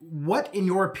what, in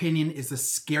your opinion, is the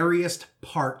scariest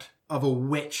part of a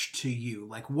witch to you?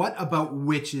 Like, what about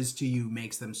witches to you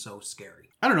makes them so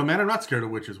scary? I don't know, man. I'm not scared of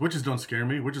witches. Witches don't scare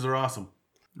me. Witches are awesome.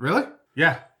 Really?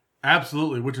 Yeah,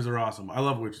 absolutely. Witches are awesome. I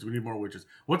love witches. We need more witches.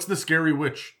 What's the scary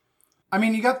witch? I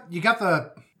mean, you got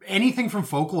the anything from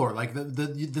folklore, like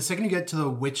the second you get to the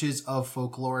witches of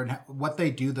folklore and what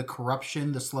they do, the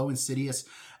corruption, the slow, insidious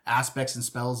aspects and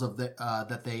spells of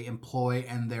that they employ,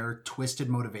 and their twisted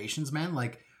motivations, man.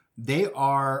 Like, they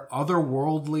are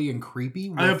otherworldly and creepy,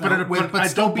 but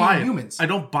still being humans. I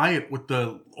don't buy it with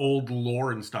the old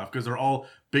lore and stuff, because they're all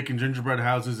baking gingerbread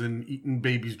houses and eating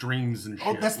babies' dreams and shit.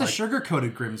 Oh, that's the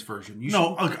sugar-coated Grimm's version.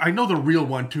 I know the real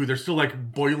one, too. They're still,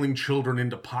 like, boiling children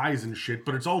into pies and shit,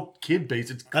 but it's all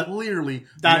kid-based. It's clearly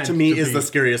that to me is the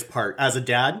scariest part. As a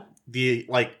dad, the,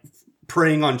 like,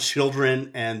 preying on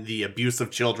children and the abuse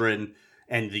of children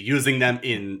and the using them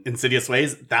in insidious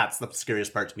ways, that's the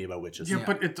scariest part to me about witches. Yeah,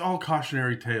 but it's all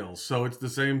cautionary tales. So it's the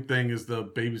same thing as the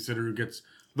babysitter who gets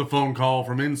the phone call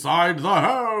from inside the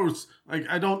house. Like,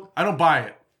 I don't buy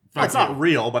it. It's not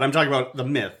real, but I'm talking about the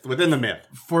myth, within the myth.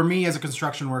 For me, as a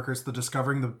construction worker, it's the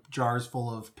discovering the jars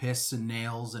full of piss and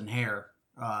nails and hair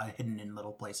hidden in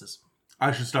little places.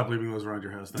 I should stop leaving those around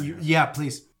your house then. Yeah,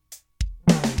 please.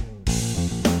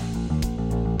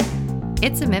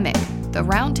 It's a Mimic, the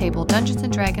Roundtable Dungeons &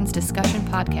 Dragons discussion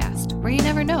podcast, where you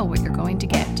never know what you're going to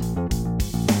get.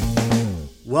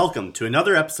 Welcome to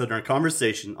another episode in our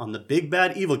conversation on the big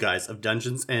bad evil guys of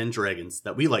Dungeons & Dragons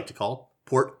that we like to call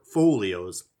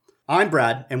portfolios. I'm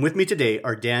Brad, and with me today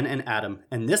are Dan and Adam,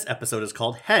 and this episode is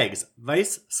called Hags,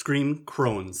 Vice, Scream,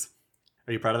 Crones.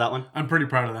 Are you proud of that one? I'm pretty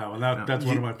proud of that one. That's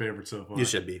one of my favorites so far. You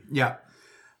should be. Yeah.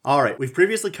 All right, we've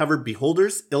previously covered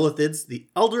Beholders, Illithids, the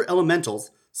Elder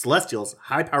Elementals, Celestials,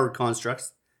 high-powered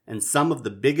constructs, and some of the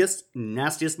biggest,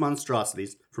 nastiest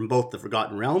monstrosities from both the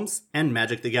Forgotten Realms and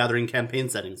Magic the Gathering campaign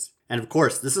settings. And of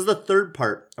course, this is the third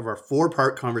part of our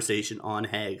 4-part conversation on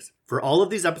hags. For all of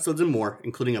these episodes and more,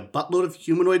 including a buttload of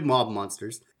humanoid mob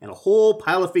monsters and a whole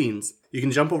pile of fiends, you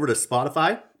can jump over to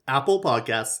Spotify, Apple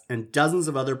Podcasts, and dozens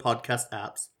of other podcast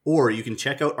apps. Or you can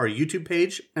check out our YouTube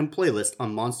page and playlist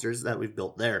on monsters that we've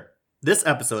built there. This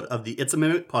episode of the It's a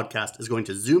Mimic podcast is going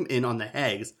to zoom in on the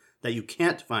hags that you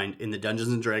can't find in the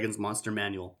Dungeons & Dragons Monster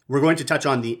Manual. We're going to touch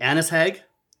on the Annis Hag,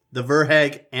 the Ver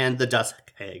Hag, and the Dusk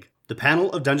Hag. The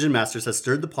panel of Dungeon Masters has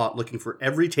stirred the pot looking for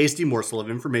every tasty morsel of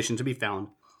information to be found,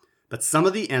 but some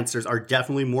of the answers are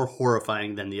definitely more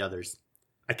horrifying than the others.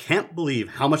 I can't believe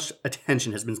how much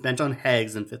attention has been spent on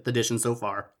hags in 5th edition so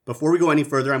far. Before we go any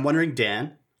further, I'm wondering,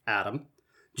 Dan, Adam,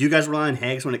 do you guys rely on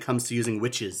hags when it comes to using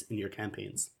witches in your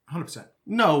campaigns? 100%.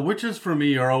 No, witches for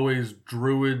me are always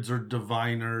druids or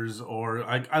diviners, or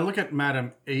I look at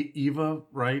Madame Eva,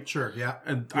 right? Sure, yeah.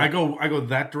 And I go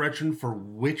that direction for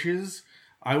witches.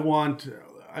 Witches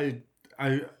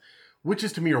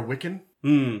to me are Wiccan.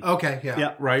 Okay, yeah.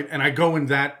 Yeah. Right? And I go in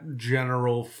that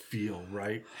general feel,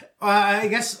 right? I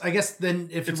guess then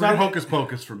if It's not hocus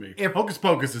pocus for me. Hocus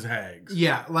pocus is hags.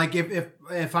 Yeah, like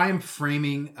if I am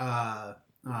framing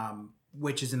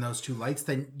witches in those two lights,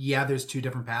 then yeah, there's two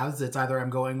different paths. It's either I'm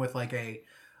going with like a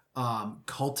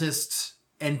cultist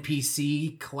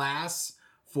NPC class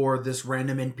for this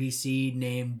random NPC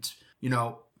named,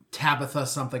 Tabitha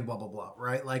something blah blah blah,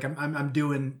 right? Like I'm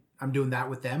doing that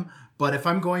with them. But if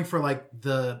I'm going for like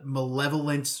the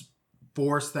malevolent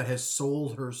force that has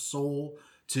sold her soul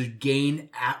to gain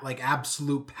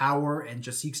absolute power and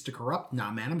just seeks to corrupt,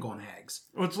 nah, man, I'm going hags.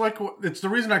 Well, it's the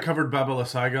reason I covered Baba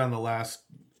Lysaga on the last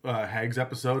hags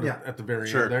episode at the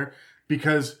very end there,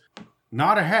 because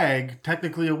not a hag,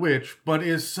 technically a witch, but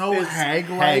is so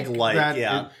hag-like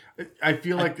that I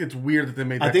feel like it's weird that they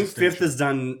made that I think distinction. 5th has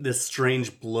done this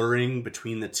strange blurring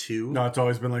between the two. No, it's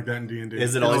always been like that in D&D.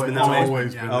 Is it always been that way?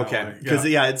 Always been that okay, way. because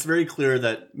it's very clear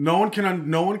that no one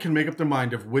can make up their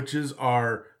mind if witches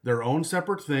are their own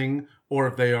separate thing, or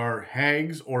if they are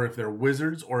hags, or if they're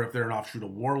wizards, or if they're an offshoot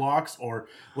of warlocks, or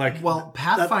like... Well,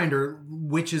 Pathfinder,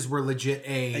 witches were legit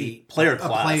a player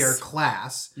class. A player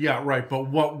class. Yeah, right, but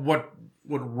what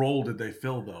role did they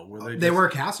fill, though? They were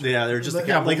a caster. Yeah, they were just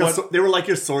they were like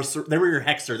your sorcerer. They were your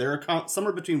hexer. They were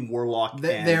somewhere between warlock and...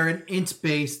 They're an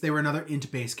int-based... They were another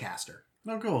int-based caster.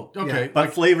 Oh, cool. Okay. Yeah,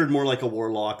 but flavored more like a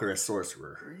warlock or a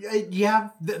sorcerer. Yeah.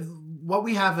 What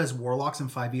we have as warlocks in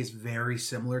 5e is very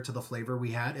similar to the flavor we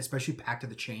had, especially Pact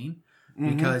of the Chain,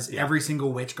 because every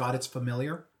single witch got its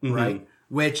familiar, right?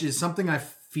 Which is something I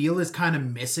feel is kind of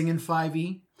missing in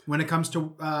 5e when it comes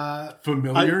to...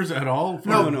 familiars at all?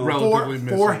 No, relatively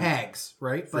for hags,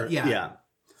 right? But Yeah.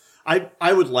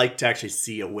 I would like to actually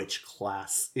see a witch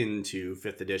class into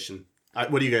 5th edition.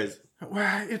 What do you guys...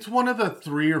 Well, it's one of the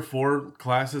 3 or 4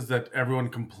 classes that everyone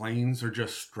complains are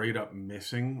just straight up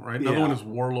missing, right? Another one is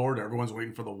Warlord. Everyone's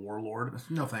waiting for the Warlord.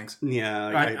 No thanks.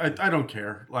 Yeah. I don't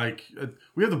care. Like,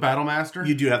 we have the Battlemaster.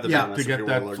 You do have the Battlemaster to get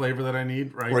that Warlord. flavor that I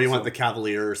need, right? Or you want the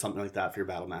Cavalier or something like that for your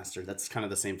Battlemaster. That's kind of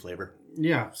the same flavor.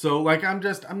 Yeah. So, like, I'm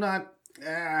not...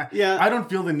 I don't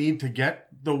feel the need to get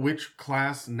the Witch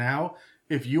class now.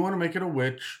 If you want to make it a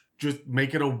Witch, just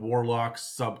make it a Warlock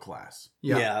subclass.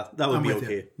 Yeah, that would be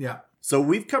okay. You. Yeah. So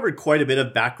we've covered quite a bit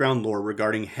of background lore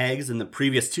regarding hags in the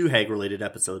previous 2 hag-related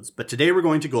episodes, but today we're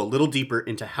going to go a little deeper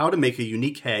into how to make a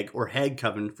unique hag or hag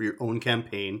coven for your own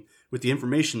campaign with the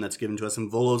information that's given to us in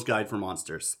Volo's Guide for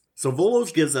Monsters. So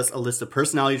Volo's gives us a list of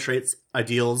personality traits,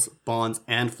 ideals, bonds,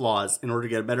 and flaws in order to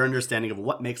get a better understanding of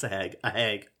what makes a hag a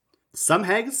hag. Some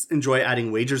hags enjoy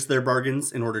adding wagers to their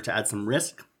bargains in order to add some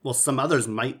risk, while some others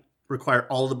might require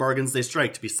all the bargains they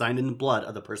strike to be signed in the blood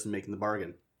of the person making the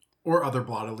bargain. Or other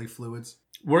bodily fluids.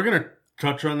 We're going to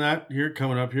touch on that here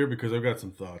coming up here because I've got some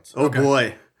thoughts. Oh,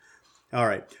 boy. All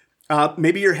right.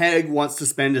 Maybe your hag wants to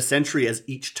spend a century as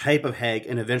each type of hag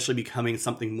and eventually becoming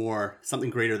something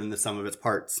greater than the sum of its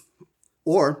parts.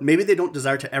 Or maybe they don't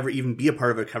desire to ever even be a part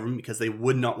of a coven because they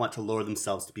would not want to lower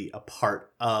themselves to be a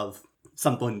part of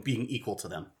someone being equal to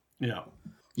them. Yeah.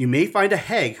 You may find a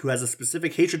hag who has a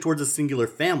specific hatred towards a singular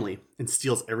family and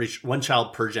steals one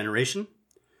child per generation.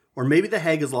 Or maybe the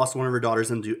hag has lost one of her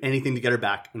daughters and do anything to get her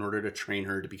back in order to train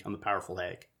her to become a powerful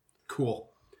hag.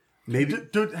 Cool. Maybe.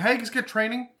 Do hags get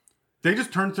training? They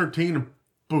just turn 13 and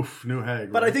poof, new hag.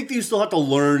 Right? But I think that you still have to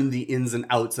learn the ins and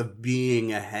outs of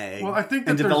being a hag. Well, I think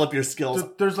and develop your skills.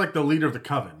 There's like the leader of the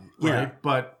coven, right? Yeah.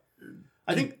 But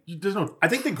I think there's no. I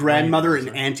think the grandmother and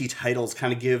auntie titles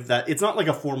kind of give that. It's not like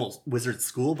a formal wizard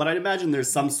school, but I'd imagine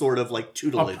there's some sort of like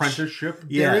tutelage, apprenticeship.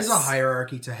 Yes. There is a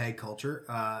hierarchy to hag culture,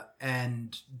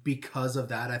 and because of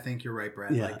that, I think you're right,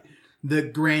 Brad. Yeah. Like the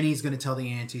granny's going to tell the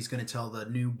auntie's going to tell the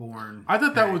newborn. I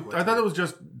thought that was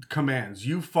just commands.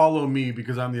 You follow me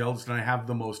because I'm the eldest and I have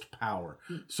the most power.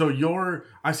 So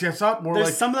I saw it more there's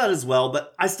like some of that as well,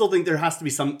 but I still think there has to be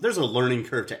some. There's a learning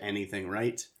curve to anything,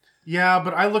 right? Yeah,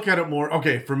 but I look at it more...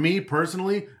 Okay, for me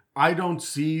personally, I don't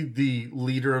see the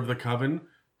leader of the coven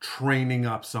training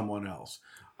up someone else.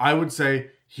 I would say,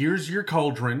 here's your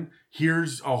cauldron,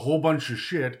 here's a whole bunch of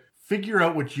shit, figure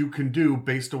out what you can do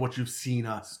based on what you've seen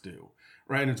us do.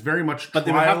 Right? And it's very much But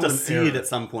they would have to see it at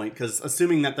some point, because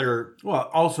assuming that they're...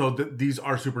 Well, also, these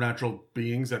are supernatural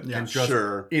beings that can just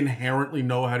inherently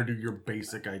know how to do your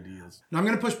basic ideas. Now, I'm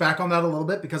going to push back on that a little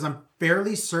bit, because I'm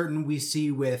fairly certain we see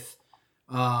with...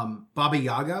 Baba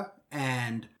Yaga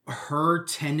and her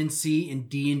tendency in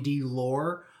D&D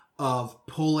lore of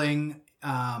pulling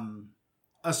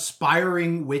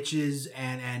aspiring witches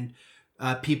and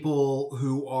people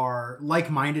who are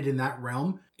like-minded in that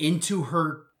realm into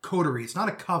her coterie. It's not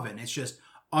a coven. It's just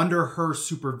under her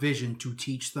supervision to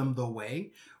teach them the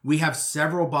way. We have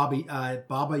several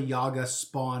Baba Yaga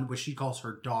spawned, which she calls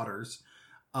her daughters,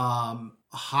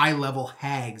 high-level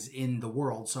hags in the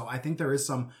world. So I think there is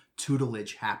some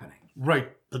tutelage happening.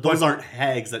 Right. But those aren't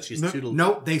hags that she's tuteled.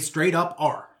 No, they straight up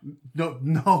are.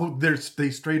 No, they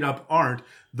straight up aren't.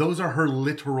 Those are her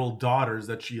literal daughters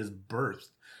that she has birthed.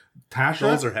 Tasha,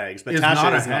 those are hags, but is Tasha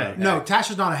not is a not a hag. hag. No,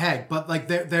 Tasha's not a hag, but like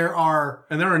there are...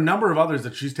 And there are a number of others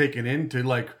that she's taken in to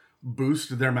like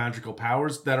boost their magical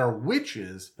powers that are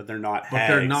witches. But they're not hags. But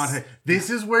they're not hags. This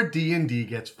is where D&D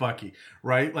gets fucky,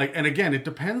 right? Like, and again, it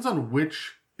depends on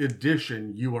which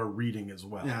edition you are reading as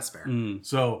well. Yeah, that's fair.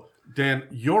 So... Dan,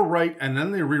 you're right, and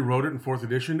then they rewrote it in 4th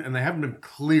edition, and they haven't been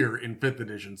clear in 5th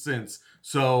edition since.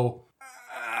 So,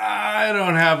 I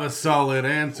don't have a solid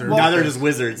answer. Well, neither does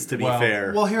wizards, to be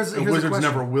fair. Well, here's wizards a question.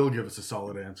 never will give us a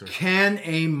solid answer. Can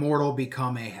a mortal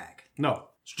become a hag? No.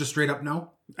 Just straight up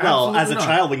no? Well, Absolutely as a not.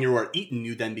 child, when you are eaten,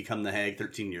 you then become the hag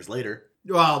 13 years later.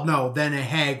 Well, no, then a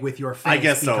hag with your face I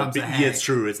guess so. becomes a But hag. it's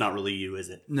true. It's not really you, is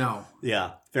it? No.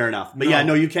 Yeah, fair enough. But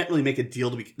no, you can't really make a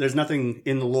deal to be... There's nothing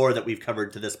in the lore that we've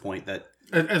covered to this point that...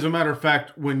 As a matter of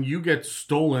fact, when you get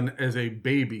stolen as a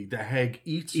baby, the hag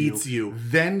eats you,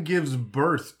 then gives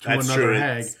birth to another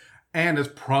hag, and has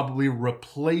probably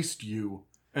replaced you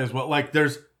as well. Like,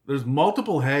 there's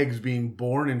multiple hags being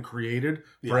born and created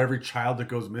for every child that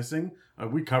goes missing.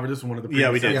 We covered this in one of the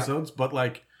previous episodes, but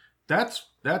like, that's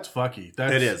fucky.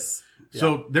 It is.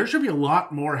 So there should be a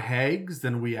lot more hags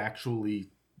than we actually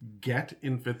get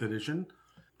in 5th edition,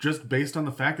 just based on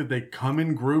the fact that they come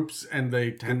in groups and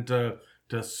they tend to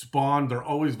spawn. They're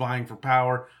always vying for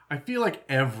power. I feel like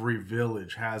every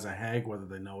village has a hag, whether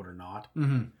they know it or not.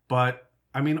 Mm-hmm. But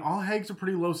I mean, all hags are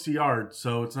pretty low CR'd,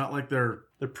 so it's not like they're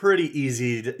pretty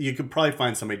easy. You could probably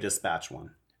find somebody to dispatch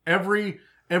one. Every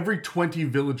every 20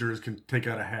 villagers can take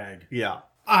out a hag. Yeah.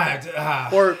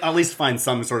 Or at least find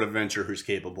some sort of adventurer who's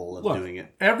capable of doing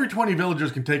it. Every 20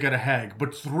 villagers can take out a hag,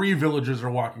 but 3 villagers are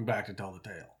walking back to tell the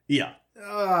tale. Yeah.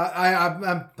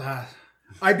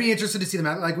 I'd be interested to see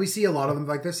them. Like, we see a lot of them,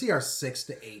 like their CR 6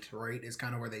 to 8, right, is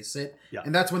kind of where they sit. Yeah.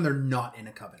 And that's when they're not in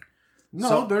a coven.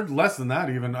 No, they're less than that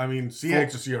even. I mean, Sea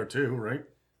Hags are CR 2, right?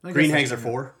 Green Hags are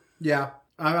 4. Yeah.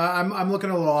 I'm looking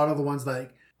at a lot of the ones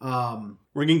that,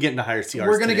 we're going to get into higher CRs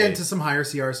We're going to get into some higher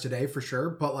CRs today, for sure.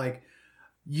 But, like,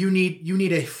 you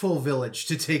need a full village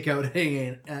to take out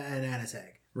an Annis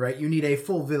Hag, right? You need a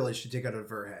full village to take out a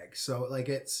Verhag. So, like,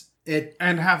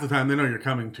 and half the time they know you're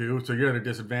coming too, so you're at a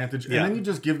disadvantage. And then you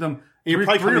just give them three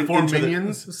or four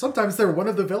minions. Sometimes they're one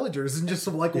of the villagers and just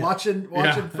like watching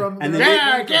from. And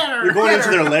get her. You're going into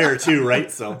their lair too,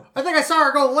 right? So I think I saw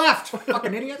her go left.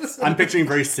 Fucking idiots. I'm picturing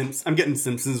I'm getting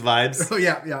Simpsons vibes. Oh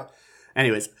yeah.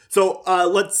 Anyways, so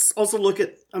let's also look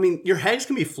at. I mean, your hags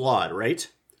can be flawed, right?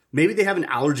 Maybe they have an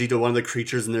allergy to one of the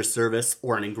creatures in their service,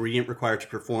 or an ingredient required to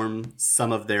perform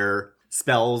some of their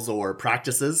spells or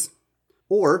practices.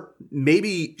 Or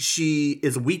maybe she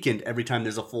is weakened every time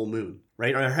there's a full moon,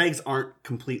 right? Our hags aren't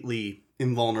completely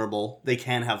invulnerable. They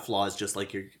can have flaws just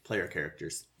like your player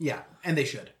characters. Yeah, and they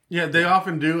should. Yeah, they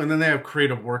often do, and then they have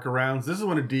creative workarounds. This is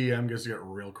when a DM gets to get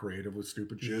real creative with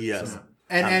stupid shit. Yes. So.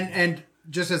 And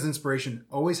just as inspiration,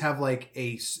 always have like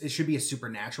it should be a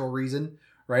supernatural reason,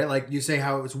 right? Like you say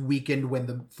how it was weakened when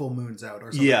the full moon's out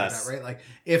or something like that, right? Like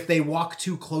if they walk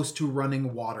too close to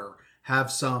running water,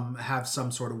 have some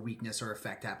sort of weakness or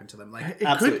effect happen to them. Like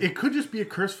it could just be a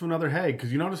curse from another hag,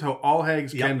 because you notice how all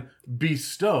hags can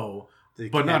bestow,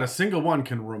 but not a single one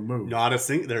can remove. Not a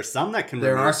single. There's some that can.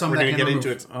 There remove. are some that can get remove.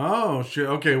 into it. Oh shit!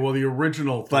 Okay, well the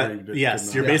original three. But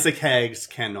yes, your basic hags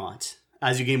cannot.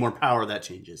 As you gain more power, that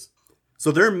changes.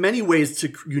 So there are many ways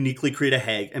to uniquely create a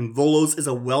hag, and Volos is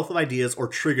a wealth of ideas or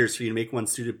triggers for you to make one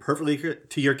suited perfectly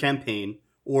to your campaign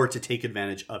or to take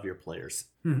advantage of your players.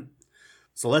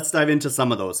 So let's dive into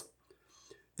some of those.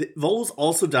 Volos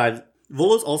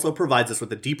also provides us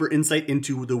with a deeper insight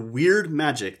into the weird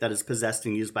magic that is possessed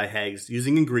and used by hags,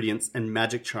 using ingredients and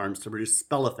magic charms to produce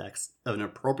spell effects of an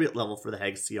appropriate level for the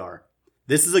hag's CR.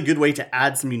 This is a good way to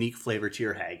add some unique flavor to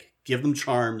your hag. Give them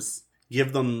charms,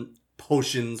 give them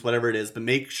potions, whatever it is, but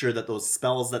make sure that those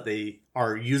spells that they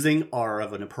are using are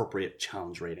of an appropriate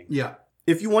challenge rating. Yeah.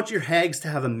 If you want your hags to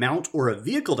have a mount or a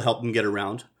vehicle to help them get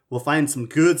around, we'll find some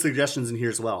good suggestions in here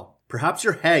as well. Perhaps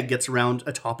your hag gets around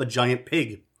atop a giant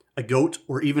pig, a goat,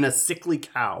 or even a sickly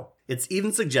cow. It's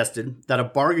even suggested that a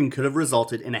bargain could have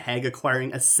resulted in a hag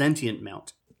acquiring a sentient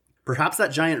mount. Perhaps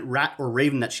that giant rat or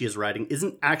raven that she is riding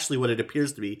isn't actually what it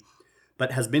appears to be,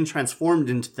 but has been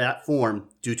transformed into that form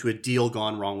due to a deal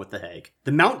gone wrong with the hag.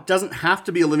 The mount doesn't have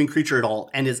to be a living creature at all,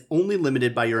 and is only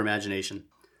limited by your imagination.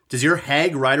 Does your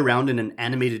hag ride around in an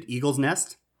animated eagle's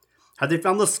nest? Have they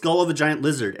found the skull of a giant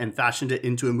lizard and fashioned it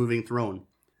into a moving throne?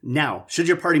 Now, should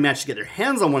your party manage to get their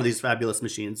hands on one of these fabulous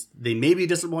machines, they may be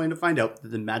disappointed to find out that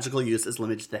the magical use is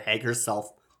limited to the hag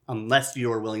herself, unless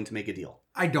you are willing to make a deal.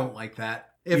 I don't like that.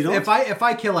 If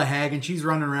I kill a hag and she's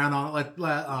running around on it,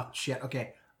 oh shit,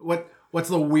 okay. What's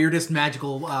the weirdest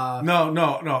magical...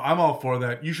 No, I'm all for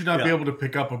that. You should not be able to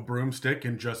pick up a broomstick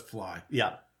and just fly.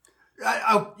 Yeah.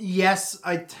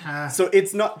 So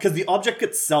it's not, because the object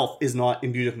itself is not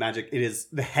imbued with magic. It is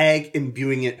the hag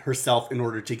imbuing it herself in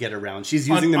order to get around. She's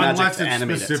using the magic to animate it.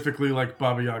 Unless it's specifically like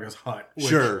Baba Yaga's hut,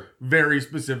 which very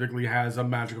specifically has a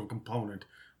magical component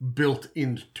built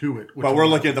into it. But we're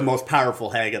looking at the most powerful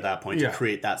hag at that point to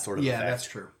create that sort of effect. Yeah, that's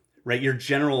true. Right, your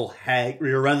general hag,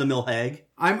 your run-of-the-mill hag.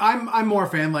 I'm more a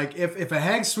fan. Like if a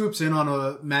hag swoops in on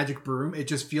a magic broom, it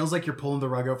just feels like you're pulling the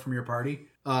rug out from your party.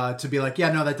 To be like,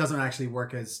 yeah, no, that doesn't actually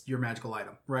work as your magical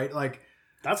item, right? Like,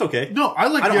 that's okay. No, I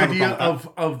like the idea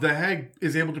of the hag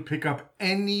is able to pick up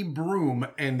any broom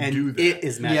and do that. It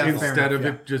is magical. Instead of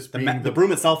it just being... The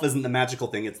broom itself isn't the magical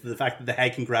thing. It's the fact that the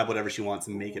hag can grab whatever she wants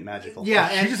and make it magical. Yeah,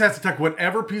 she just has to tuck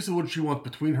whatever piece of wood she wants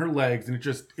between her legs, and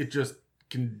it just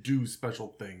can do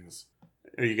special things.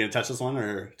 Are you going to touch this one,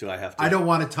 or do I have to? I don't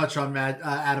want to touch on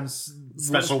Adam's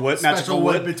special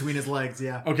wood between his legs.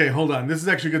 Yeah. Okay, hold on. This is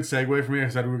actually a good segue for me. I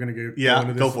said we were going to go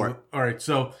into this. Go for it. All right.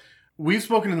 So we've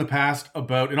spoken in the past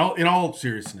about, in all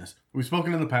seriousness, we've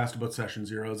spoken in the past about session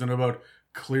zeros and about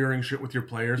clearing shit with your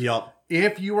players. Yep.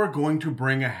 If you are going to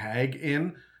bring a hag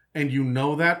in and you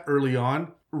know that early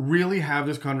on, really have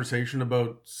this conversation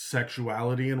about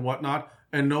sexuality and whatnot,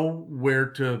 and know where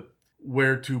to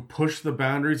push the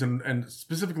boundaries and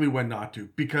specifically when not to.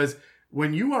 Because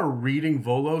when you are reading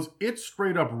Volos, it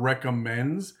straight up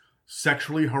recommends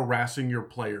sexually harassing your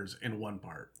players in one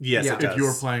part. Yes, it does. If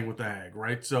you're playing with the hag,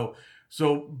 right? So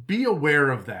So be aware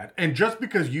of that. And just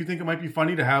because you think it might be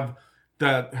funny to have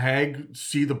the hag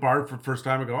see the bard for the first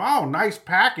time and go, oh, nice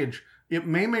package, it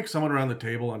may make someone around the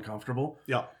table uncomfortable.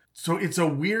 Yeah. So it's a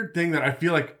weird thing that I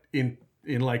feel like in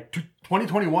like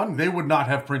 2021, they would not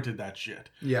have printed that shit.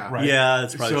 Yeah. Right? Yeah,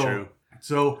 that's probably true.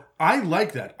 So I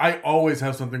like that. I always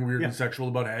have something weird and sexual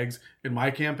about hags in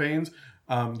my campaigns.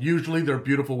 Usually they're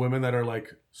beautiful women that are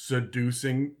like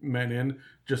seducing men in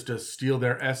just to steal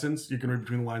their essence. You can read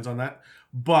between the lines on that.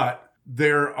 But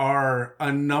there are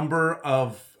a number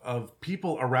of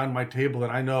people around my table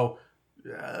that I know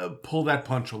pull that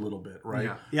punch a little bit,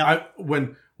 right? Yeah.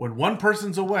 When one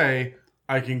person's away,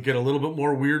 I can get a little bit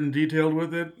more weird and detailed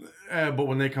with it. But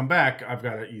when they come back, I've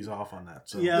got to ease off on that.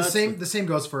 So the same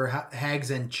goes for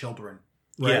hags and children.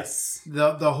 Right? Yes.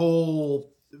 The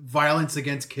whole violence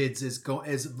against kids is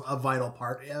a vital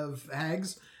part of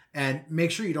hags, and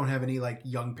make sure you don't have any like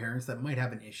young parents that might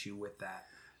have an issue with that.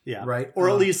 Yeah. Right. Or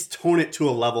at least tone it to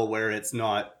a level where it's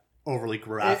not overly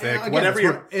graphic. Again,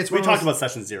 whatever we talked about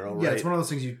session 0, right? Yeah, it's one of those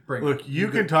things you bring. Look, you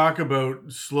can talk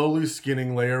about slowly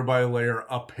skinning layer by layer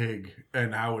a pig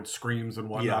and how it screams and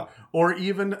whatnot, or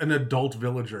even an adult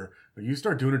villager. You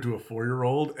start doing it to a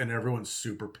 4-year-old and everyone's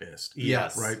super pissed.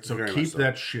 Yes. Right? So keep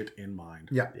that shit in mind.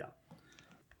 Yeah. Yeah.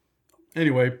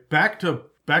 Anyway, back to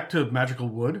magical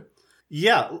wood.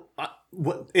 Yeah.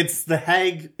 It's the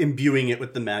hag imbuing it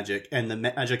with the magic, and the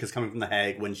magic is coming from the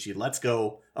hag. When she lets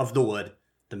go of the wood,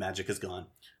 the magic is gone.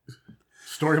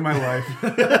 Story of my life.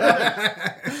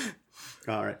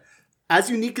 All right. As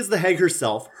unique as the hag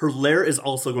herself, her lair is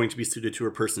also going to be suited to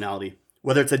her personality.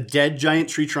 Whether it's a dead giant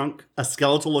tree trunk, a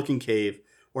skeletal-looking cave,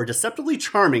 or a deceptively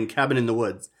charming cabin in the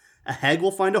woods, a hag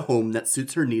will find a home that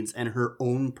suits her needs and her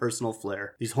own personal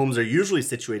flair. These homes are usually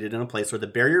situated in a place where the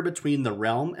barrier between the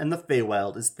realm and the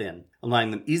Feywild is thin, allowing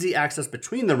them easy access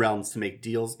between the realms to make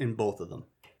deals in both of them.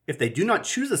 If they do not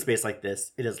choose a space like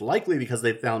this, it is likely because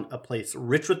they've found a place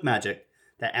rich with magic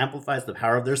that amplifies the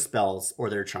power of their spells or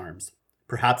their charms.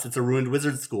 Perhaps it's a ruined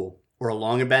wizard school, or a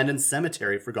long-abandoned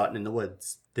cemetery forgotten in the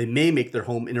woods. They may make their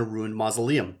home in a ruined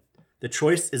mausoleum. The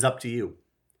choice is up to you.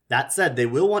 That said, they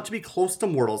will want to be close to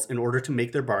mortals in order to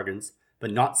make their bargains,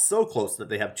 but not so close that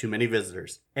they have too many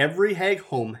visitors. Every hag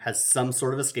home has some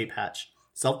sort of escape hatch,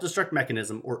 self-destruct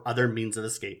mechanism, or other means of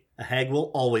escape. A hag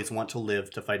will always want to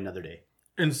live to fight another day.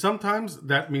 And sometimes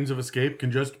that means of escape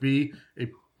can just be a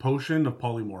potion of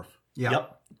polymorph. Yeah.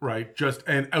 Yep. Right? Just,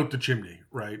 and out the chimney,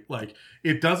 right? Like,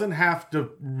 it doesn't have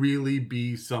to really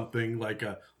be something like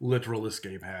a literal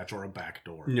escape hatch or a back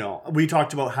door. No. We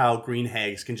talked about how green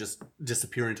hags can just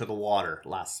disappear into the water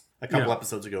a couple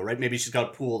episodes ago, right? Maybe she's got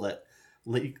a pool that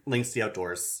links the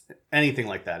outdoors. Anything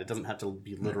like that. It doesn't have to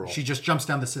be literal. She just jumps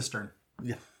down the cistern.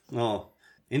 Yeah. Oh,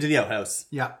 into the outhouse.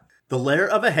 Yeah. The lair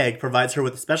of a hag provides her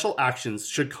with special actions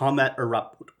should combat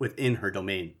erupt within her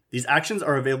domain. These actions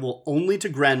are available only to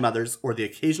grandmothers or the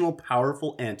occasional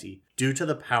powerful auntie due to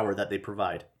the power that they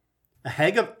provide. A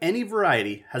hag of any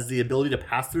variety has the ability to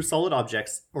pass through solid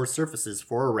objects or surfaces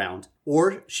for a round,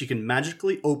 or she can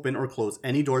magically open or close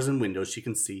any doors and windows she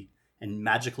can see and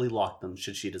magically lock them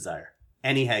should she desire.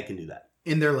 Any hag can do that.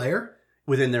 In their lair?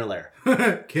 Within their lair.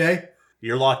 Okay.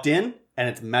 You're locked in and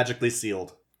it's magically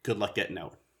sealed. Good luck getting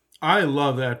out. I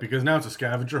love that because now it's a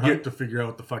scavenger hunt to figure out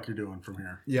what the fuck you're doing from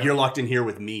here. Yeah. You're locked in here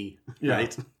with me,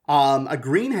 right? A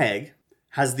green hag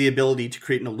has the ability to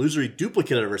create an illusory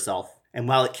duplicate of herself, and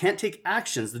while it can't take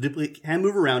actions, the duplicate can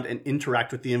move around and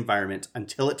interact with the environment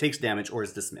until it takes damage or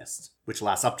is dismissed, which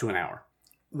lasts up to an hour.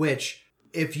 Which,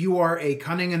 if you are a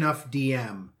cunning enough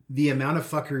DM, the amount of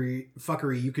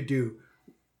fuckery you could do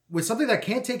with something that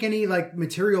can't take any like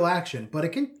material action, but it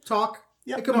can talk.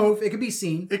 Yep. It can move. It can be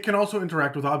seen. It can also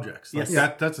interact with objects. Like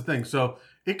yes. That's the thing. So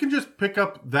it can just pick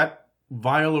up that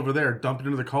vial over there, dump it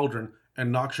into the cauldron,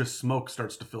 and noxious smoke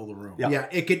starts to fill the room. Yep. Yeah,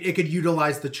 it could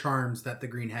utilize the charms that the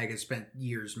green hag has spent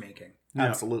years making. Yeah.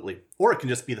 Absolutely. Or it can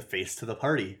just be the face to the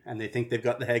party, and they think they've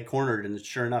got the hag cornered, and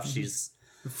sure enough, she's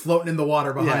floating in the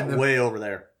water behind them. Way over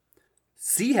there.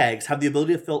 Sea hags have the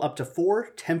ability to fill up to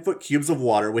 4 10-foot cubes of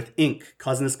water with ink,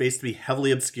 causing the space to be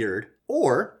heavily obscured.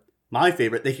 Or, my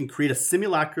favorite, they can create a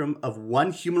simulacrum of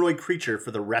one humanoid creature for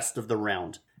the rest of the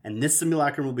round. And this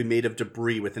simulacrum will be made of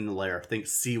debris within the lair. Think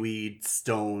seaweed,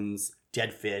 stones,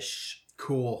 dead fish.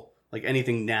 Cool. Like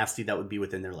anything nasty that would be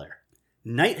within their lair.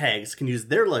 Night hags can use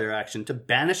their lair action to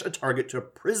banish a target to a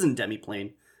prison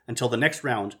demiplane until the next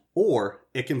round. Or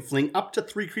it can fling up to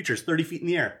 3 creatures 30 feet in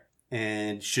the air.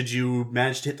 And should you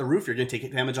manage to hit the roof, you're going to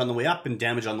take damage on the way up and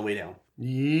damage on the way down.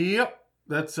 Yep.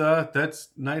 That's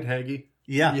Night Haggy.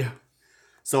 Yeah.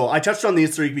 So I touched on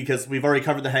these 3 because we've already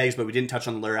covered the hags, but we didn't touch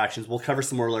on the lair actions. We'll cover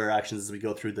some more lair actions as we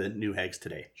go through the new hags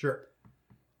today. Sure.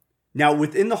 Now,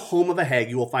 within the home of a hag,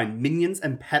 you will find minions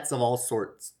and pets of all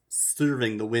sorts,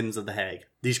 serving the whims of the hag.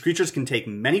 These creatures can take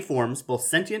many forms, both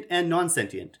sentient and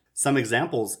non-sentient. Some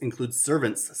examples include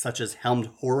servants such as helmed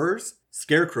horrors,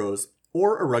 scarecrows,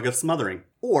 or a rug of smothering.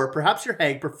 Or perhaps your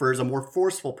hag prefers a more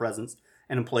forceful presence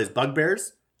and employs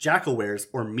bugbears, jackalwares,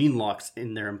 or meanlocks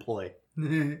in their employ.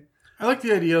 I like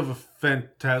the idea of a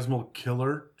phantasmal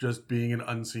killer just being an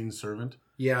unseen servant.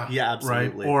 Yeah,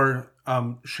 absolutely. Right? Or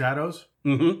shadows.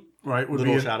 Mm-hmm. Right?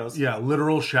 Literal shadows. Yeah,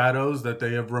 literal shadows that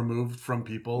they have removed from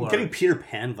people. I'm getting Peter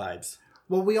Pan vibes.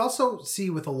 Well, we also see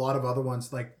with a lot of other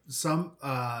ones, like some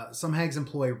hags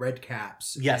employ red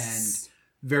caps. Yes.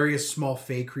 And various small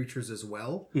fey creatures as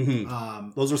well.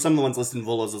 Mm-hmm. Those are some of the ones listed in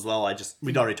Volos as well.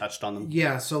 We'd already touched on them.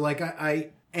 Yeah, so like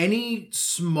I any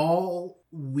small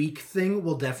weak thing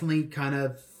will definitely kind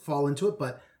of fall into it,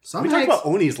 but we talked about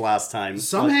Onis last time.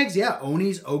 Some hags,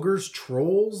 Onis, ogres,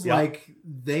 trolls, like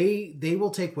they will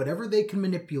take whatever they can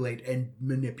manipulate and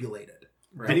manipulate it.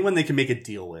 Right? Anyone they can make a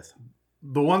deal with.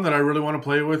 The one that I really want to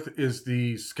play with is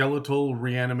the skeletal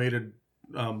reanimated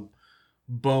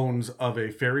bones of a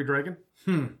fairy dragon.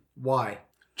 Why?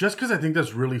 Just because I think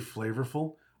that's really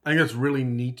flavorful. I think that's really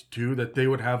neat too, that they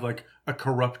would have like a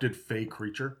corrupted fey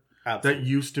creature that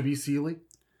used to be Seelie.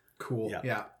 Cool.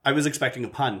 Yeah. I was expecting a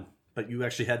pun, but you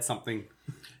actually had something.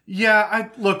 Yeah,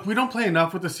 look, we don't play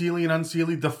enough with the Seelie and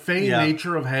Unseelie. The fey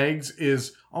nature of hags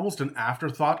is almost an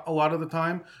afterthought a lot of the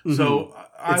time. Mm-hmm. So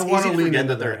I want to lean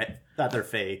into that they're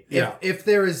fey. If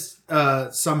there is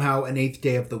somehow an 8th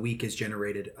day of the week is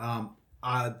generated,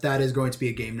 that is going to be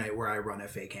a game night where I run a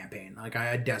fey campaign. Like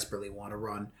I desperately want to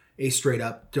run a straight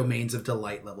up Domains of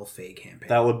Delight level fey campaign.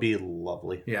 That would be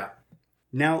lovely. Yeah.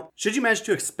 Now, should you manage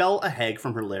to expel a hag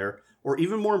from her lair, or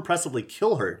even more impressively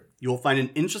kill her, you will find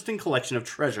an interesting collection of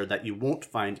treasure that you won't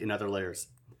find in other lairs.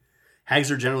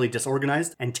 Hags are generally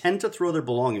disorganized and tend to throw their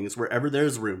belongings wherever there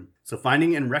is room, so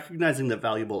finding and recognizing the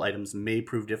valuable items may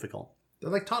prove difficult. They're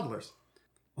like toddlers.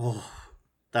 Oh,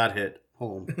 that hit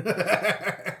home.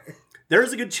 There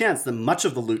is a good chance that much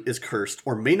of the loot is cursed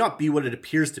or may not be what it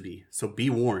appears to be, so be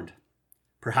warned.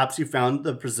 Perhaps you found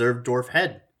the preserved dwarf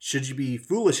head. Should you be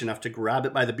foolish enough to grab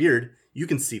it by the beard, you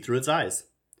can see through its eyes.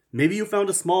 Maybe you found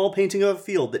a small painting of a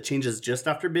field that changes just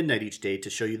after midnight each day to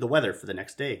show you the weather for the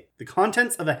next day. The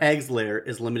contents of a hag's lair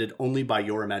is limited only by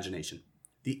your imagination.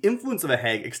 The influence of a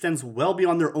hag extends well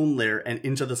beyond their own lair and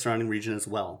into the surrounding region as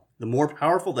well. The more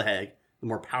powerful the hag, the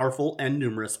more powerful and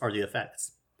numerous are the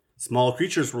effects. Small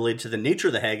creatures related to the nature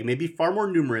of the hag may be far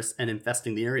more numerous and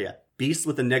infesting the area. Beasts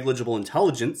with a negligible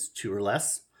intelligence, 2 or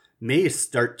less, may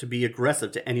start to be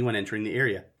aggressive to anyone entering the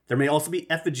area. There may also be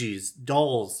effigies,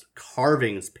 dolls,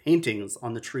 carvings, paintings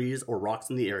on the trees or rocks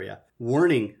in the area,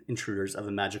 warning intruders of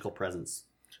a magical presence.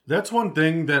 That's one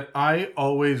thing that I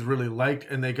always really liked,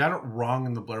 and they got it wrong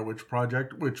in the Blair Witch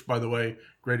Project, which, by the way,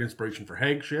 great inspiration for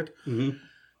hag shit. Mm-hmm.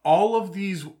 All of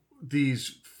these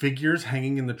figures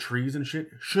hanging in the trees and shit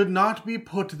should not be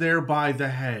put there by the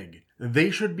hag.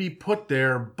 They should be put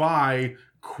there by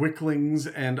quicklings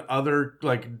and other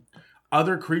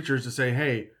creatures to say,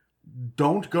 hey,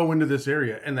 don't go into this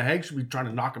area. And the hag should be trying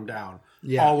to knock them down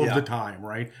all of the time,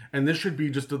 right? And this should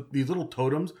be just these little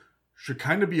totems should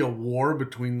kind of be a war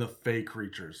between the fey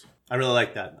creatures. I really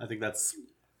like that. I think that's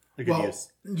a good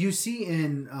use. You see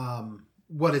in,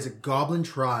 Goblin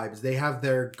tribes, they have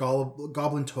their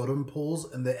goblin totem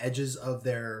poles in the edges of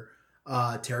their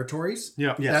territories.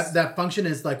 Yeah. Yes. That function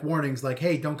is like warnings, like,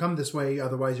 hey, don't come this way,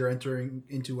 otherwise you're entering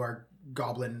into our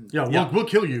goblin. Yeah, we'll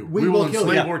kill you. We will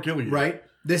enslave or kill you. Right?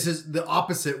 This is the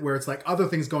opposite, where it's like other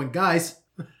things going, guys,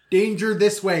 danger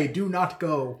this way, do not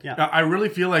go. Yeah. I really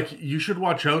feel like you should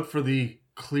watch out for the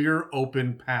clear,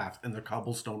 open path in the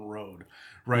cobblestone road,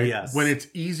 right? Yes. When it's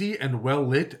easy and well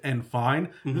lit and fine,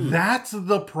 that's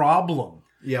the problem.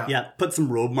 Yeah. Yeah, put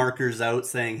some road markers out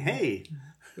saying, hey,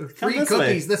 free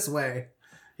cookies this way.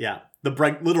 Yeah, the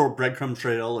literal breadcrumb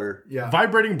trail or... Yeah.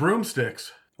 Vibrating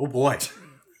broomsticks. Oh boy.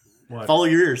 What? Follow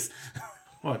your ears.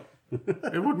 What?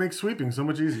 It would make sweeping so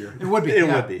much easier. It would be. It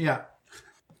would be. Yeah.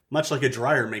 Much like a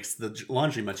dryer makes the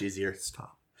laundry much easier.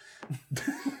 Stop.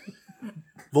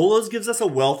 Volos gives us a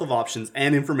wealth of options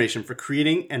and information for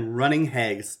creating and running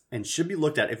hags, and should be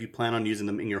looked at if you plan on using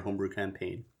them in your homebrew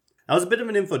campaign. That was a bit of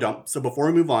an info dump, so before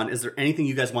we move on, is there anything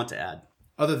you guys want to add?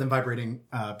 Other than vibrating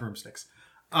broomsticks.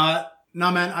 No,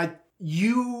 man,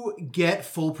 you get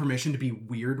full permission to be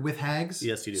weird with hags.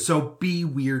 Yes, you do. So be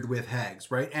weird with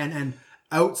hags, right? And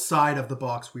outside of the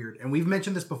box weird. And we've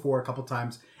mentioned this before a couple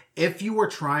times. If you are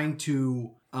trying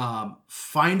to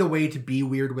find a way to be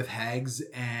weird with hags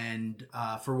and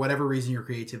for whatever reason your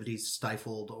creativity is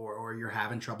stifled or you're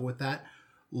having trouble with that,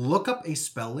 look up a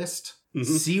spell list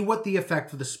see what the effect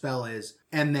for the spell is,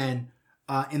 and then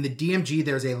in the DMG,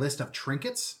 there's a list of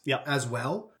trinkets as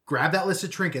well. Grab that list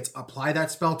of trinkets, apply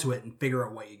that spell to it, and figure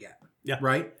out what you get. Yeah.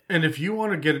 Right? And if you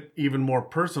want to get even more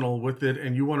personal with it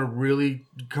and you want to really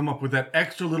come up with that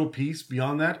extra little piece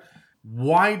beyond that,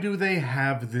 why do they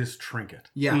have this trinket?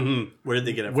 Yeah. Mm-hmm. Where did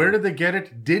they get it from? Where did they get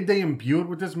it? Did they imbue it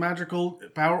with this magical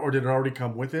power, or did it already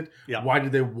come with it? Yeah. Why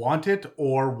did they want it,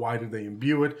 or why did they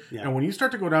imbue it? Yeah. And when you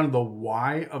start to go down to the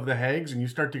why of the hags and you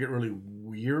start to get really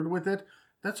weird with it,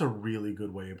 that's a really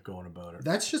good way of going about it.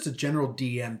 That's just a general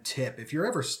DM tip. If you're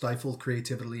ever stifled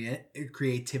creatively,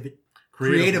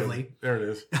 there it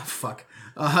is. Fuck.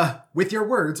 With your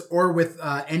words or with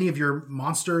any of your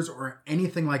monsters or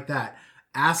anything like that,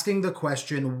 asking the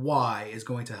question why is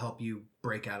going to help you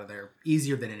break out of there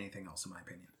easier than anything else, in my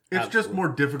opinion. It's just more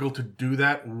difficult to do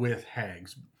that with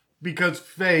hags because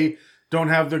Fae don't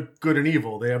have the good and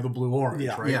evil. They have the blue-orange,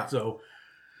 right? Yeah. So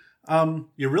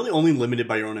you're really only limited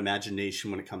by your own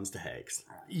imagination when it comes to hags.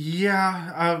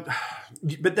 Yeah.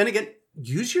 But then again,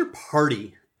 use your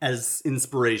party as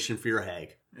inspiration for your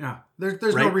hag. Yeah.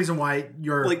 There's no reason why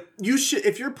you're... Like, you should...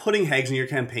 If you're putting hags in your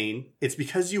campaign, it's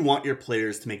because you want your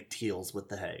players to make deals with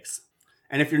the hags.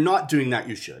 And if you're not doing that,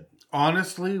 you should.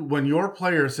 Honestly, when your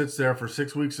player sits there for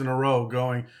 6 weeks in a row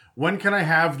going, when can I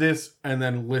have this? And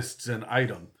then lists an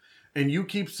item. And you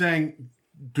keep saying,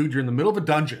 dude, you're in the middle of a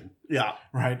dungeon. Yeah.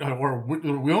 Right? Or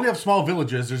we only have small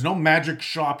villages. There's no magic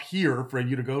shop here for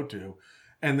you to go to.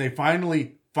 And they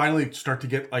finally start to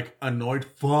get like annoyed.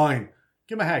 Fine.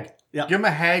 Give him a hag. Yeah. Give him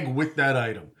a hag with that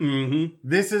item. Mm-hmm.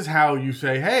 This is how you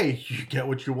say, hey, you get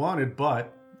what you wanted,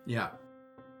 but... Yeah.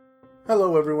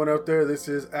 Hello, everyone out there. This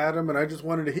is Adam, and I just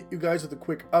wanted to hit you guys with a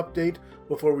quick update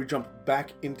before we jump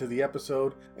back into the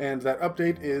episode. And that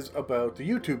update is about the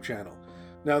YouTube channel.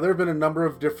 Now, there have been a number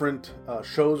of different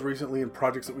shows recently and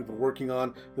projects that we've been working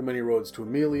on. The Many Roads to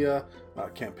Amelia,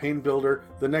 Campaign Builder,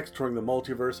 the next Touring the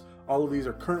Multiverse. All of these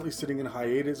are currently sitting in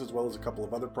hiatus, as well as a couple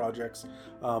of other projects.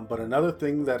 But another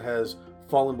thing that has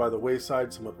fallen by the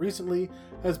wayside somewhat recently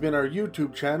has been our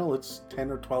YouTube channel. It's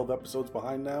 10 or 12 episodes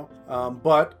behind now.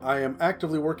 But I am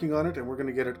actively working on it, and we're going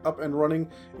to get it up and running,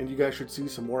 and you guys should see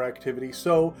some more activity.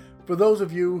 So for those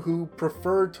of you who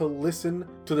prefer to listen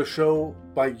to the show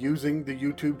by using the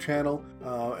YouTube channel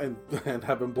and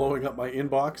have been blowing up my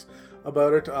inbox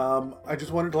about it, I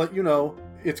just wanted to let you know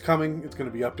it's coming. It's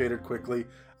going to be updated quickly.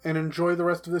 And enjoy the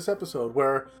rest of this episode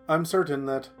where I'm certain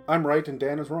that I'm right and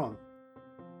Dan is wrong.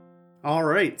 All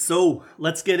right, so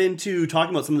let's get into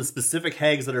talking about some of the specific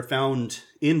hags that are found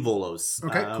in Volos.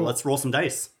 Okay, cool. Let's roll some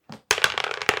dice.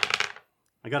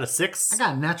 I got a 6. I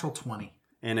got a natural 20.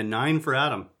 And a 9 for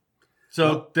Adam.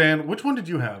 So, Dan, which one did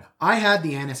you have? I had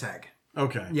the Annis Hag.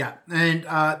 Okay. Yeah, and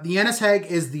the Annis Hag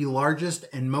is the largest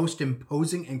and most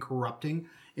imposing and corrupting,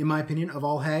 in my opinion, of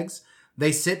all hags.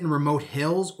 They sit in remote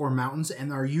hills or mountains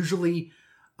and are usually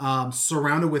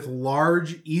surrounded with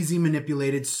large, easy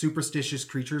manipulated, superstitious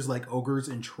creatures like ogres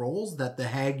and trolls that the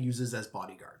hag uses as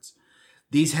bodyguards.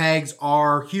 These hags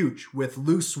are huge, with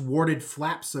loose, warded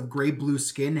flaps of gray-blue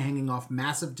skin hanging off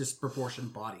massive,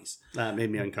 disproportionate bodies. That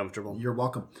made me uncomfortable. You're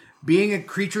welcome. Being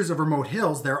creatures of remote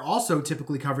hills, they're also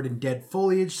typically covered in dead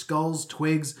foliage, skulls,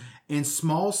 twigs, and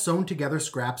small, sewn-together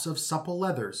scraps of supple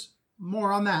leathers.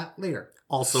 More on that later.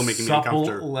 Also making me uncomfortable.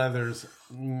 Supple leathers.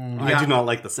 I do not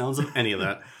like the sounds of any of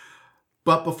that.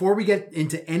 But before we get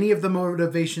into any of the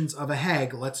motivations of a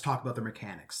hag, let's talk about their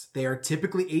mechanics. They are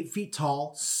typically 8 feet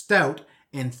tall, stout,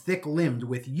 and thick-limbed,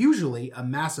 with usually a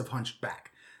massive hunched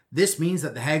back. This means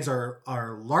that the hags are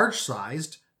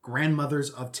large-sized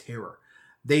grandmothers of terror.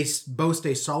 They boast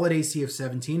a solid AC of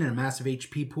 17 and a massive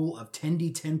HP pool of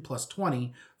 10d10 plus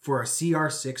 20 for a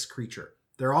CR6 creature.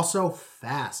 They're also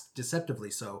fast,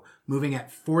 deceptively so, moving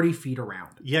at 40 feet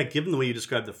around. Yeah, given the way you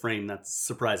described the frame, that's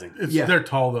surprising. They're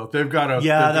tall, though. They've got a...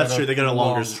 Yeah, that's true. They got a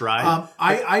longer stride.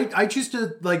 I choose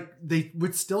to, like, they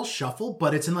would still shuffle,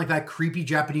 but it's in, like, that creepy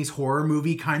Japanese horror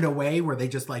movie kind of way where they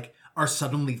just, like, are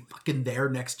suddenly fucking there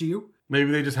next to you. Maybe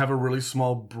they just have a really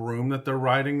small broom that they're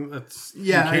riding that's...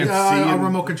 Yeah, you can't see a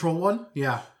remote control one.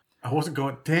 Yeah. I wasn't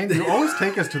going... Dan, you always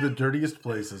take us to the dirtiest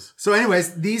places. So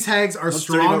anyways, these hags are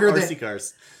stronger than... RC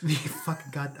cars.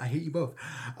 Fucking God, I hate you both.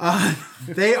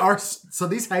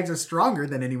 These hags are stronger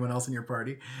than anyone else in your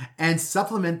party and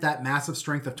supplement that massive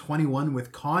strength of 21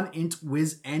 with Con, Int,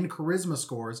 Wiz, and Charisma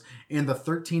scores in the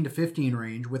 13 to 15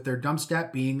 range, with their dump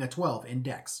stat being a 12 in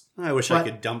Dex. I wish I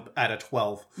could dump at a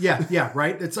 12. Yeah,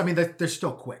 right? They're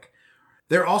still quick.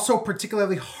 They're also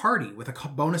particularly hardy, with a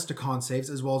bonus to con saves,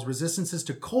 as well as resistances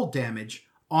to cold damage,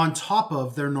 on top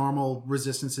of their normal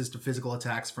resistances to physical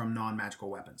attacks from non-magical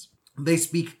weapons. They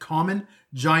speak Common,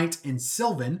 Giant, and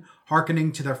Sylvan,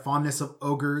 hearkening to their fondness of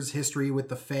ogres, history with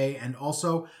the Fae, and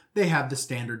also they have the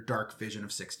standard dark vision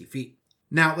of 60 feet.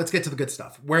 Now, let's get to the good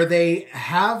stuff. Where they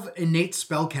have innate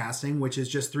spellcasting, which is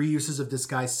just 3 uses of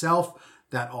Disguise Self,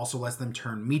 that also lets them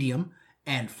turn medium,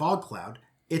 and Fog Cloud,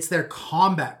 it's their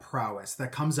combat prowess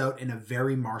that comes out in a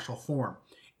very martial form.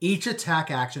 Each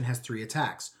attack action has 3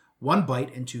 attacks, 1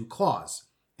 bite and 2 claws.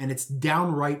 And it's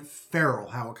downright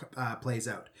feral how it plays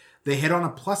out. They hit on a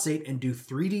 +8 and do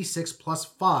 3d6 plus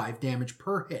 5 damage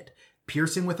per hit,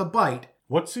 piercing with a bite.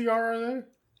 What CR are they?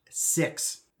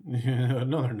 6. Yeah,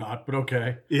 no, they're not, but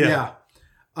okay. Yeah.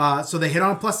 So they hit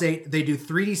on a +8. They do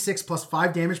 3d6 plus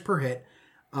 5 damage per hit,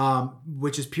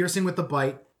 which is piercing with the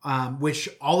bite, which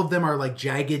all of them are like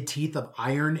jagged teeth of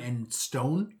iron and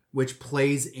stone, which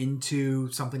plays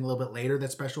into something a little bit later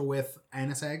that's special with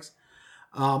Annis Hags.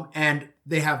 And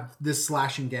they have this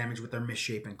slashing damage with their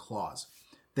misshapen claws.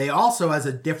 They also, as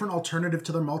a different alternative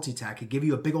to their multi-attack, can give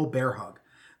you a big old bear hug.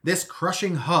 This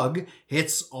crushing hug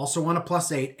hits also on a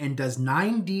 +8 and does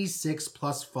 9d6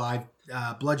 plus 5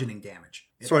 bludgeoning damage.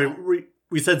 Sorry,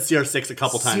 we said CR6 a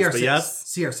couple times, CR6, but yes?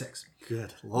 CR6.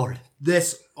 Good Lord.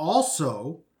 This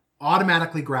also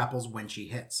automatically grapples when she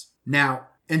hits. Now,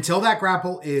 until that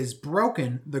grapple is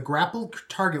broken, the grappled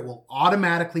target will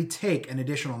automatically take an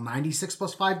additional 96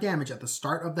 plus 5 damage at the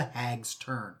start of the hag's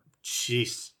turn.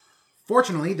 Jeez.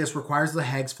 Fortunately, this requires the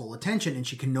hag's full attention, and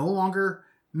she can no longer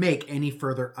make any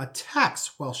further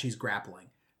attacks while she's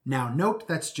grappling. Now, note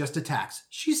that's just attacks.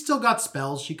 She's still got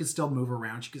spells. She can still move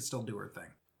around. She can still do her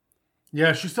thing.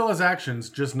 Yeah, she still has actions,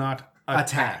 just not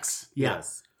attacks.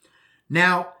 Yes.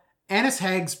 Now, Annis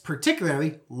Hags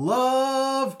particularly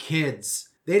love kids.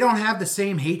 They don't have the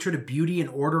same hatred of beauty and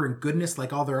order and goodness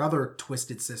like all their other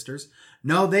twisted sisters.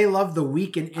 No, they love the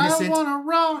weak and innocent. I wanna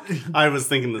rock. I was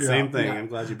thinking the same thing. Yeah. I'm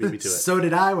glad you beat me to it. So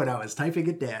did I when I was typing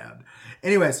it down.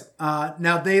 Anyways,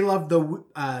 now they love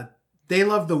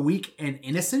the weak and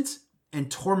innocent and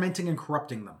tormenting and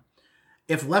corrupting them.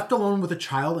 If left alone with a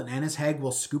child, an Annis Hag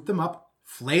will scoop them up,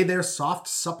 flay their soft,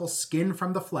 supple skin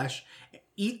from the flesh,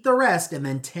 eat the rest, and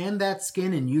then tan that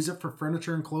skin and use it for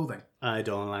furniture and clothing. I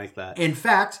don't like that. In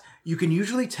fact, you can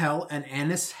usually tell an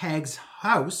Annis Hag's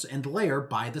house and lair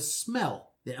by the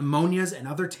smell. The ammonias and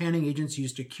other tanning agents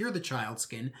used to cure the child's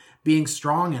skin being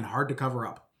strong and hard to cover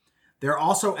up. They're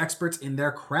also experts in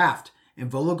their craft,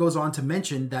 and Volo goes on to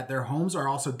mention that their homes are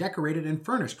also decorated and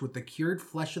furnished with the cured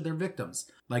flesh of their victims.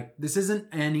 Like, this isn't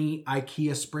any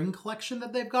IKEA spring collection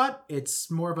that they've got. It's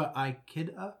more of a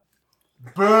IKEA.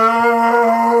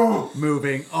 Boo!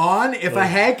 Moving on. If a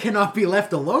hag cannot be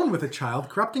left alone with a child,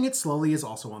 corrupting it slowly is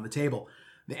also on the table.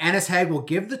 The Annis Hag will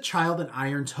give the child an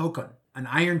iron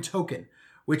token,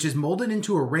 which is molded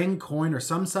into a ring, coin, or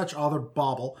some such other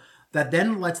bauble that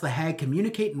then lets the hag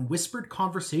communicate in whispered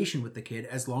conversation with the kid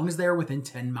as long as they are within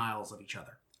 10 miles of each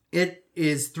other. It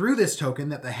is through this token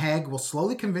that the hag will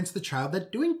slowly convince the child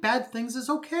that doing bad things is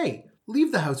okay.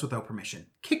 Leave the house without permission.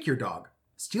 Kick your dog.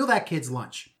 Steal that kid's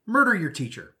lunch. Murder your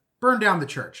teacher. Burn down the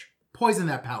church. Poison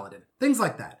that paladin. Things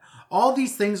like that. All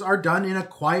these things are done in a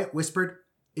quiet, whispered,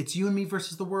 it's you and me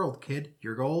versus the world, kid.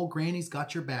 Your old granny's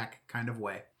got your back kind of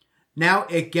way. Now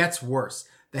it gets worse.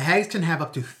 The hags can have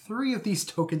up to 3 of these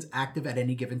tokens active at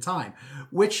any given time,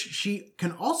 which she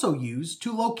can also use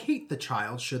to locate the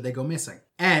child should they go missing.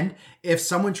 And if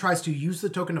someone tries to use the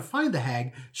token to find the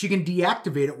hag, she can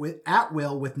deactivate it at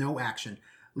will with no action,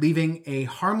 leaving a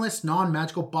harmless,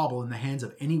 non-magical bauble in the hands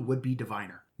of any would-be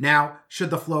diviner. Now, should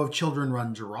the flow of children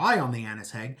run dry on the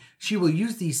Annis Hag, she will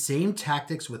use these same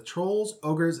tactics with trolls,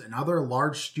 ogres, and other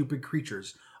large, stupid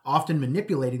creatures, often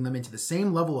manipulating them into the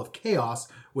same level of chaos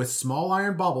with small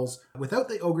iron baubles without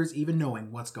the ogres even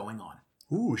knowing what's going on.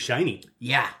 Ooh, shiny.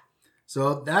 Yeah.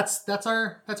 So that's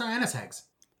our Annis Hags.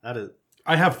 That is.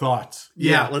 I have thoughts.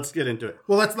 Yeah, let's get into it.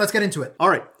 Well, let's get into it. All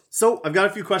right. So I've got a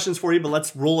few questions for you, but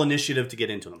let's roll initiative to get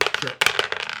into them. Sure.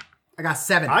 I got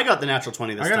 7. I got the natural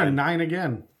 20 this time. I got a 9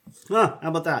 again. Huh, how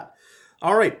about that?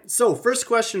 All right. So first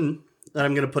question that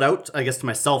I'm going to put out, I guess to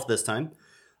myself this time.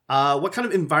 What kind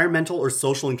of environmental or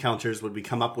social encounters would we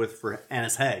come up with for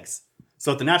Annis Hags?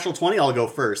 So at the natural 20, I'll go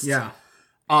first. Yeah.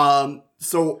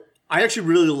 So I actually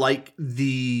really like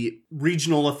the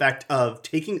regional effect of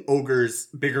taking ogres,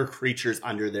 bigger creatures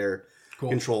under their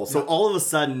control. So all of a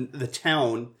sudden, the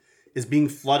town is being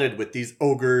flooded with these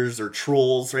ogres or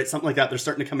trolls, right? Something like that. They're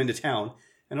starting to come into town.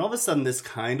 And all of a sudden, this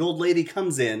kind old lady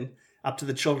comes in up to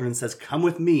the children and says, come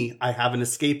with me. I have an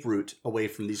escape route away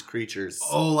from these creatures.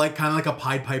 Oh, like kind of like a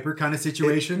Pied Piper kind of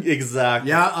situation? Exactly.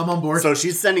 Yeah, I'm on board. So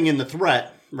she's sending in the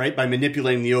threat, right, by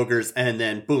manipulating the ogres. And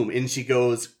then, boom, in she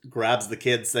goes, grabs the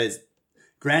kid, says,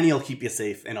 Granny will keep you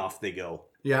safe, and off they go.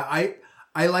 Yeah,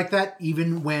 I like that.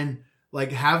 Even when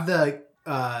like have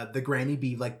the granny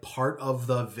be like part of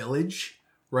the village,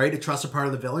 right? A trusted part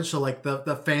of the village. So like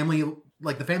the family,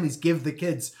 like the families give the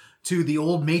kids to the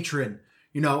old matron,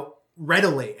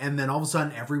 readily, and then all of a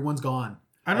sudden everyone's gone.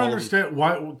 I don't understand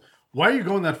why are you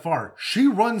going that far? She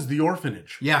runs the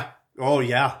orphanage. Yeah. Oh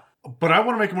yeah. But I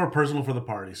want to make it more personal for the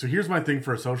party. So here's my thing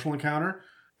for a social encounter.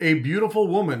 A beautiful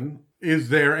woman is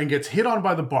there and gets hit on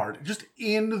by the bard just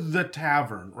in the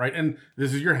tavern, right? And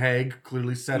this is your hag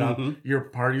clearly set up. Your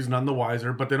party's none the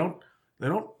wiser, but they don't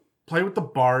play with the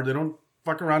bard. They don't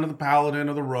fuck around with the paladin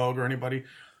or the rogue or anybody.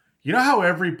 You know how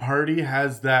every party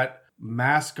has that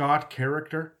mascot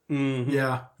character? Mm-hmm.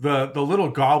 Yeah. The little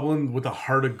goblin with a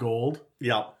heart of gold.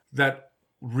 Yeah. That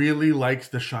really likes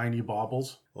the shiny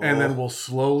baubles. And then will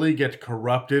slowly get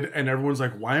corrupted. And everyone's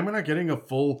like, why am I not getting a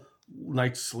full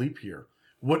night's sleep here?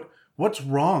 What's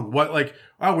wrong?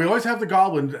 We always have the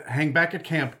goblin hang back at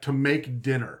camp to make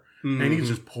dinner. Mm-hmm. And he's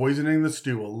just poisoning the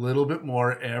stew a little bit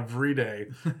more every day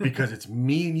because it's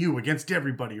me and you against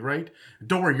everybody, right?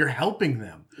 Don't worry, you're helping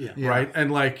them, right?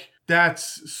 And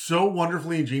that's so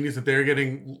wonderfully ingenious that they're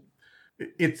getting...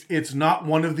 It's not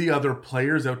one of the other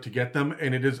players out to get them,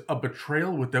 and it is a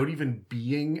betrayal without even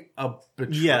being a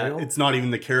betrayal. Yeah, it's not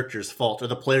even the character's fault or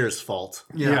the player's fault.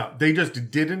 Yeah, they just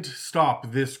didn't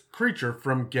stop this creature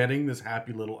from getting this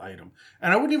happy little item.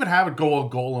 And I wouldn't even have it go all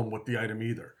golem with the item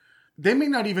either. They may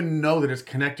not even know that it's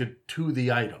connected to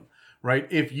the item, right?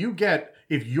 If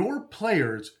your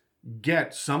players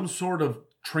get some sort of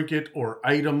trinket or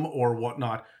item or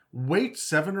whatnot, wait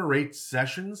 7 or 8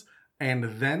 sessions and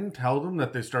then tell them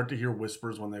that they start to hear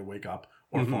whispers when they wake up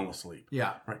or fall asleep.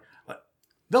 Yeah. Right.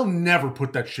 They'll never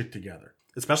put that shit together.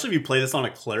 Especially if you play this on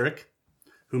a cleric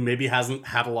who maybe hasn't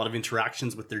had a lot of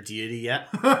interactions with their deity yet.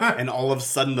 And all of a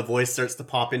sudden the voice starts to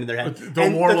pop into their head. The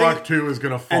warlock too is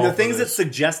going to fall. And the things it's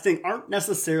suggesting aren't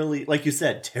necessarily, like you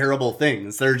said, terrible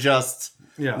things. They're just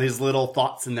these little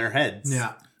thoughts in their heads.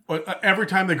 Yeah. Every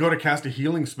time they go to cast a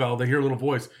healing spell, they hear a little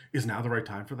voice. Is now the right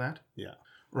time for that? Yeah.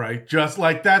 Right? Just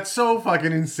like, that's so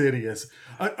fucking insidious.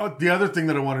 The other thing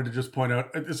that I wanted to just point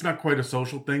out, it's not quite a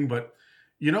social thing, but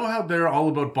you know how they're all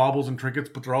about baubles and trinkets,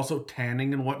 but they're also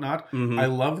tanning and whatnot? Mm-hmm. I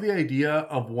love the idea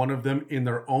of one of them in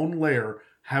their own lair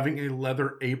having a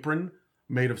leather apron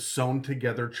made of sewn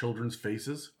together children's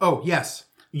faces. Oh, yes.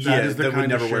 That would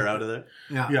never wear out of there.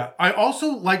 Yeah. Yeah. I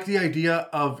also like the idea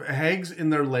of hags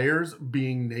in their lairs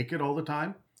being naked all the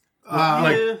time.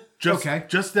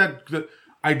 Just that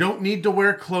I don't need to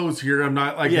wear clothes here. I'm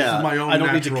not this is my own. I don't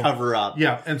natural. need to cover up.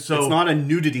 Yeah, and so it's not a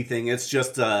nudity thing. It's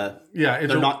just they're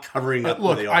not covering up.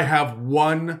 Look, where they are. I have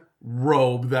one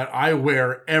robe that I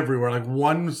wear everywhere, like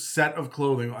one set of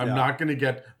clothing. I'm not going to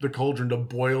get the cauldron to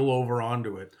boil over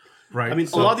onto it. Right. I mean,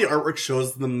 a lot of the artwork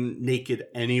shows them naked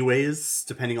anyways,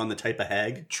 depending on the type of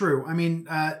hag. True. I mean,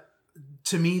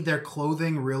 to me, their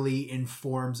clothing really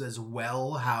informs as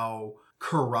well how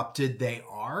corrupted they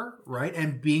are, right?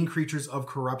 And being creatures of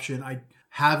corruption,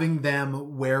 having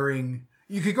them wearing...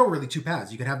 You could go really two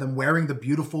paths. You could have them wearing the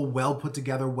beautiful, well put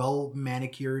together, well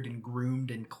manicured and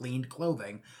groomed and cleaned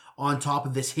clothing on top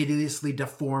of this hideously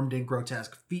deformed and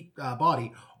grotesque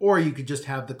body, or you could just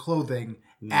have the clothing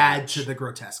add to the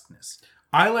grotesqueness.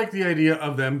 I like the idea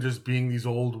of them just being these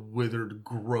old, withered,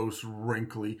 gross,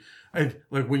 wrinkly. And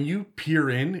like when you peer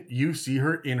in, you see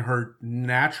her in her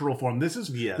natural form. This is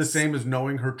the same as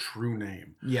knowing her true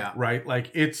name. Yeah. Right?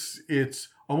 Like it's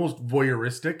almost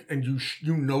voyeuristic, and you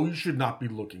should not be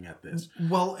looking at this.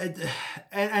 Well,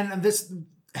 and this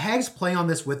hags play on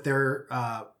this with their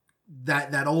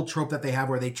that old trope that they have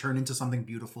where they turn into something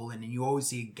beautiful, and you always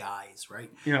see guys,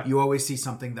 right? Yeah. You always see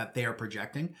something that they are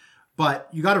projecting. But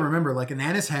you got to remember, like, an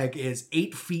Annis hag is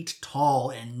 8 feet tall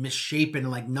and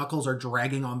misshapen, like knuckles are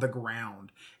dragging on the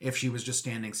ground if she was just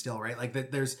standing still, right? Like,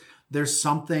 there's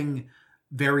something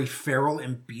very feral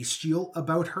and bestial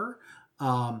about her.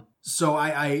 So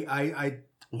I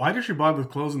why does she bother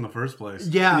with clothes in the first place?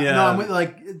 Yeah. No, I'm with,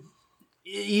 like,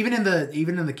 even in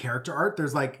the character art,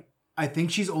 there's like, I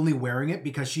think she's only wearing it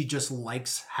because she just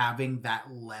likes having that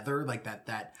leather, like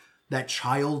that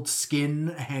child skin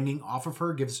hanging off of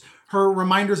her gives her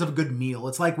reminders of a good meal.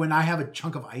 It's like when I have a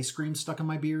chunk of ice cream stuck in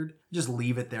my beard, just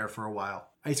leave it there for a while.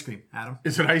 Ice cream, Adam.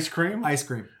 Is it ice cream? Ice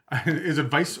cream. Is it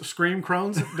Vice Scream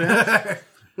Crones? Yeah.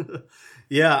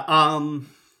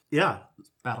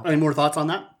 Battle. Any more thoughts on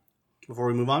that before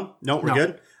we move on? No, we're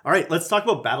good. All right, let's talk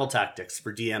about battle tactics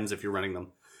for DMs if you're running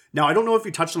them. Now, I don't know if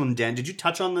you touched on them, Dan. Did you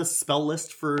touch on this spell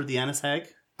list for the Annis hag?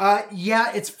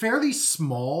 Yeah, it's fairly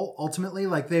small, ultimately.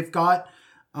 Like, they've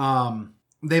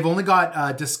only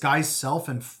got Disguise Self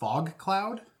and Fog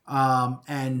Cloud.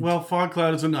 And fog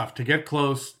cloud is enough to get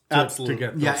close. Absolutely. To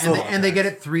get yeah, and they get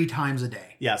it 3 times a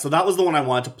day. Yeah, so that was the one I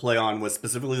wanted to play on, was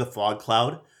specifically the fog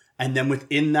cloud, and then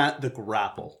within that, the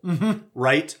grapple. Mm-hmm.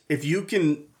 Right? If you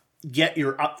can get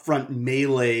your upfront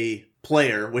melee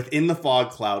player within the fog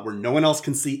cloud where no one else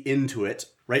can see into it,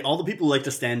 right? All the people who like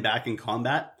to stand back in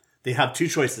combat, they have 2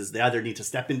 choices. They either need to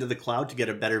step into the cloud to get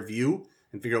a better view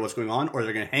and figure out what's going on, or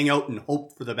they're going to hang out and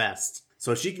hope for the best.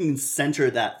 So if she can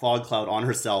center that fog cloud on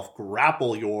herself,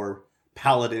 grapple your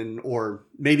paladin, or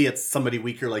maybe it's somebody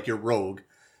weaker like your rogue,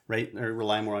 right? Or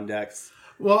rely more on dex.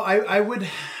 Well, I would,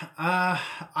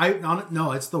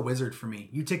 no, it's the wizard for me.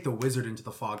 You take the wizard into the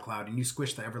fog cloud and you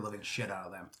squish the ever-living shit out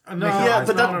of them.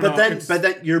 But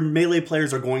then your melee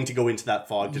players are going to go into that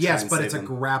fog to try and save them. Yes, but it's a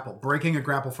grapple. Breaking a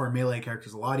grapple for a melee character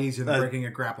is a lot easier than breaking a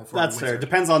grapple for a wizard. That's fair.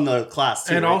 Depends on the class,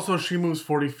 too. And also, she moves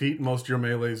 40 feet. Most of your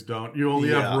melees don't. You only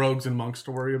have rogues and monks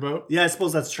to worry about. Yeah, I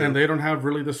suppose that's true. And they don't have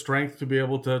really the strength to be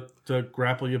able to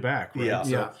grapple you back. Right? Yeah.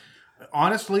 So,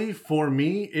 honestly, for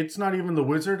me, it's not even the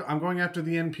wizard. I'm going after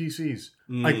the NPCs.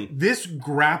 Like this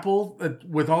grapple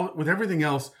with everything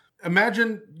else.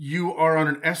 Imagine you are on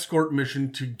an escort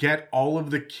mission to get all of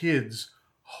the kids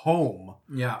home.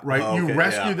 Yeah. Right? Oh, okay, you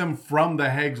rescue them from the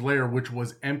hag's lair, which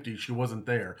was empty. She wasn't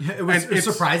there. It was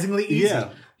surprisingly easy.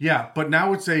 Yeah, but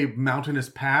now it's a mountainous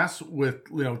pass with,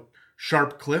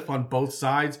 sharp cliff on both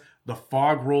sides. The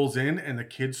fog rolls in and the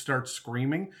kids start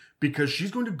screaming because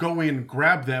she's going to go in,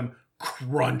 grab them,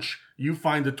 crunch. You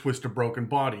find the twisted, broken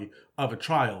body of a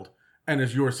child. And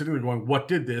as you are sitting there going, what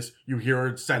did this? You hear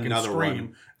a second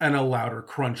scream and a louder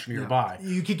crunch nearby. Yeah.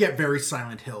 You could get very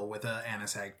Silent Hill with an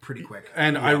Annis hag pretty quick.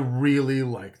 And I really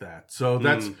like that. So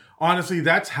honestly,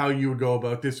 that's how you would go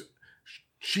about this.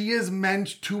 She is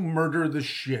meant to murder the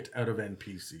shit out of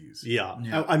NPCs.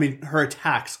 Yeah. I mean, her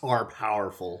attacks are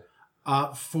powerful.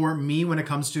 For me, when it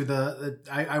comes to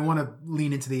I want to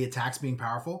lean into the attacks being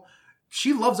powerful.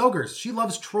 She loves ogres. She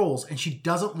loves trolls, and she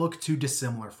doesn't look too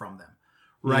dissimilar from them,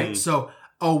 right? So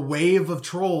a wave of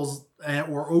trolls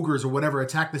or ogres or whatever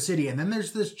attack the city, and then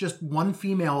there's this just one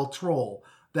female troll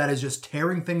that is just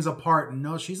tearing things apart. And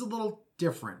no, she's a little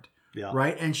different,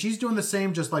 right? And she's doing the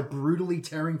same, just like brutally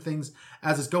tearing things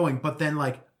as it's going, but then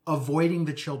like avoiding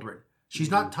the children.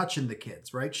 She's not touching the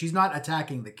kids, right? She's not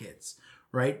attacking the kids.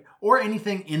 Right? Or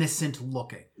anything innocent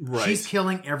looking. Right. She's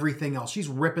killing everything else. She's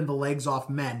ripping the legs off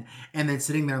men and then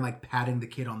sitting there and like patting the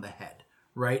kid on the head.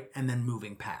 Right? And then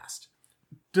moving past.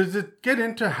 Does it get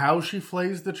into how she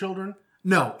flays the children?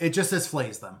 No, it just says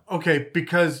flays them. Okay,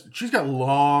 because she's got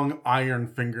long iron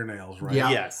fingernails, right? Yeah.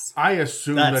 Yes. I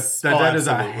assume that is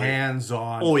a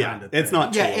hands-on kind of thing. It's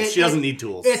not tools. She doesn't need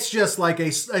tools. It's just like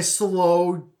a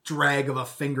slow drag of a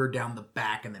finger down the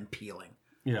back and then peeling.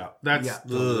 Yeah, that's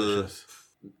delicious.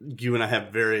 You and I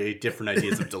have very different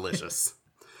ideas of delicious.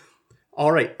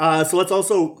 All right, so let's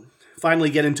also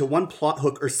finally get into one plot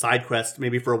hook or side quest,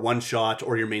 maybe for a one-shot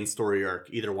or your main story arc,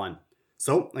 either one.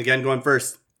 So, again, going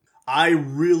first. I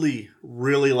really,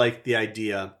 really like the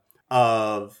idea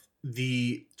of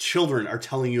the children are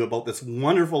telling you about this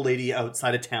wonderful lady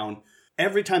outside of town.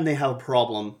 Every time they have a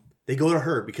problem, they go to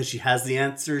her because she has the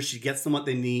answers. She gets them what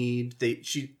they need.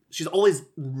 She's always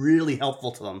really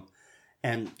helpful to them.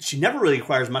 And she never really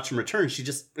requires much in return. She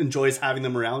just enjoys having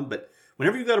them around. But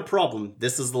whenever you've got a problem,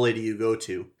 this is the lady you go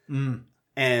to.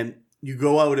 And you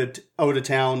go out of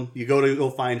town. You go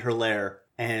find her lair.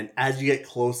 And as you get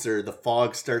closer, the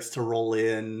fog starts to roll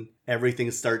in.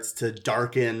 Everything starts to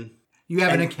darken. You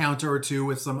have an encounter or two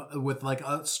with like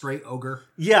a straight ogre.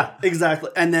 Yeah,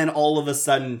 exactly. And then all of a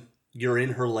sudden, you're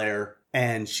in her lair.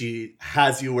 And she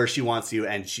has you where she wants you.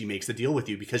 And she makes a deal with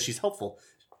you because she's helpful.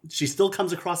 She still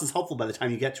comes across as helpful by the time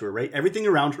you get to her, right? Everything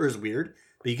around her is weird,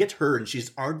 but you get to her and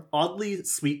she's oddly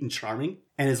sweet and charming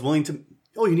and is willing to,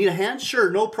 oh, you need a hand?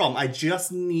 Sure, no problem. I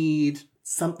just need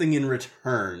something in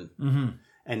return.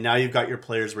 And now you've got your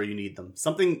players where you need them.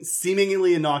 Something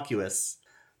seemingly innocuous,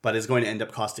 but is going to end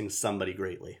up costing somebody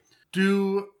greatly.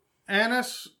 Do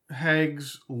Annis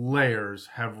Hag's lairs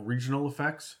have regional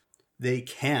effects? They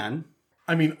can.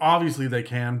 I mean, obviously they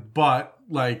can, but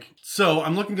so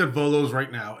I'm looking at Volo's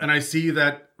right now, and I see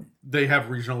that they have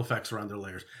regional effects around their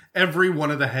lairs. Every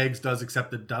one of the hags does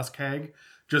except the Dusk Hag,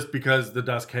 just because the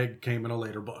Dusk Hag came in a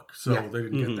later book, so they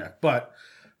didn't get that. But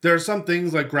there are some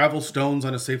things like gravel stones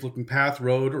on a safe-looking path,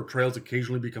 road, or trails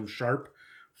occasionally become sharp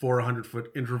for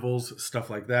 100-foot intervals, stuff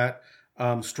like that.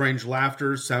 Strange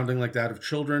laughter sounding like that of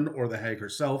children or the hag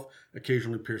herself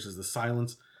occasionally pierces the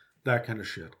silence. That kind of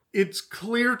shit. It's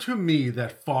clear to me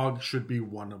that fog should be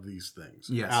one of these things.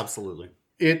 Yes. Absolutely.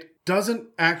 It doesn't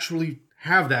actually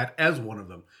have that as one of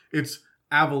them. It's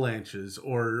avalanches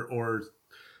or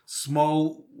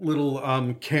small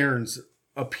little cairns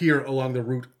appear along the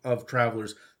route of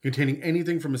travelers, containing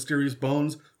anything from mysterious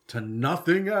bones to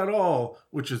nothing at all,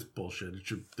 which is bullshit.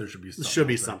 There should be something. Should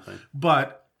be something.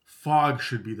 But fog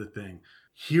should be the thing.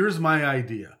 Here's my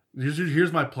idea.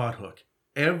 Here's my plot hook.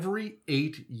 Every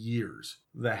 8 years,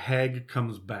 the hag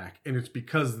comes back, and it's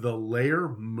because the lair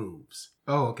moves.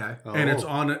 Oh, okay. And it's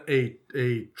on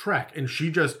a trek, and she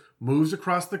just moves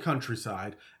across the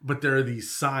countryside, but there are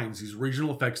these signs, these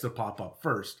regional effects that pop up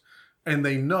first, and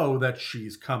they know that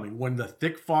she's coming. When the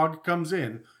thick fog comes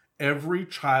in, every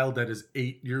child that is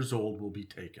 8 years old will be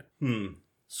taken.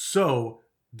 So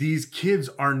these kids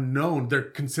are known, they're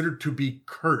considered to be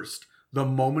cursed the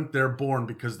moment they're born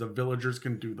because the villagers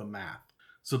can do the math.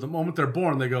 So the moment they're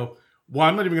born, they go, well,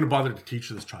 I'm not even going to bother to teach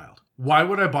this child. Why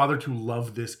would I bother to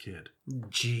love this kid?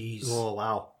 Jeez. Oh,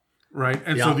 wow. Right?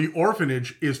 And so the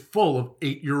orphanage is full of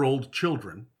 8-year-old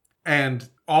children. And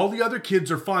all the other kids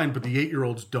are fine, but the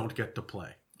 8-year-olds don't get to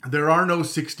play. There are no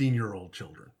 16-year-old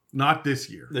children. Not this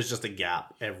year. There's just a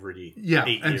gap every 8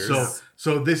 years. And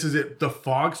so this is it. The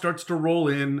fog starts to roll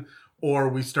in, or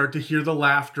we start to hear the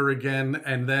laughter again,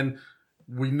 and then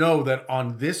we know that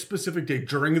on this specific day,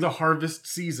 during the harvest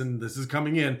season, this is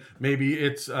coming in, maybe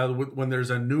it's when there's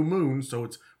a new moon, so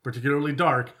it's particularly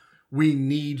dark, we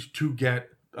need to get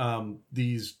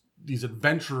these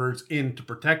adventurers in to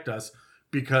protect us,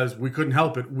 because we couldn't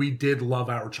help it. We did love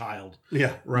our child.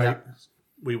 Yeah. Right? Yeah.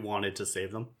 We wanted to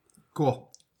save them.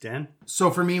 Cool. Dan? So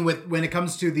for me, when it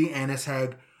comes to the Annis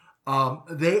hag,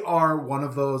 they are one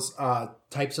of those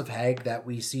types of hag that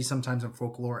we see sometimes in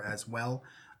folklore as well.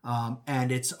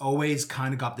 And it's always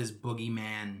kind of got this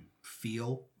boogeyman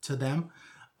feel to them.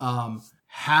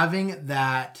 Having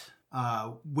that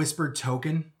whispered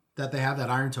token that they have, that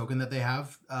iron token that they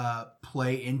have,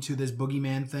 play into this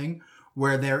boogeyman thing,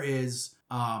 where there is,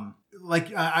 I'm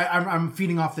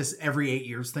feeding off this every 8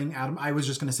 years thing, Adam. I was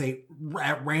just going to say,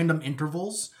 at random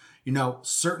intervals,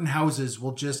 certain houses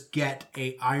will just get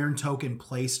a iron token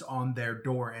placed on their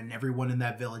door, and everyone in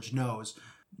that village knows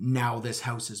now this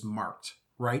house is marked.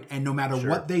 Right? And no matter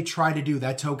what they try to do,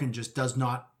 that token just does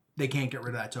not, they can't get rid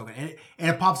of that token. And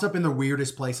it pops up in the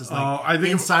weirdest places, like I think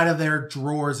inside of their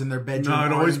drawers in their bedroom. No,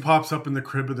 it always pops up in the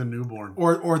crib of the newborn.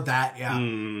 Or that,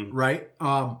 yeah. Right?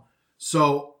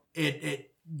 So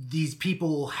these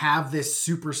people have this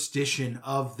superstition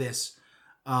of this.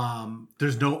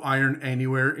 There's no iron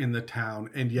anywhere in the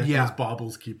town, and yet these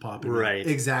baubles keep popping up.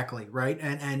 Exactly, right?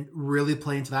 And really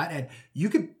play into that. And you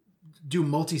could do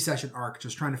multi-session arc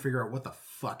just trying to figure out what the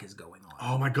fuck is going on.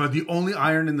 Oh my god, the only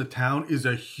iron in the town is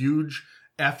a huge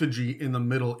effigy in the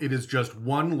middle. It is just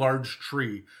one large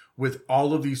tree with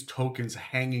all of these tokens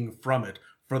hanging from it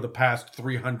for the past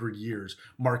 300 years,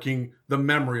 marking the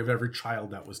memory of every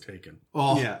child that was taken.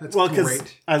 Oh, yeah. That's great.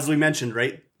 Because as we mentioned,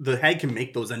 right, the hag can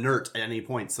make those inert at any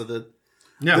point. So the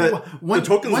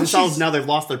tokens themselves, now they've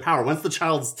lost their power. Once the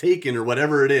child's taken or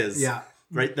whatever it is. Yeah.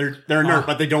 Right, they're inert,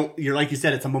 but they don't. You're like you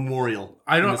said, it's a memorial.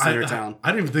 In the center of town. I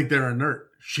don't even think they're inert.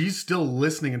 She's still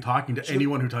listening and talking to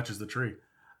anyone who touches the tree.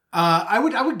 I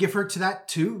would give her to that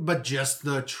too, but just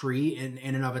the tree in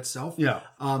and of itself. Yeah.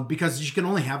 Because you can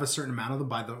only have a certain amount of them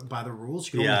by the rules.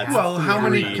 You can only have well,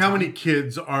 how many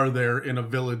kids are there in a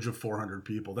village of 400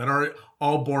 people that are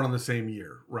all born on the same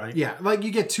year, right? Yeah, like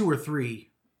you get 2 or 3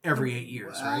 every 8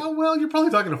 years, right? Well, you're probably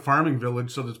talking a farming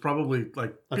village, so there's probably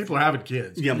people are having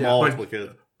kids. Yeah, multiple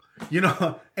kids.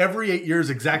 Every 8 years,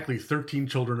 exactly 13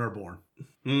 children are born.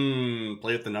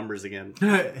 Play with the numbers again.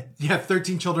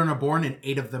 13 children are born and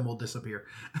 8 of them will disappear.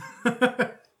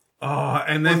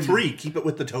 And then 3, keep it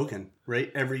with the token,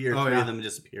 right? Every year, 3 of them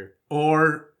disappear.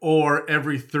 Or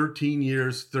every 13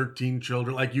 years, 13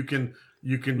 children. Like you can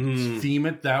theme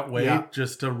it that way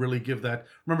just to really give that.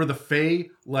 Remember the Fae,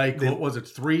 what was it?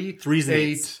 3, 3's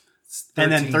 8. 13,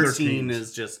 and then 13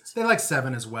 is just... They like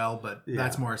 7 as well, but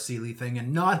that's more a Seelie thing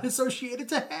and not associated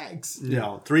to hags.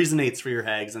 No, 3's and 8's for your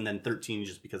hags, and then 13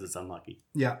 just because it's unlucky.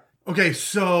 Yeah. Okay,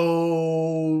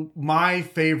 so my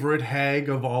favorite hag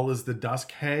of all is the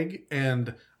Dusk Hag,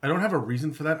 and I don't have a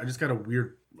reason for that. I just got a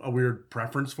weird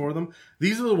preference for them.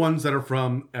 These are the ones that are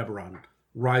from Eberron,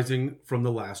 Rising from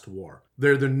the Last War.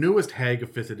 They're the newest hag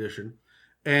of 5th edition.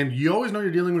 And you always know you're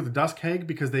dealing with the Dusk Hag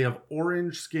because they have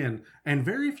orange skin. And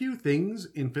very few things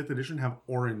in 5th edition have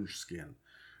orange skin,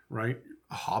 right?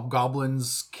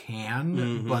 Hobgoblins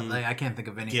can, but I can't think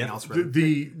of anything else. I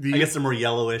guess they're more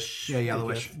yellowish. Yeah,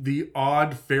 yellowish. The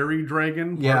odd fairy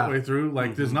dragon partway through.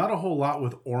 There's not a whole lot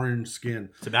with orange skin.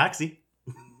 Tabaxi.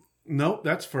 No,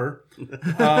 that's fur.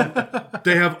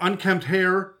 They have unkempt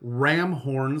hair, ram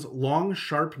horns, long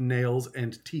sharp nails,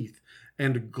 and teeth.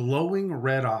 and glowing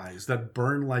red eyes that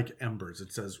burn like embers.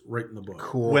 It says right in the book.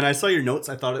 Cool. When I saw your notes,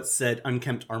 I thought it said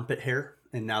unkempt armpit hair,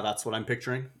 and now that's what I'm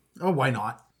picturing. Oh, why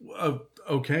not?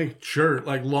 Okay, sure.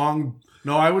 Like long...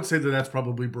 No, I would say that's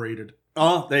probably braided.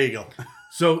 Oh, there you go.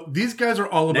 So these guys are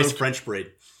all about... Nice French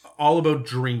braid. All about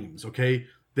dreams, okay?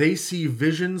 They see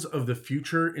visions of the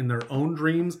future in their own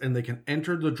dreams, and they can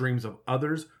enter the dreams of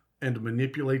others and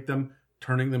manipulate them,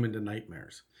 turning them into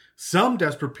nightmares. Some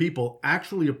desperate people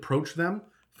actually approach them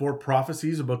for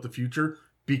prophecies about the future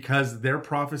because their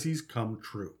prophecies come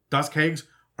true. Dusk hags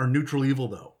are neutral evil,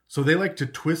 though. So they like to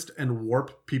twist and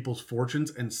warp people's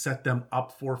fortunes and set them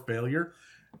up for failure,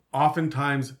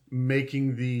 oftentimes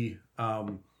making the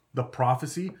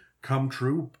prophecy come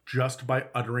true just by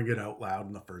uttering it out loud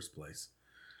in the first place.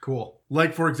 Cool.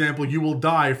 Like, for example, you will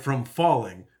die from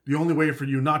falling. The only way for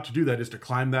you not to do that is to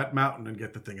climb that mountain and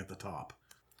get the thing at the top.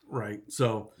 Right?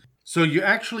 So you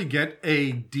actually get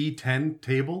a D10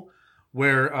 table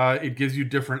where it gives you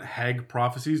different hag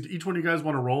prophecies. Do each one of you guys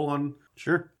want to roll on?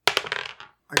 Sure.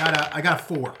 I got a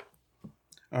 4.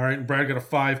 All right, and Brad got a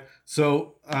 5.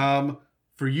 So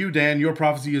for you, Dan, your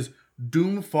prophecy is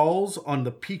doom falls on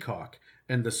the peacock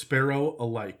and the sparrow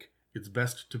alike. It's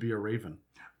best to be a raven.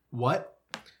 What?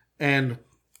 And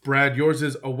Brad, yours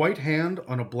is a white hand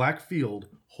on a black field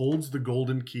holds the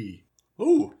golden key.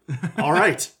 Ooh, all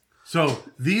right. So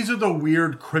these are the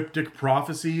weird cryptic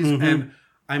prophecies. Mm-hmm. And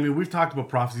I mean, we've talked about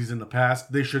prophecies in the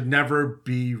past. They should never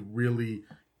be really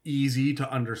easy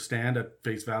to understand at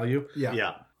face value.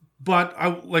 Yeah.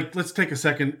 But let's take a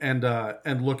second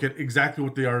and look at exactly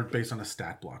what they are based on a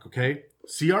stat block, okay?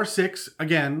 CR6,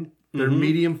 again, they're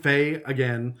medium Fey,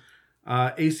 again.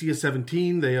 AC is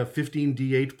 17. They have 15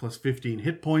 D8 plus 15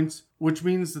 hit points, which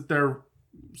means that they're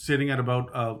sitting at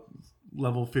about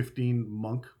level 15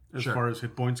 monk as far as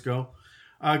hit points go.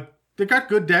 They got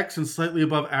good dex and slightly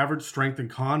above average strength and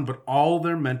con, but all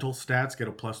their mental stats get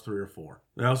a +3 or 4.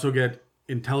 They also get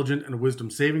intelligent and wisdom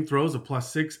saving throws of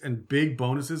 +6 and big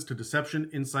bonuses to deception,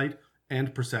 insight,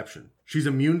 and perception. She's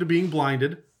immune to being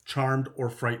blinded, charmed, or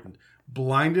frightened.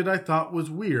 Blinded I thought was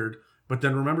weird, but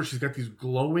then remember she's got these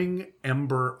glowing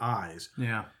ember eyes.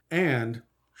 Yeah. And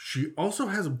she also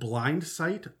has blind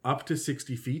sight up to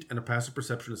 60 feet and a passive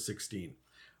perception of 16.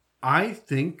 I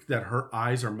think that her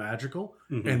eyes are magical,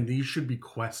 and these should be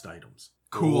quest items.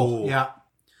 Cool. Ooh. Yeah.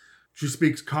 She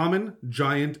speaks common,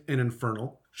 giant, and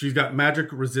infernal. She's got magic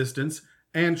resistance,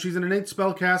 and she's an innate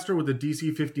spellcaster with a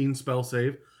DC 15 spell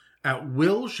save. At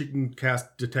will, she can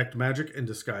cast Detect Magic and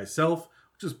Disguise Self,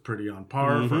 which is pretty on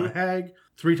par for a hag.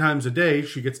 3 times a day,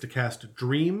 she gets to cast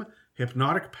Dream,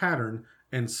 Hypnotic Pattern,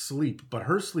 and Sleep. But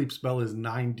her sleep spell is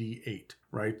 9d8,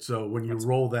 right? So when you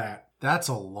roll that... That's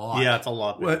a lot. Yeah, it's a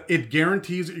lot. Well, it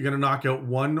guarantees that you're going to knock out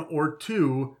 1 or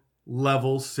 2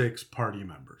 level 6 party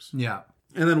members. Yeah.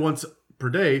 And then once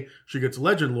per day, she gets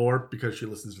Legend Lore, because she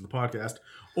listens to the podcast,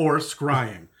 or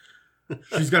Scrying.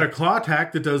 She's got a claw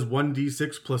attack that does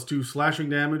 1d6 plus 2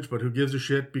 slashing damage, but who gives a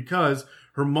shit, because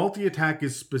her multi-attack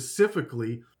is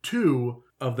specifically 2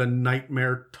 of the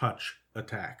Nightmare Touch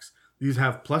attacks. These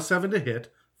have +7 to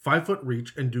hit, 5-foot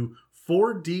reach, and do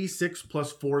 4d6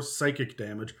 plus 4 psychic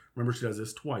damage. Remember, she does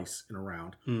this twice in a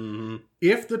round.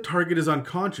 If the target is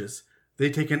unconscious, they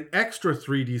take an extra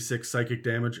 3d6 psychic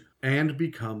damage and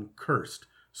become cursed.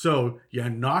 So you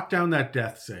knock down that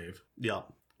death save. Yeah.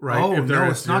 Right? Oh, no,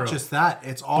 it's not just that.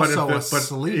 It's also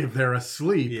asleep. If they're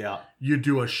asleep, you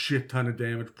do a shit ton of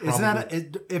damage. Probably. Isn't that...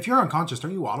 if you're unconscious,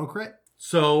 don't you auto-crit?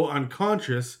 So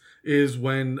unconscious is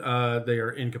when they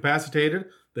are incapacitated,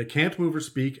 they can't move or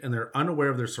speak, and they're unaware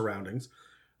of their surroundings.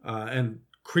 And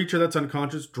creature that's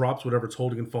unconscious drops whatever it's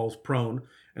holding and falls prone.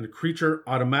 And a creature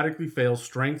automatically fails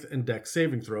strength and dex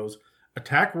saving throws.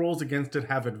 Attack rolls against it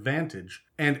have advantage,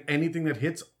 and anything that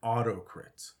hits auto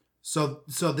crits. So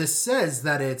this says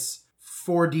that it's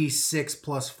 4d6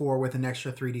 plus 4 with an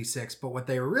extra 3d6, but what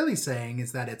they were really saying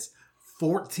is that it's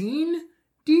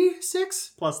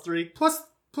 14d6 plus 3 plus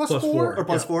 4 or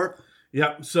plus 4.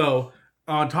 Yep. So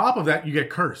on top of that, you get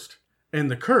cursed, and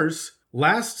the curse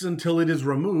lasts until it is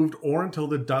removed or until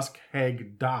the Dusk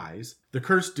Hag dies. The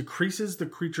curse decreases the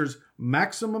creature's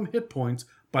maximum hit points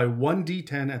by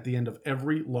 1d10 at the end of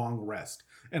every long rest.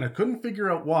 And I couldn't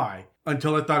figure out why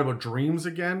until I thought about dreams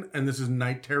again. And this is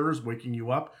night terrors waking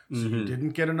you up. So you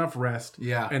didn't get enough rest.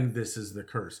 Yeah. And this is the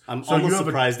curse. I'm almost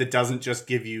surprised it doesn't just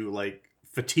give you like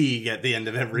fatigue at the end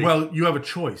of every... Well, you have a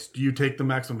choice. Do you take the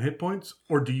maximum hit points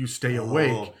or do you stay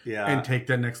awake and take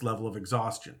that next level of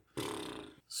exhaustion?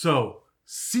 So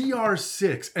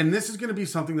CR6, and this is going to be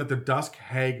something that the Dusk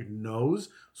Hag knows.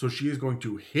 So she is going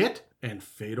to hit and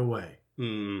fade away.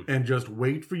 and just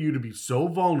wait for you to be so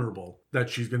vulnerable that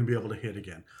she's going to be able to hit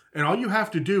again. And all you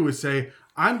have to do is say,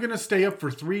 I'm going to stay up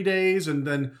for 3 days, and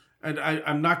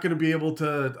I'm not going to be able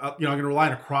to, I'm going to rely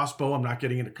on a crossbow. I'm not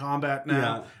getting into combat now.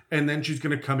 Yeah. And then she's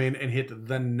going to come in and hit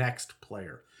the next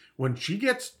player. When she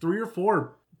gets 3 or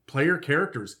 4 player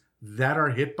characters that are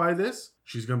hit by this,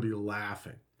 she's going to be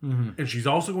laughing. And she's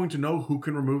also going to know who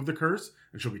can remove the curse,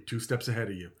 and she'll be 2 steps ahead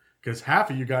of you. Because half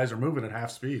of you guys are moving at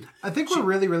half speed. I think we're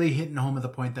really hitting home at the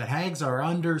point that hags are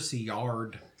under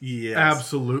CR'd. Yes.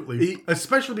 Absolutely.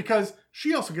 Especially because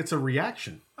she also gets a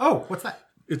reaction. Oh, what's that?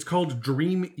 It's called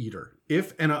Dream Eater.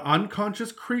 If an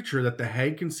unconscious creature that the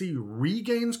hag can see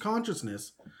regains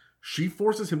consciousness, she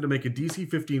forces him to make a DC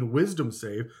 15 wisdom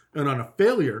save, and on a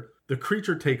failure, the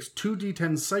creature takes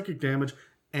 2d10 psychic damage,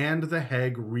 and the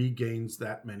hag regains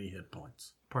that many hit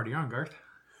points. Party on, Garth.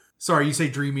 Sorry, you say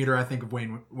Dream Eater, I think of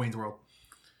Wayne's World.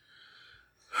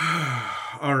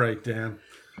 All right, Dan.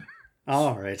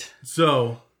 All right.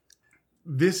 So,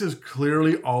 this is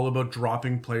clearly all about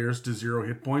dropping players to 0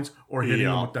 hit points or hitting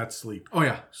them with that sleep. Oh,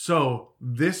 yeah. So,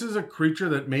 this is a creature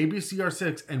that may be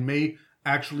CR6 and may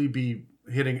actually be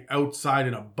hitting outside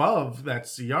and above that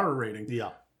CR rating.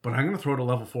 Yeah. But I'm going to throw it a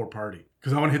level 4 party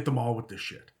because I want to hit them all with this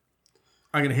shit.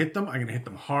 I'm going to hit them. I'm going to hit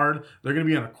them hard. They're going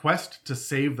to be on a quest to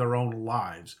save their own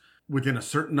lives within a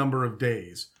certain number of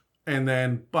days. And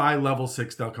then by level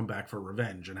 6, they'll come back for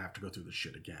revenge and have to go through the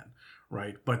shit again.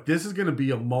 Right? But this is going to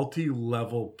be a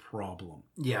multi-level problem.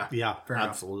 Yeah. Yeah,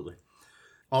 absolutely.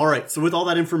 All right. So with all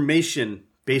that information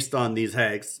based on these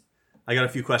hags, I got a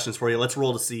few questions for you. Let's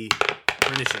roll to see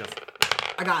your initiative.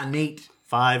 I got an 8.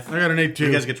 5. I got an 8 too.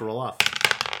 You guys get to roll off.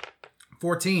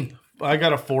 14. I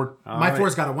got a 4. My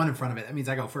 4's got a 1 in front of it. That means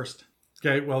I go first.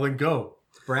 Okay, well then go.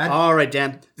 Brad? All right,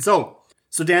 Dan. So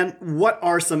Dan, what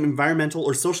are some environmental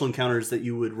or social encounters that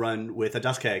you would run with a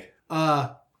dusk hag?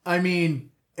 I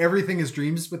mean, everything is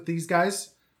dreams with these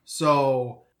guys.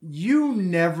 So you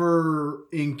never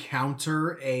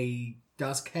encounter a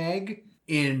dusk hag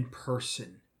in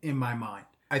person, in my mind.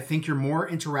 I think you're more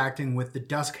interacting with the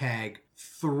dusk hag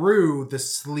through the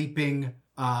sleeping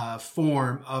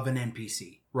form of an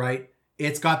NPC, right?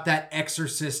 It's got that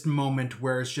exorcist moment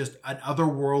where it's just an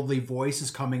otherworldly voice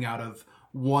is coming out of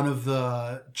one of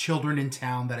the children in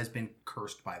town that has been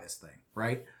cursed by this thing,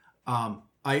 right?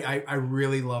 I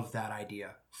really love that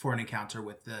idea for an encounter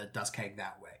with the dusk hag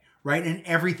that way, right? And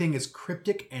everything is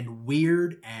cryptic and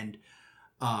weird and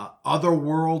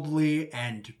otherworldly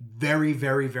and very,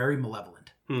 very, very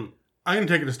malevolent. I'm going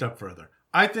to take it a step further.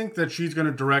 I think that she's going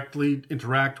to directly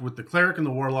interact with the cleric and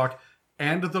the warlock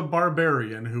and the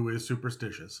barbarian who is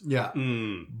superstitious. Yeah.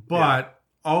 But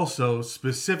also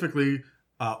specifically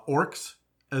orcs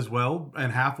as well,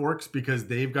 and half orcs, because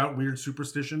they've got weird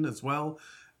superstition as well.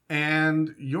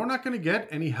 And you're not going to get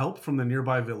any help from the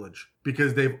nearby village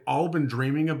because they've all been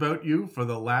dreaming about you for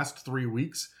the last 3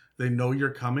 weeks. They know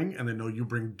you're coming and they know you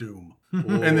bring doom.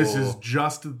 And this is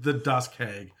just the dusk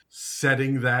hag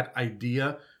setting that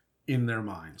idea in their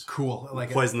minds. Cool. I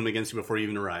like Poison them against you before you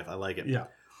even arrive. I like it. Yeah.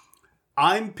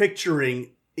 I'm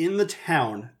picturing in the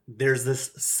town, there's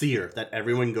this seer that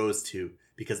everyone goes to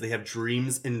because they have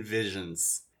dreams and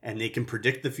visions and they can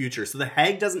predict the future. So the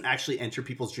hag doesn't actually enter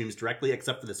people's dreams directly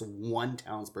except for this one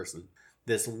townsperson,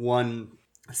 this one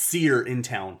seer in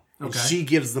town. And Okay. she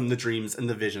gives them the dreams and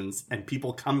the visions and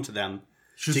people come to them.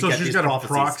 She's got prophecies. A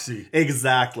proxy.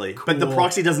 Exactly. Cool. But the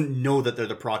proxy doesn't know that they're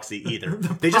the proxy either.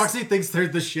 The proxy thinks they're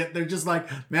the shit. They're just like,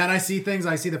 man, I see things.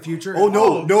 I see the future. Oh,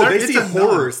 no. They see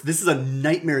horrors. This is a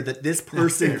nightmare that this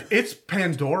person... It's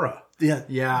Pandora.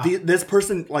 Yeah. This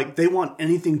person, like, they want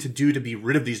anything to do to be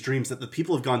rid of these dreams, that the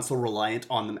people have gone so reliant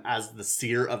on them as the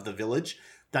seer of the village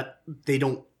that they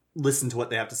don't listen to what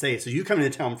they have to say. So you come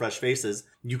into town fresh faces,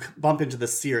 you bump into the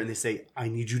seer and they say, I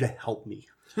need you to help me.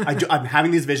 I'm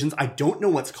having these visions. I don't know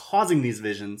what's causing these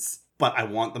visions, but I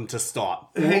want them to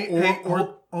stop.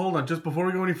 Hold on. Just before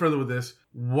we go any further with this,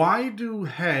 why do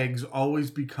hags always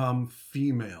become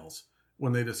females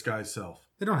when they disguise self?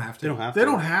 They don't have to. They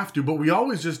don't have to, but we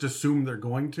always just assume they're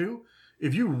going to.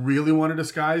 If you really want to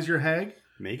disguise your hag,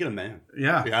 make it a man.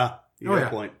 Yeah. Yeah. You got a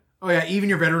point. Oh, yeah. Even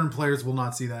your veteran players will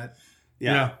not see that.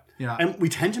 Yeah. And we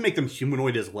tend to make them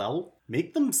humanoid as well.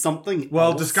 Make them something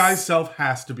Well, else. Disguise self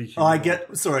has to be human.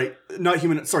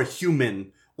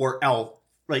 Human or elf.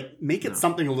 Like, make it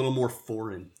something a little more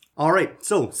foreign. All right,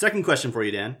 so second question for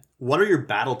you, Dan. What are your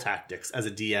battle tactics as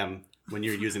a DM when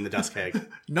you're using the dusk hag?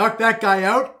 Knock that guy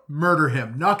out, murder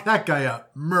him. Knock that guy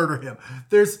out, murder him.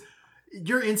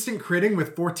 You're instant critting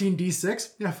with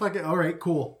 14d6? Yeah, fuck it. All right,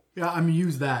 cool. Yeah, I'm going to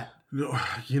use that.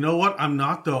 You know what? I'm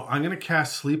not, though. I'm going to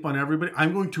cast sleep on everybody.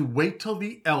 I'm going to wait till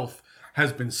the elf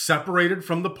has been separated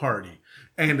from the party,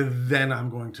 and then I'm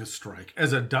going to strike.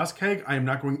 As a Dusk Hag, I am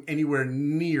not going anywhere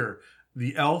near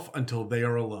the elf until they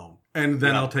are alone. And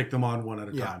then I'll take them on one at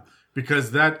a time.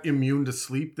 Because that immune to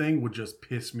sleep thing would just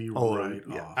piss me right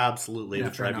off. Absolutely. It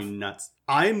would drive you nuts.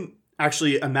 I'm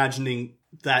actually imagining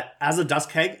that as a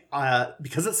Dusk Hag,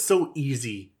 because it's so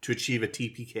easy to achieve a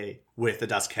TPK with a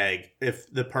Dusk Hag,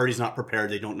 if the party's not prepared,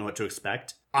 they don't know what to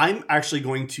expect. I'm actually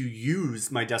going to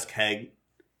use my Dusk Hag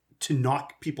to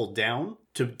knock people down,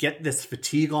 to get this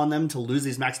fatigue on them, to lose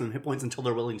these maximum hit points until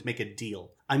they're willing to make a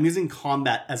deal. I'm using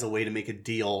combat as a way to make a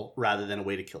deal rather than a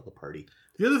way to kill the party.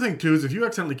 The other thing, too, is if you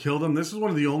accidentally kill them, this is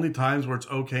one of the only times where it's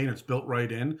okay and it's built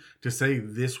right in to say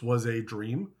this was a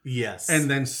dream. Yes. And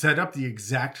then set up the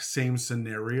exact same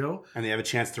scenario. And they have a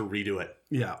chance to redo it.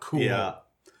 Yeah. Cool.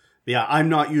 Yeah, I'm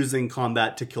not using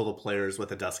combat to kill the players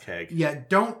with a Dusk Hag. Yeah,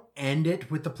 don't end it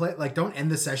with the play. Like, don't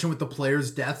end the session with the players'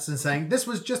 deaths and saying, this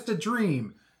was just a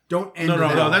dream. Don't end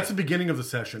No, that's the beginning of the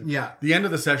session. Yeah. The end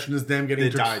of the session is them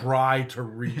getting try to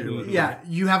redo it. Yeah,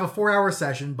 you have a 4-hour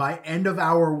session. By end of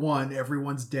hour 1,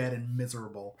 everyone's dead and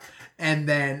miserable. And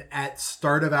then at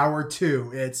start of hour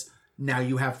 2, it's now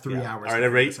you have 3 hours. All right,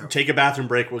 everybody, take a bathroom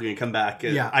break. We're going to come back.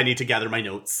 I need to gather my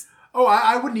notes. Oh,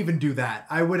 I wouldn't even do that.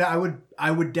 I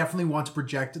would definitely want to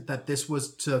project that this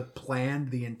was to plan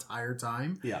the entire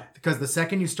time. Yeah. Because the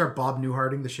second you start Bob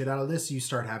Newharting the shit out of this, you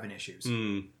start having issues.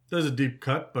 There's a deep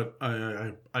cut, but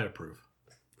I approve.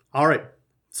 All right.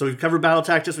 So we've covered battle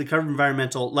tactics, we covered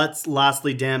environmental. Let's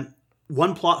lastly, Dan,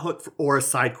 one plot hook or a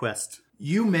side quest.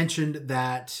 You mentioned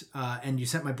that, and you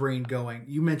set my brain going.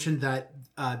 You mentioned that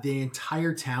the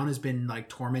entire town has been like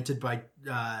tormented by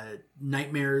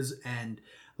nightmares, and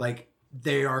like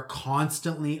they are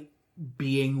constantly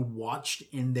being watched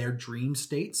in their dream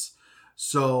states.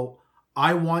 So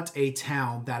I want a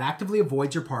town that actively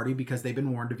avoids your party because they've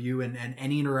been warned of you, and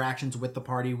any interactions with the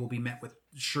party will be met with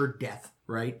sure death,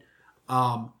 right?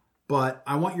 But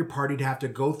I want your party to have to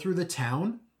go through the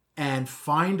town and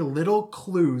find little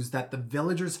clues that the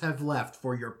villagers have left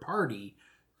for your party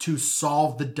to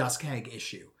solve the Dusk Hag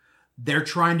issue. They're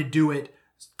trying to do it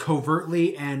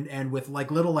covertly and with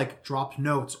like little like dropped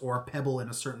notes or a pebble in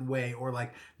a certain way, or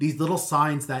like these little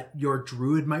signs that your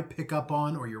druid might pick up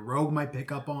on or your rogue might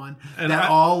pick up on, and that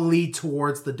all lead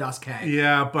towards the Dusk Hag.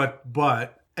 Yeah,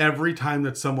 but every time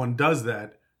that someone does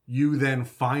that, you then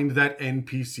find that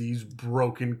NPC's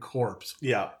broken corpse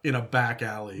in a back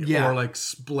alley or like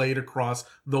splayed across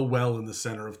the well in the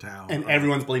center of town. And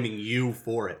everyone's blaming you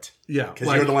for it. Yeah.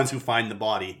 Because you're the ones who find the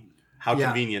body. How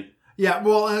convenient. Yeah,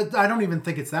 well, I don't even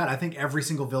think it's that. I think every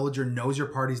single villager knows your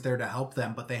party's there to help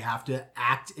them, but they have to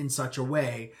act in such a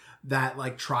way that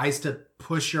like tries to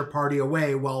push your party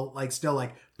away while like still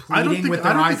like pleading with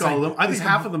their eyes. I don't think all of them. I think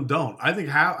half of them don't. I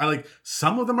think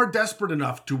some of them are desperate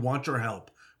enough to want your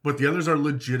help, but the others are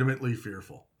legitimately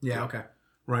fearful. Yeah, okay.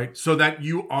 Right? So that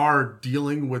you are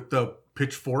dealing with the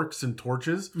pitchforks and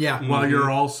torches while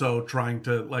you're also trying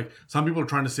to, like, some people are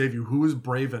trying to save you. Who is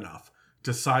brave enough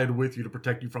to side with you to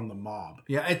protect you from the mob?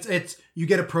 Yeah, it's you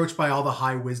get approached by all the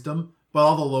high wisdom, but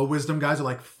all the low wisdom guys are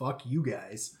like, fuck you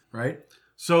guys, right?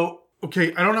 So,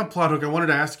 okay, I don't have plot hook. I wanted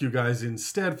to ask you guys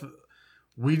instead,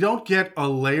 we don't get a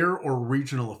layer or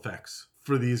regional effects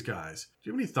for these guys. Do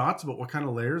you have any thoughts about what kind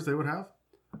of layers they would have?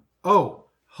 Oh,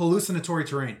 hallucinatory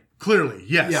terrain. Clearly,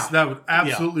 yes. Yeah. That would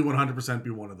absolutely 100% be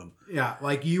one of them. Yeah,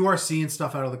 like you are seeing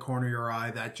stuff out of the corner of your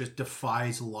eye that just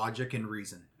defies logic and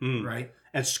reason, right?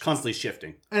 And it's constantly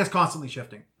shifting.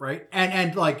 Right?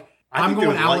 And like, I'm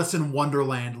going Alice in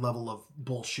Wonderland level of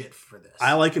bullshit for this.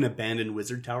 I like an abandoned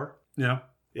wizard tower. Yeah.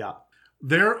 Yeah.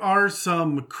 There are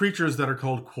some creatures that are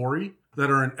called Quarry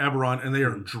that are in Eberron, and they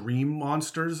are dream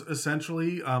monsters,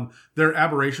 essentially. They're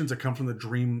aberrations that come from the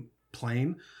dream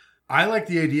plane. I like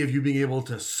the idea of you being able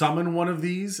to summon one of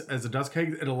these as a Dusk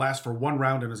Hag. It'll last for one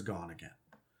round and is gone again.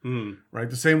 Right?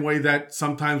 The same way that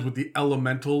sometimes with the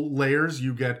elemental layers,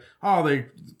 you get,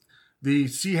 the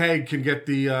Sea Hag can get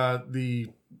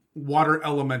the water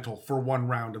elemental for one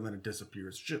round and then it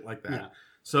disappears. Shit like that. Yeah.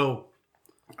 So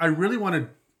I really want to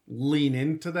lean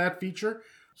into that feature.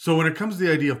 So when it comes to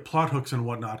the idea of plot hooks and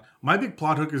whatnot, my big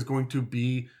plot hook is going to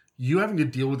be you having to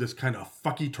deal with this kind of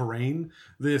fucky terrain,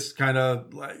 this kind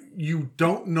of, like, you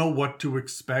don't know what to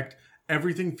expect.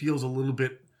 Everything feels a little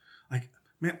bit like,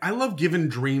 man, I love giving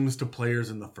dreams to players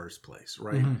in the first place,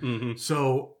 right? Mm-hmm.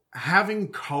 So having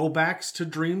callbacks to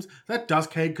dreams, that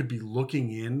Dusk Hag could be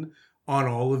looking in on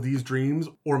all of these dreams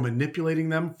or manipulating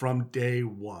them from day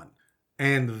one.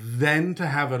 And then to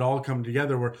have it all come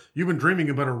together where you've been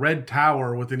dreaming about a red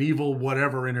tower with an evil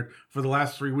whatever in it for the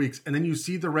last 3 weeks. And then you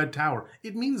see the red tower.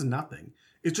 It means nothing.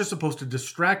 It's just supposed to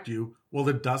distract you while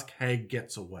the Dusk Hag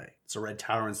gets away. It's a red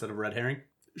tower instead of a red herring?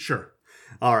 Sure.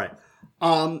 All right.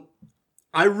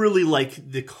 I really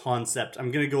like the concept.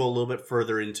 I'm going to go a little bit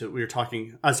further into...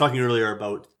 I was talking earlier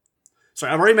about...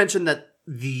 Sorry, I've already mentioned that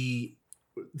the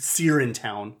seer in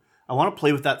town. I want to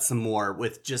play with that some more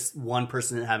with just one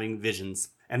person having visions.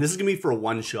 And this is going to be for a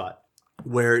one-shot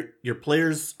where your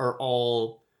players are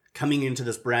all coming into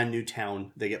this brand new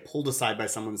town. They get pulled aside by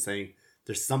someone saying,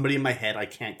 there's somebody in my head. I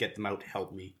can't get them out.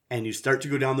 Help me. And you start to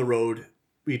go down the road.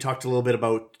 We talked a little bit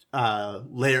about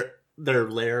their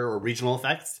lair or regional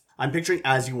effects. I'm picturing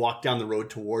as you walk down the road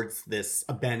towards this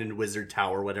abandoned wizard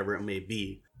tower, whatever it may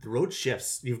be, the road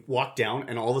shifts. You walk down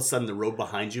and all of a sudden the road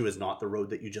behind you is not the road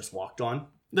that you just walked on.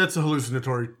 That's a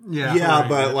hallucinatory. Yeah,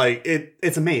 but like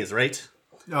it's a maze, right?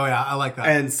 Oh yeah, I like that.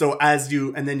 And so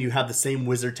then you have the same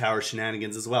wizard tower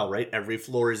shenanigans as well, right? Every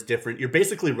floor is different. You're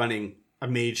basically running a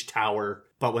mage tower,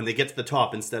 but when they get to the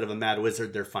top, instead of a mad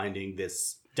wizard, they're finding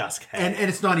this Dusk Hag. And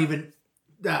it's not even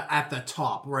at the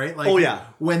top, right? Like, oh yeah.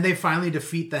 When they finally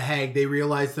defeat the hag, they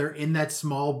realize they're in that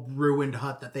small ruined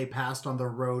hut that they passed on the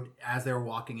road as they were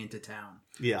walking into town.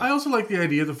 Yeah. I also like the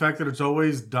idea of the fact that it's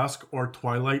always dusk or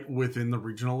twilight within the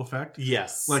regional effect.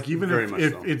 Yes. Like even if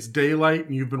it's daylight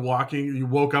and you've been walking, you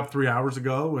woke up 3 hours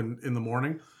ago and in the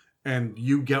morning and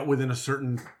you get within a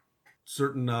certain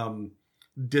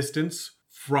distance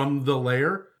from the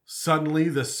lair, suddenly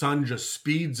the sun just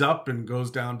speeds up and goes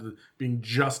down to being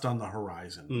just on the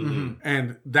horizon. Mm-hmm.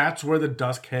 And that's where the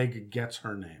Dusk Hag gets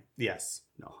her name. Yes.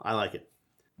 No, I like it.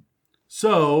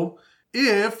 So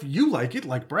if you like it,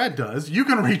 like Brad does, you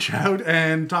can reach out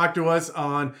and talk to us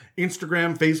on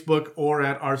Instagram, Facebook, or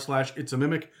at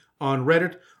r/itsamimic on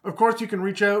Reddit. Of course, you can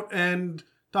reach out and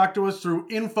talk to us through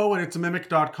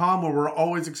info@itsamimic.com, where we're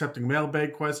always accepting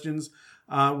mailbag questions.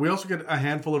 We also get a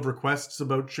handful of requests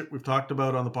about shit we've talked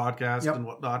about on the podcast and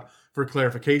whatnot for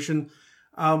clarification.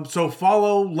 So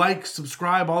follow, like,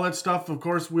 subscribe, all that stuff. Of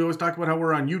course, we always talk about how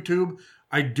we're on YouTube.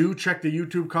 I do check the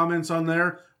YouTube comments on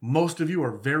there. Most of you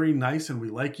are very nice and we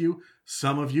like you.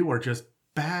 Some of you are just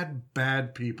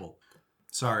bad people.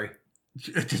 Sorry.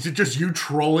 Is it just you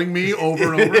trolling me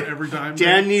over and over every time?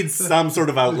 Dan needs some sort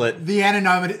of outlet. The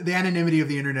anonymity of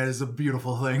the internet is a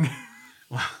beautiful thing.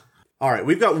 All right,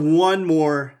 we've got one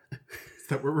more. Is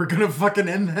that where we're going to fucking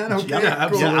end that? Okay. Yeah,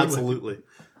 absolutely. Yeah, absolutely.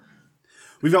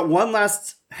 We've got one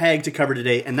last hag to cover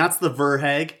today, and that's the Ver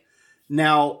Hag.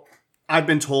 Now, I've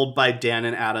been told by Dan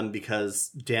and Adam, because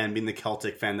Dan being the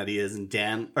Celtic fan that he is, and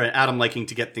Adam liking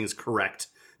to get things correct,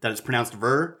 that it's pronounced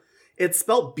Ver. It's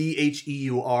spelled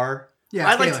Bheur. Yeah,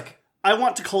 I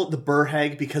want to call it the Ber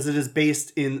Hag because it is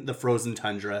based in the frozen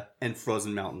tundra and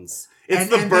frozen mountains. It's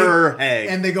the Ber Hag.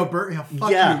 And they go,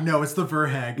 fuck you. No, it's the Ver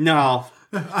Hag. No.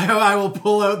 I will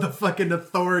pull out the fucking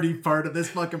authority part of this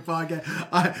fucking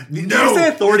podcast. Did you say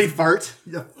authority fart?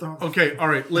 Okay, all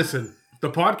right, listen. The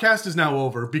podcast is now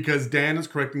over because Dan is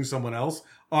correcting someone else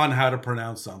on how to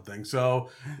pronounce something. So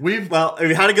we've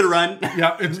had a good run.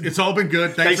 Yeah, it's all been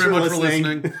good. Thanks very much for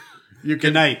listening.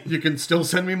 Good night. You can still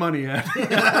send me money at.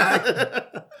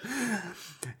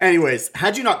 Anyways,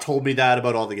 had you not told me that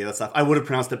about all the Gaelic stuff, I would have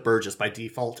pronounced it Burgess by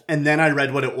default. And then I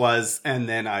read what it was, and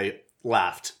then I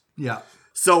laughed. Yeah.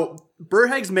 So,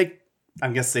 Verhags make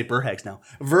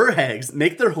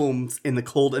their homes in the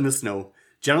cold and the snow,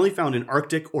 generally found in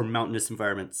Arctic or mountainous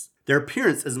environments. Their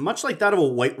appearance is much like that of a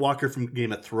White Walker from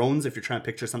Game of Thrones, if you're trying to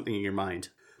picture something in your mind.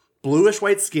 Bluish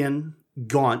white skin,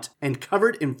 gaunt, and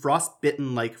covered in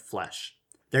frost-bitten-like flesh.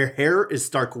 Their hair is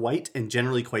stark white and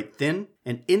generally quite thin,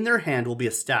 and in their hand will be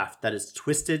a staff that is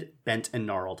twisted, bent, and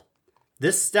gnarled.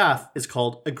 This staff is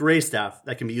called a grey staff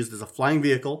that can be used as a flying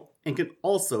vehicle and can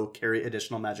also carry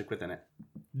additional magic within it.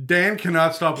 Dan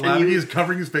cannot stop laughing. He's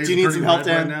covering his face. Do you need some help,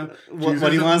 Dan? Right now. What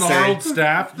do you want to say? Gnarled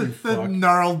staff. The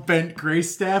gnarled, bent grey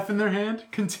staff in their hand.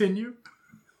 Continue.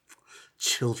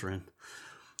 Children.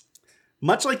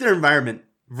 Much like their environment,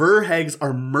 Verhags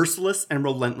are merciless and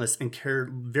relentless and care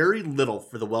very little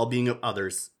for the well-being of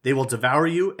others. They will devour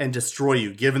you and destroy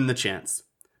you given the chance.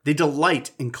 They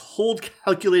delight in cold,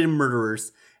 calculated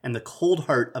murderers and the cold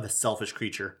heart of a selfish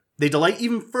creature. They delight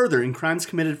even further in crimes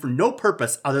committed for no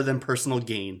purpose other than personal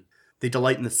gain. They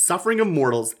delight in the suffering of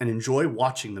mortals and enjoy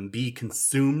watching them be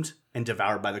consumed and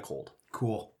devoured by the cold.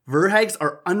 Cool. Verhags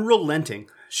are unrelenting.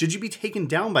 Should you be taken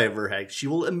down by a Verhag, she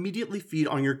will immediately feed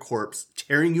on your corpse,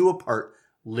 tearing you apart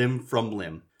limb from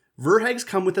limb. Verhags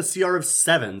come with a CR of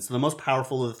 7, so the most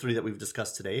powerful of the 3 that we've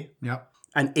discussed today. Yep.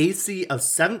 An AC of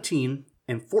 17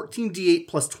 and 14d8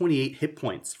 plus 28 hit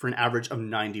points for an average of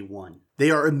 91.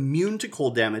 They are immune to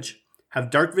cold damage,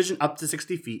 have dark vision up to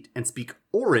 60 feet, and speak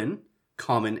Orin,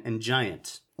 Common, and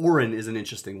Giant. Orin is an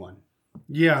interesting one.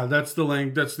 Yeah, that's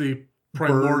the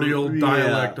primordial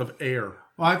dialect of air.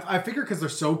 Well, I figure because they're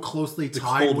so closely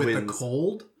tied with the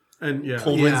cold. And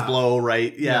cold winds blow,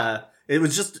 right? Yeah. It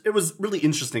was really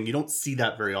interesting. You don't see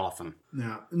that very often.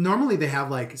 Yeah. Normally they have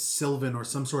like Sylvan or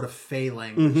some sort of Fey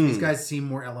language. Mm-hmm. These guys seem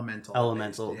more elemental.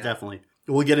 Elemental, definitely.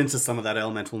 We'll get into some of that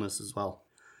elementalness as well.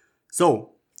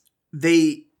 So,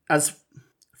 as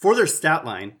for their stat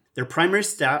line, their primary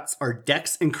stats are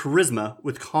Dex and Charisma,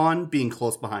 with Con being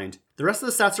close behind. The rest of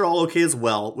the stats are all okay as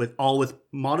well, with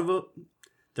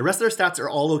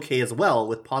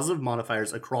positive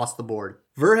modifiers across the board.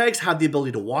 Verhags have the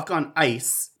ability to walk on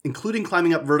ice, including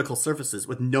climbing up vertical surfaces,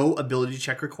 with no ability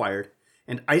check required,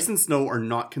 and ice and snow are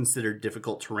not considered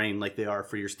difficult terrain like they are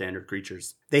for your standard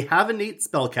creatures. They have innate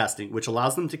spellcasting, which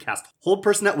allows them to cast Hold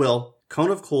Person at will,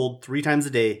 Cone of Cold 3 times a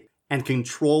day, and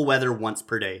Control Weather once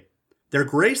per day. Their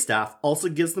Grey Staff also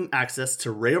gives them access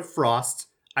to Ray of Frost,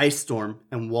 Ice Storm,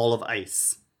 and Wall of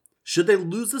Ice. Should they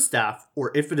lose the staff,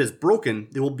 or if it is broken,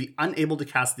 they will be unable to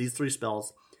cast these 3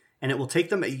 spells, and it will take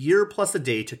them a year plus a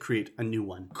day to create a new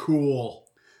one. Cool.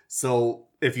 So,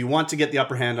 if you want to get the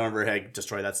upper hand on Verhag,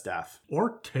 destroy that staff.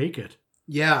 Or take it.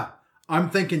 Yeah, I'm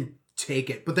thinking take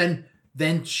it. But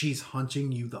then she's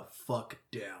hunting you the fuck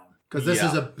down. Because this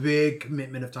is a big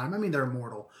commitment of time. I mean, they're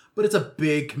immortal, but it's a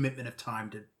big commitment of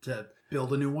time to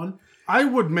build a new one. I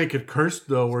would make it cursed,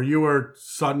 though, where you are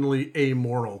suddenly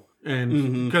amoral.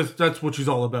 And because that's what she's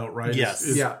all about, right? Yes.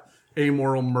 It's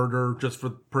amoral murder just for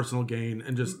personal gain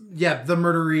and just... Yeah, the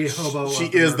murdery hobo. She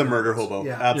is the murder hobo.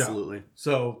 Yeah. Absolutely. Yeah.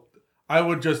 So I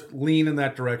would just lean in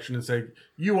that direction and say,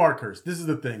 you are cursed. This is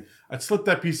the thing. I'd slip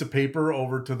that piece of paper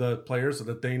over to the player so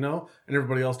that they know, and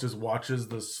everybody else just watches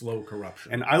the slow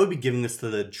corruption. And I would be giving this to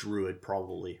the druid,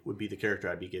 probably, would be the character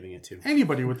I'd be giving it to.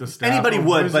 Anybody with the staff. Anybody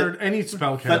would, wizard, but... Any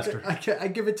spellcaster. I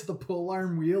give it to the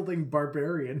polearm wielding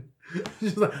barbarian.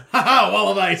 She's like, haha,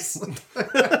 Wall of Ice.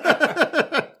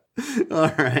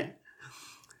 All right.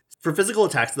 For physical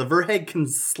attacks, the Verhag can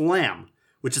slam,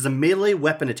 which is a melee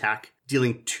weapon attack,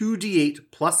 dealing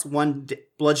 2d8 plus 1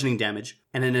 bludgeoning damage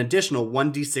and an additional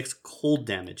 1d6 cold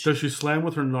damage. Does she slam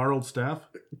with her gnarled staff?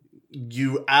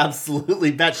 You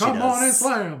absolutely bet she does. Come on and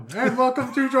slam, and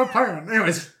welcome to Japan.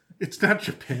 Anyways, it's not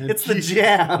Japan. It's the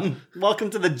jam. Welcome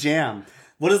to the jam.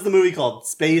 What is the movie called?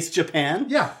 Space Japan?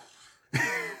 Yeah.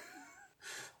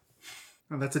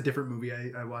 Oh, that's a different movie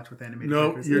I watch with animated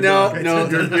characters.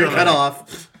 You're cut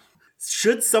off.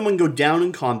 Should someone go down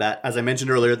in combat, as I mentioned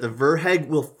earlier, the Verhag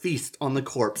will feast on the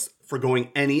corpse,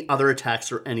 forgoing any other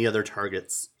attacks or any other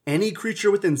targets. Any creature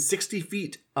within 60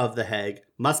 feet of the hag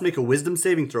must make a wisdom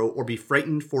saving throw or be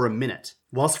frightened for a minute.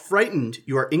 Whilst frightened,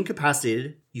 you are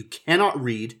incapacitated, you cannot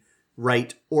read,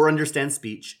 write, or understand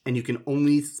speech, and you can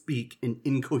only speak in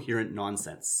incoherent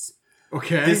nonsense.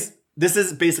 Okay. This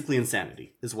is basically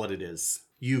insanity, is what it is.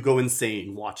 You go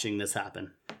insane watching this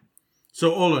happen.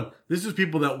 So, Olin, this is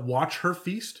people that watch her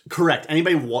feast? Correct.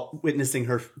 Anybody witnessing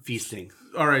her feasting.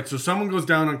 All right, so someone goes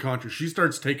down unconscious. She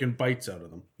starts taking bites out of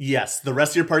them. Yes, the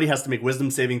rest of your party has to make wisdom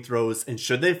saving throws, and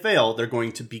should they fail, they're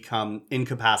going to become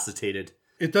incapacitated.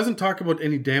 It doesn't talk about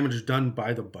any damage done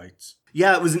by the bites.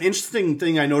 Yeah, it was an interesting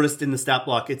thing I noticed in the stat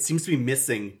block. It seems to be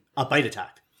missing a bite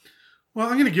attack. Well,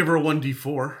 I'm going to give her a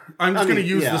 1d4. I'm just going to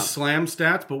use the slam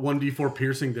stats, but 1d4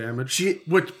 piercing damage.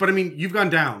 But I mean, you've gone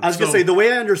down. I was going to say, the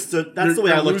way I understood, that's the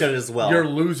way I looked at it as well. You're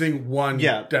losing one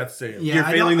death save. Yeah, you're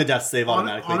failing the death save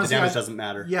automatically. Honestly, the damage doesn't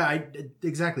matter. Yeah,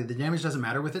 exactly. The damage doesn't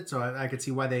matter with it, so I could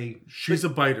see why they... She's a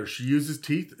biter. She uses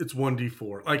teeth. It's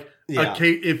 1d4.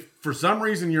 If for some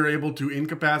reason you're able to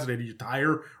incapacitate, you tie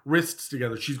her wrists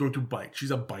together, she's going to bite.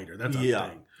 She's a biter. That's a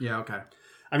thing. Yeah, okay.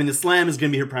 I mean, the slam is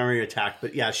going to be her primary attack,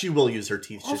 but yeah, she will use her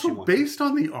teeth. Also, based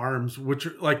on the arms, which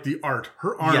are like the art,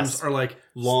 her arms are like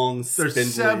long, they're spindly.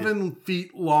 7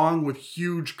 feet long with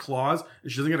huge claws,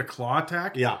 and she doesn't get a claw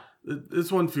attack. Yeah,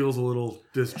 this one feels a little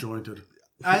disjointed.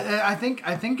 I think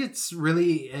it's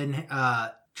really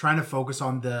trying to focus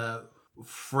on the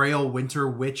frail winter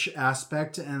witch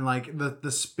aspect and like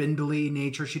the spindly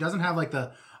nature. She doesn't have like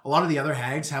a lot of the other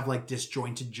hags have like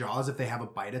disjointed jaws if they have a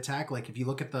bite attack. Like if you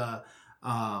look at the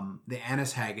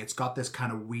Annis hag, it's got this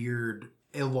kind of weird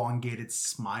elongated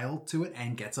smile to it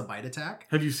and gets a bite attack.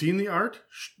 Have you seen the art?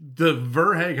 The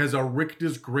Verhag has a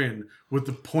rictus grin with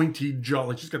the pointy jaw.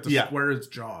 Like she's got the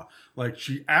squarest jaw. Like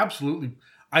she absolutely...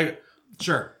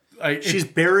 She's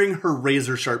burying her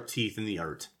razor sharp teeth in the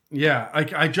art. Yeah,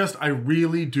 I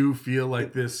really do feel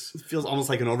like this... It feels almost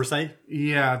like an oversight.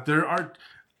 Yeah, there are...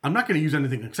 I'm not going to use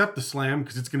anything except the slam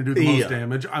because it's going to do the most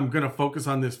damage. I'm going to focus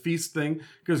on this feast thing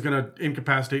because it's going to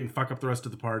incapacitate and fuck up the rest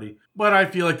of the party. But I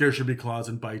feel like there should be claws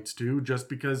and bites too, just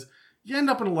because you end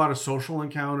up in a lot of social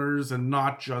encounters and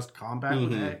not just combat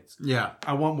with hags. Yeah.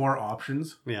 I want more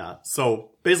options. Yeah.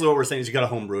 So basically what we're saying is you got to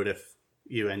homebrew it if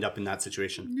you end up in that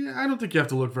situation. Yeah, I don't think you have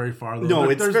to look very far. Though. No,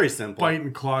 it's very simple. Bite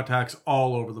and claw attacks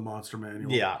all over the monster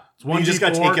manual. Yeah. You just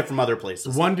got to take it from other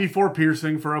places. 1d4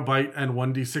 piercing for a bite and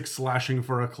 1d6 slashing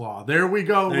for a claw. There we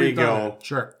go. There you go.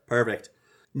 Sure. Perfect.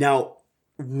 Now,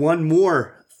 one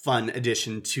more fun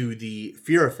addition to the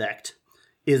fear effect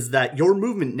is that your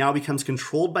movement now becomes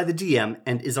controlled by the DM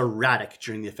and is erratic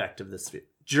during the effect of this fear.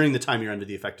 During the time you're under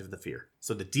the effect of the fear.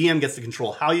 So the DM gets to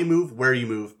control how you move, where you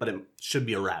move, but it should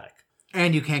be erratic.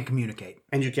 And you can't communicate.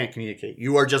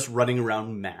 You are just running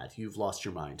around mad. You've lost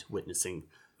your mind witnessing.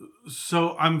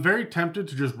 So I'm very tempted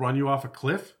to just run you off a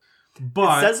cliff.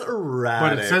 But it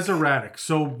says erratic.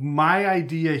 So my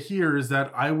idea here is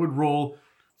that I would roll,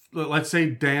 let's say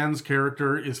Dan's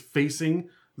character is facing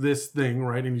this thing,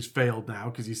 right? And he's failed now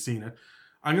because he's seen it.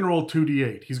 I'm going to roll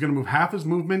 2d8. He's going to move half his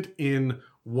movement in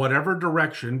whatever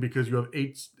direction because you have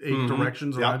eight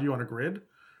directions around you on a grid,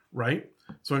 right?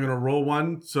 So I'm going to roll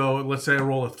one. So let's say I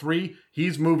roll a 3.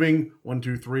 He's moving 1,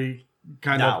 2, 3,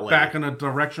 kind of back in a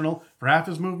directional for half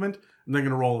his movement. And they're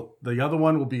going to roll the other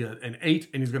one will be an 8,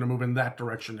 and he's going to move in that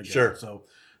direction again. Sure. So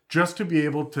just to be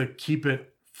able to keep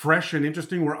it fresh and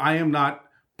interesting where I am not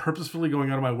purposefully going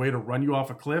out of my way to run you off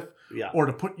a cliff or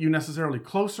to put you necessarily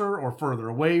closer or further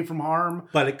away from harm.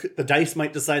 But the dice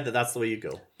might decide that that's the way you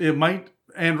go. It might.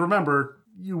 And remember,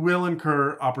 you will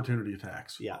incur opportunity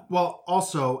attacks. Yeah. Well,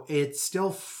 also, it's still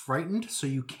frightened, so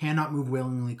you cannot move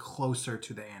willingly closer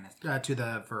to the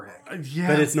Verheg. Yeah,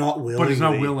 but it's not willing. But it's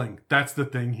not willing. That's the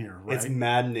thing here, right? It's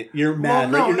maddening. You're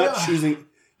mad, right? You're not choosing.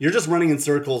 You're just running in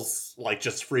circles, like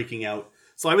just freaking out.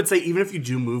 So I would say even if you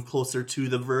do move closer to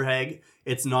the Verheg,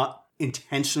 it's not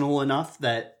intentional enough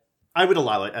that I would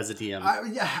allow it as a DM.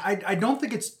 I don't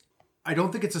think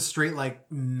it's a straight like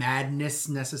madness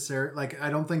necessary. Like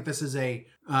I don't think this is a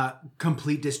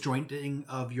complete disjointing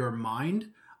of your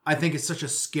mind. I think it's such a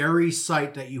scary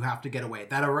sight that you have to get away.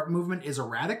 That movement is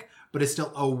erratic, but it's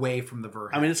still away from the Verheg.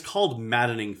 I mean, it's called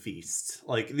Maddening Feast.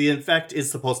 Like the effect is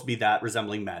supposed to be that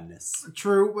resembling madness.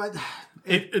 True, but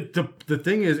the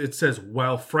thing is, it says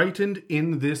while frightened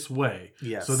in this way.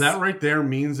 Yes. So that right there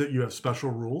means that you have special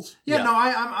rules. Yeah. No,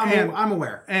 I'm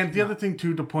aware. And the other thing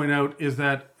too to point out is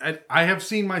that I have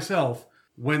seen myself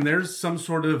when there's some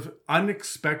sort of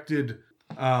unexpected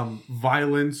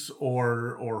violence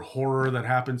or horror that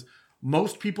happens.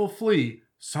 Most people flee.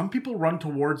 Some people run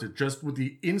towards it just with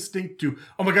the instinct to,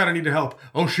 oh my God, I need to help.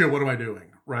 Oh shit, what am I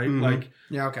doing? Right? Mm-hmm. Like,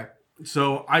 yeah, okay.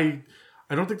 So I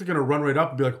don't think they're going to run right up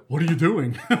and be like, what are you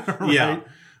doing? Right? Yeah.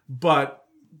 But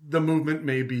the movement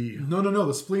may be... No,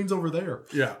 the spleen's over there.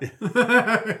 Yeah.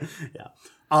 Yeah.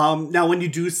 Now, when you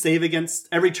do save against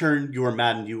every turn you are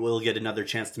maddened, you will get another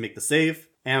chance to make the save.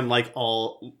 And like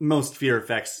most fear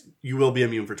effects, you will be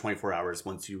immune for 24 hours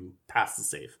once you pass the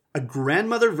save. A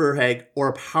grandmother Verheg or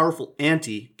a powerful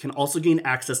auntie can also gain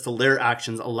access to lair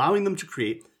actions, allowing them to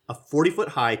create a 40-foot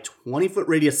high, 20-foot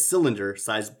radius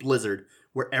cylinder-sized blizzard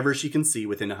wherever she can see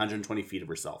within 120 feet of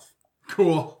herself.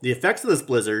 Cool. The effects of this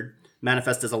blizzard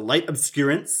manifest as a light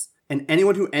obscurance, and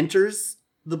anyone who enters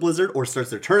the blizzard or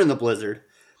starts their turn in the blizzard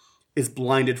is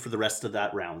blinded for the rest of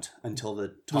that round until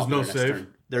the top of their next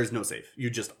turn. There's no save. You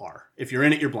just are. If you're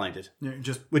in it, you're blinded.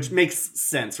 Which makes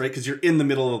sense, right? Because you're in the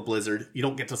middle of a blizzard. You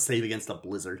don't get to save against a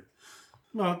blizzard.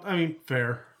 Well, I mean,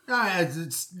 fair.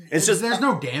 It's just there's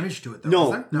no damage to it,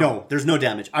 though. No, there's no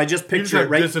damage. I just picture it,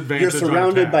 right? You're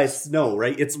surrounded by snow,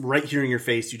 right? It's right here in your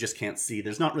face. You just can't see.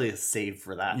 There's not really a save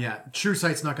for that. Yeah, True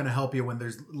Sight's not going to help you when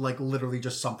there's like literally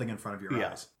just something in front of your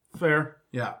eyes. Fair.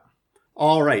 Yeah.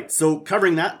 All right. So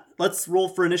covering that, let's roll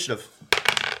for initiative.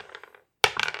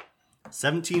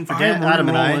 17 for Dan, Adam,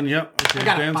 and I. Yep. Okay, I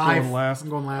got Dan's 5. going last. I'm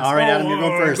going last. All right, Adam, you're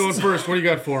going first. Going first. What do you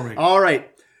got for me? All right.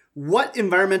 What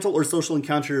environmental or social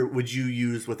encounter would you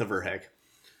use with a Verheg?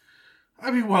 I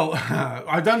mean, well,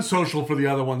 I've done social for the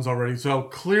other ones already, so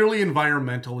clearly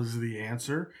environmental is the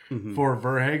answer for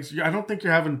Verhegs. I don't think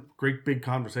you're having great big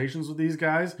conversations with these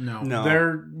guys. No.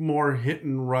 They're more hit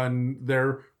and run.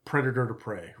 They're predator to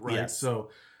prey, right? Yes. So,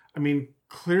 I mean,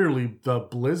 clearly the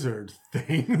blizzard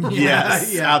thing.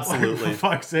 Yes, absolutely. Like, for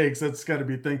fuck's sakes, that's got to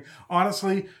be a thing.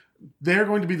 Honestly, they're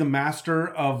going to be the master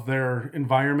of their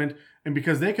environment, and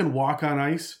because they can walk on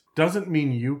ice doesn't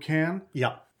mean you can.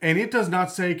 Yeah. And it does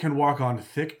not say can walk on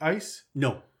thick ice.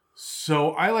 No.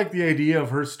 So I like the idea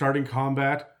of her starting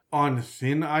combat on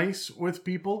thin ice with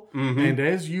people. Mm-hmm. And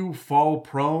as you fall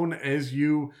prone, as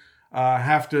you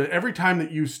have to, every time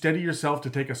that you steady yourself to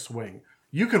take a swing,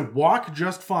 you can walk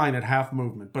just fine at half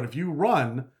movement. But if you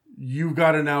run, you've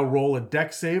got to now roll a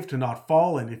deck save to not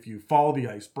fall, and if you fall, the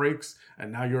ice breaks,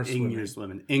 and now you're swimming. You're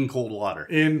swimming in cold water.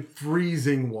 In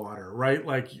freezing water, right?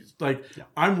 Like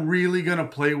I'm really going to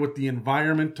play with the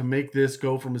environment to make this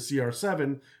go from a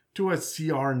CR7 to a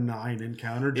CR9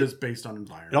 encounter just based on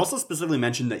environment. It also specifically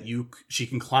mentioned that she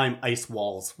can climb ice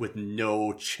walls with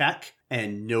no check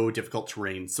and no difficult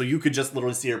terrain. So you could just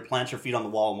literally see her plant her feet on the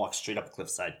wall and walk straight up a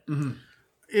cliffside. Mm-hmm.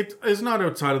 It is not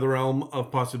outside of the realm of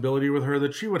possibility with her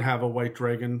that she would have a white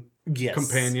dragon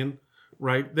companion,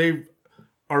 right? They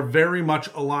are very much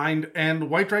aligned, and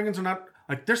white dragons are not,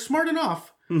 like, they're smart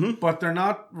enough, but they're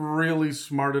not really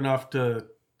smart enough to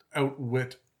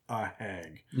outwit a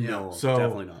hag. No, so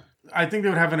definitely not. I think they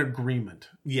would have an agreement.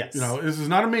 Yes. This is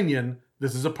not a minion,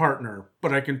 this is a partner,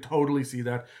 but I can totally see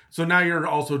that. So now you're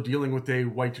also dealing with a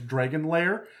white dragon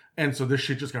lair, and so this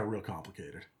shit just got real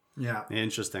complicated. Yeah.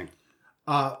 Interesting.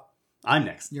 I'm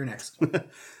next. You're next.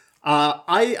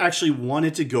 I actually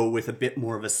wanted to go with a bit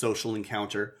more of a social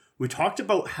encounter. We talked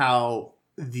about how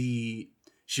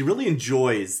she really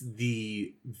enjoys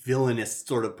the villainous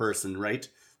sort of person, right?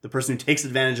 The person who takes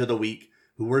advantage of the weak,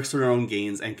 who works for their own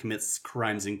gains and commits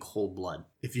crimes in cold blood.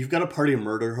 If you've got a party of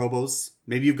murder hobos,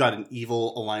 maybe you've got an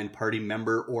evil aligned party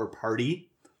member or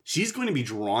party, she's going to be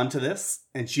drawn to this,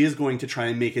 and she is going to try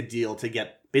and make a deal to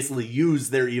basically use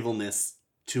their evilness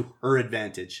to her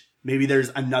advantage. Maybe there's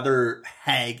another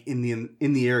hag in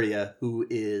the area who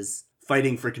is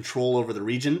fighting for control over the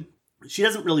region. She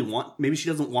doesn't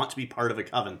want to be part of a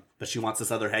coven, but she wants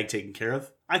this other hag taken care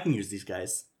of. I can use these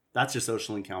guys. That's your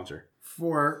social encounter.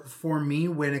 For me,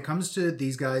 when it comes to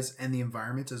these guys and the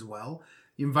environment as well,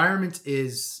 the environment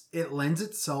it lends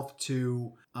itself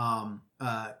to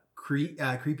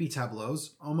creepy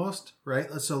tableaus almost,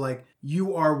 right? So like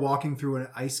you are walking through an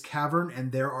ice cavern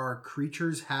and there are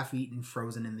creatures half-eaten,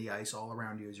 frozen in the ice all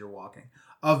around you as you're walking,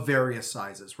 of various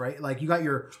sizes, right? Like you got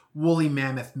your woolly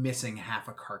mammoth missing half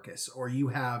a carcass, or you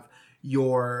have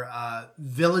your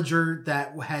villager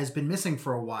that has been missing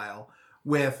for a while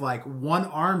with like one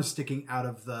arm sticking out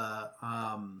of the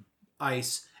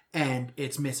ice and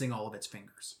it's missing all of its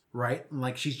fingers, right? And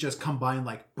like she's just come by and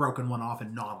like broken one off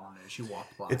and gnawed on it as she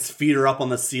walked by. Its feet are up on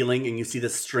the ceiling and you see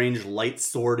this strange light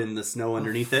sword in the snow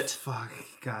underneath it. Fuck,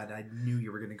 God, I knew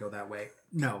you were going to go that way.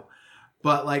 No.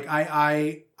 But like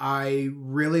I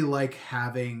really like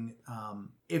having,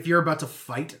 if you're about to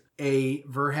fight a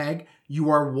Verhag,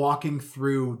 you are walking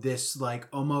through this like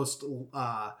almost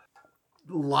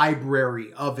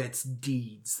library of its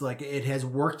deeds. Like it has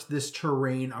worked this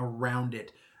terrain around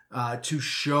it to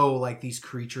show like these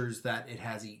creatures that it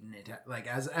has eaten. It like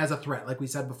as a threat. Like we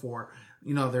said before,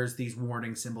 there's these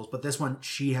warning symbols, but this one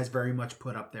she has very much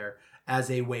put up there as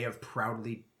a way of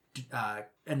proudly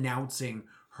announcing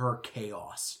her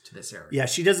chaos to this area. Yeah,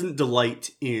 she doesn't delight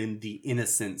in the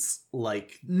innocence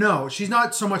like... No, she's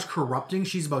not so much corrupting,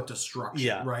 she's about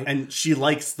destruction, right? And she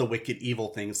likes the wicked evil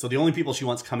things. So the only people she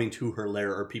wants coming to her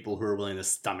lair are people who are willing to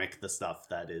stomach the stuff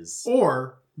that is...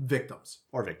 Or victims.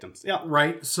 Yeah.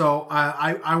 Right? So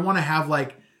I want to have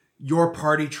like your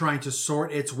party trying to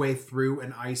sort its way through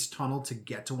an ice tunnel to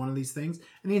get to one of these things.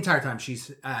 And the entire time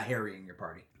she's harrying your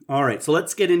party. All right, so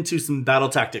let's get into some battle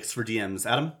tactics for DMs.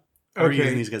 Adam? How are you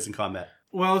using these guys in combat?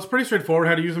 Well, it's pretty straightforward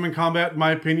how to use them in combat, in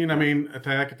my opinion. I mean,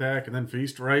 attack, and then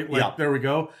feast, right? There we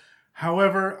go.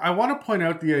 However, I want to point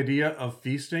out the idea of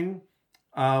feasting.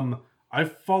 I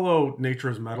follow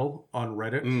Nature's Metal on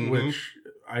Reddit, which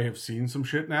I have seen some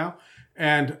shit now.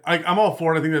 And I'm all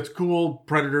for it. I think that's cool.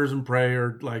 Predators and prey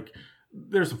are like,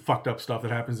 there's some fucked up stuff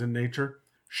that happens in nature.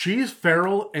 She's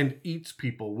feral and eats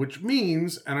people, which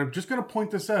means, and I'm just going to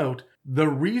point this out, the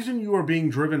reason you are being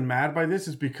driven mad by this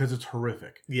is because it's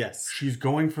horrific. Yes. She's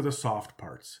going for the soft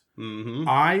parts.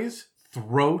 Eyes,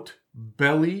 throat,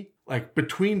 belly, like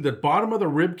between the bottom of the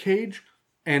rib cage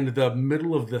and the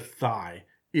middle of the thigh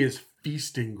is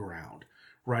feasting ground,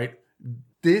 right?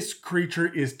 This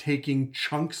creature is taking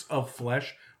chunks of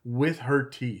flesh with her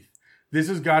teeth. This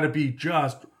has got to be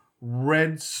just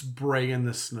red spray in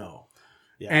the snow.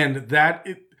 Yeah. And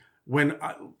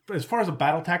as far as a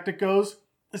battle tactic goes,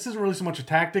 this isn't really so much a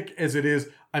tactic as it is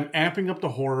I'm amping up the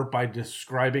horror by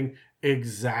describing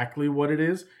exactly what it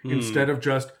is instead of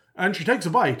just, and she takes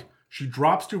a bite. She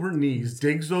drops to her knees,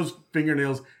 digs those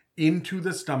fingernails into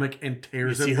the stomach and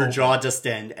tears it. You see her jaw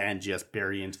distend and just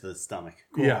bury into the stomach.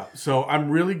 Cool. Yeah, so I'm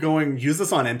really going... Use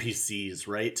this on NPCs,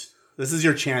 right? This is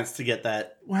your chance to get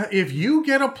that. Well, if you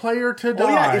get a player to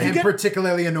die... and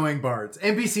particularly annoying bards.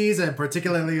 NPCs and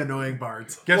particularly annoying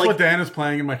bards. Guess what Dan is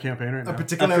playing in my campaign right now? A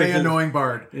particularly annoying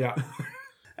bard. Yeah.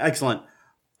 Excellent.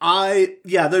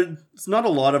 There's not a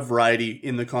lot of variety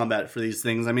in the combat for these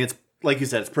things. I mean, it's like you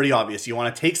said, it's pretty obvious. You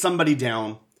want to take somebody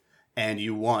down and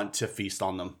you want to feast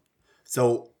on them.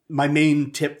 So my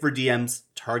main tip for DMs,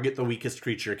 target the weakest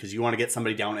creature because you want to get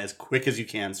somebody down as quick as you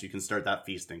can so you can start that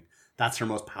feasting. That's her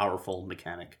most powerful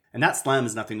mechanic. And that slam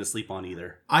is nothing to sleep on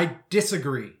either. I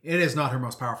disagree. It is not her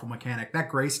most powerful mechanic. That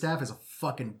Gray Staff is a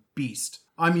fucking beast.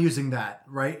 I'm using that,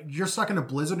 right? You're stuck in a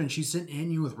blizzard and she's hitting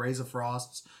you with Rays of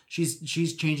Frosts.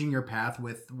 She's changing your path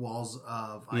with Walls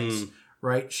of Ice,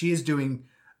 right? She is doing...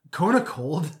 Kona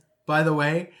Cold, by the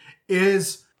way,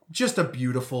 is just a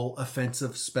beautiful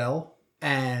offensive spell.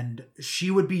 And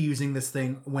she would be using this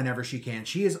thing whenever she can.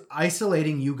 She is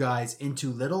isolating you guys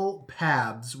into little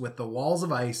paths with the Walls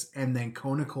of Ice and then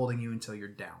Kona Colding you until you're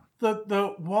down.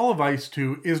 The Wall of Ice,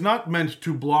 too, is not meant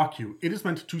to block you. It is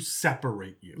meant to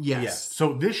separate you. Yes.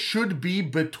 So this should be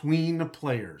between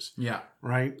players. Yeah.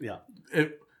 Right? Yeah.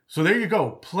 So there you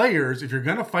go. Players, if you're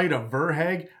going to fight a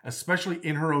Verhag, especially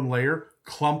in her own lair,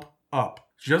 clump up.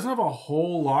 She doesn't have a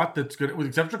whole lot that's good, with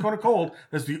except for Kona Cold.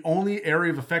 That's the only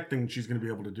area of affecting she's going to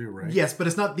be able to do, right? Yes, but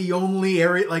it's not the only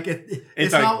area. Like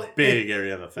it's a not big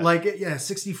area of effect. Like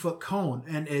 60-foot cone,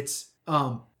 and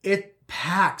it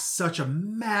packs such a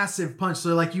massive punch.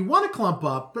 So like you want to clump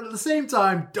up, but at the same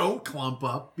time, don't clump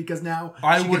up because now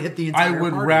she can hit the entire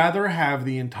party. Rather have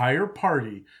the entire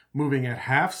party moving at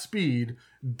half speed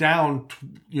down,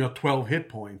 12 hit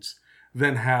points.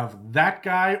 Then have that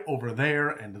guy over there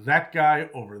and that guy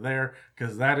over there,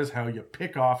 because that is how you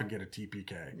pick off and get a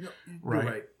TPK.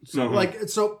 Right.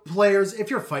 So players, if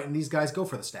you're fighting these guys, go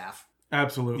for the staff.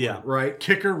 Absolutely. Yeah. Right.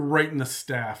 Kick her right in the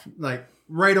staff. Like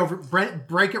right over,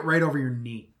 break it right over your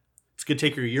knee. It's going to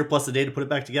take your year plus a day to put it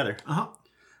back together. Uh-huh.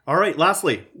 All right.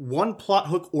 Lastly, one plot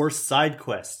hook or side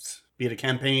quest, be it a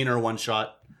campaign or a one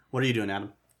shot. What are you doing,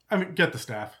 Adam? I mean, get the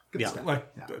staff. Get the staff.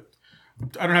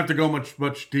 I don't have to go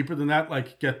much deeper than that.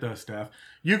 Like, get the staff.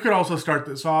 You could also start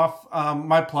this off.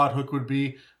 My plot hook would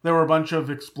be, there were a bunch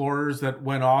of explorers that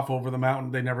went off over the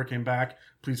mountain. They never came back.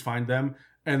 Please find them.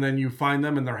 And then you find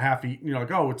them and they're half eaten. You're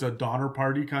like, oh, it's a Donner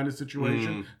Party kind of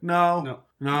situation. No,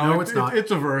 it's not.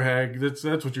 It's a Verhag.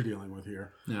 That's what you're dealing with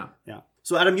here. Yeah.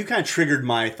 So, Adam, you kind of triggered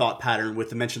my thought pattern with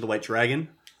the mention of the White Dragon.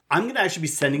 I'm going to actually be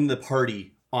sending the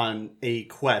party on a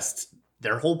quest.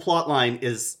 Their whole plot line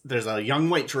is there's a young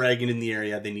white dragon in the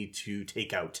area they need to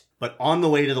take out. But on the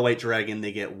way to the white dragon,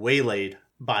 they get waylaid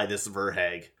by this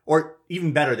Verhag. Or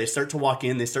even better, they start to walk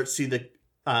in, they start to see the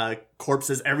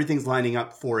corpses, everything's lining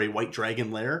up for a white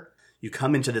dragon lair. You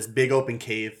come into this big open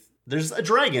cave. There's a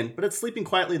dragon, but it's sleeping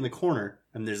quietly in the corner.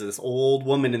 And there's this old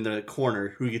woman in the corner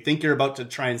who you think you're about to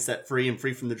try and set free and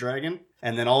free from the dragon.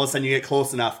 And then all of a sudden you get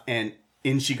close enough and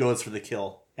in she goes for the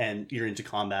kill. And you're into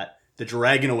combat. The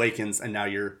dragon awakens, and now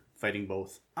you're fighting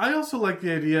both. I also like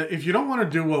the idea, if you don't want to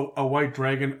do a white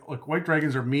dragon, like white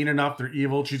dragons are mean enough, they're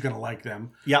evil, she's going to like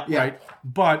them. Yeah. Right?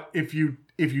 But if you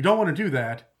don't want to do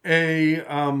that,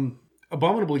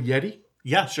 abominable Yeti.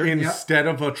 Yeah, sure. Instead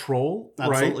of a troll,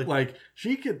 absolutely. Right?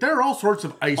 Like, there are all sorts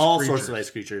of ice creatures. All sorts of ice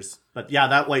creatures. But yeah,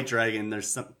 that white dragon,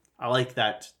 I like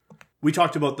that. We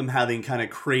talked about them having kind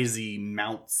of crazy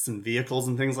mounts and vehicles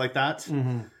and things like that.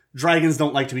 Mm-hmm. Dragons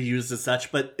don't like to be used as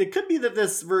such, but it could be that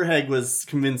this Verhag was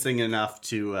convincing enough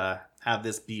to have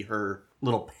this be her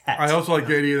little pet. I also like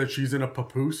the idea that she's in a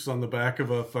papoose on the back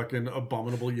of a fucking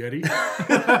abominable Yeti.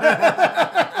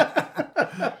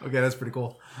 Okay, that's pretty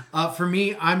cool. For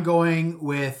me, I'm going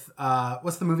with,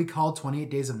 what's the movie called? 28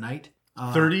 Days of Night?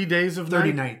 30 Days of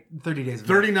 30 Night? 30 Days of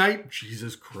 30 Night. Night?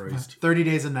 Jesus Christ. 30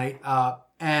 Days of Night.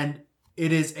 And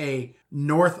it is a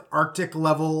North Arctic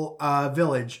level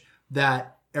village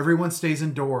that everyone stays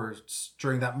indoors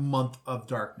during that month of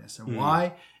darkness. And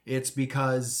why? It's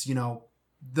because,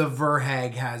 the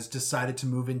Verhag has decided to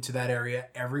move into that area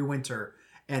every winter,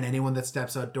 and anyone that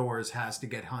steps outdoors has to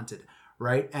get hunted,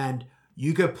 right? And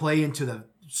you could play into the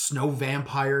snow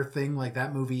vampire thing like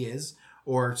that movie is,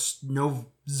 or snow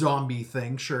zombie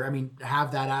thing. Sure, I mean,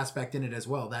 have that aspect in it as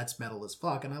well. That's metal as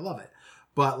fuck, and I love it.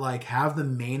 But, have the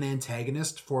main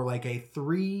antagonist for, a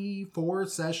 3-4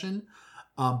 session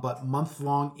but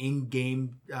month-long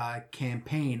in-game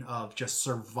campaign of just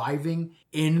surviving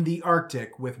in the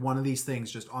Arctic with one of these things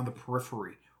just on the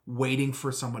periphery, waiting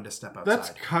for someone to step outside.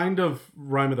 That's kind of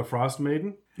Rime of the Frost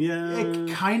Maiden. Yeah. It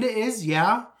kind of is,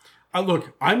 yeah.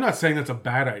 Look, I'm not saying that's a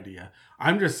bad idea.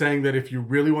 I'm just saying that if you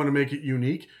really want to make it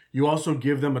unique, you also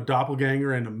give them a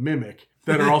doppelganger and a mimic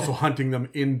that are also hunting them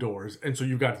indoors. And so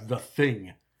you've got the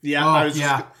thing. Yeah,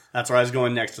 that's where I was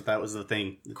going next. If that was the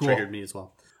thing that triggered me as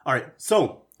well. All right,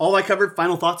 so all I covered,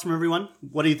 final thoughts from everyone.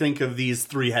 What do you think of these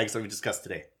 3 hags that we discussed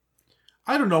today?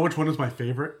 I don't know which one is my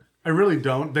favorite. I really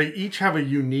don't. They each have a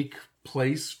unique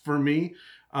place for me.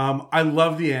 I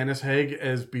love the Annis hag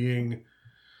as being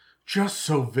just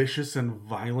so vicious and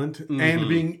violent and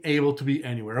being able to be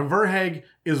anywhere. A Verhag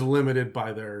is limited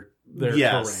by their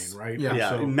terrain, right? Yeah,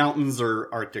 so, mountains or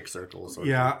Arctic circles.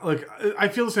 Yeah, like I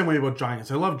feel the same way about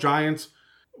giants. I love giants,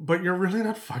 but you're really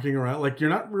not fucking around. Like, you're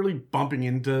not really bumping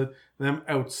into them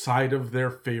outside of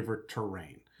their favorite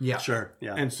terrain. Yeah. Sure.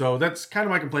 Yeah. And so that's kind of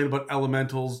my complaint about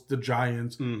elementals, the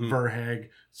giants, Verhag,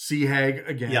 Sea Hag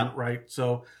again, right?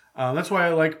 So that's why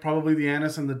I like probably the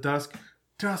Annis and the Dusk.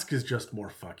 Dusk is just more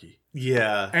fucky.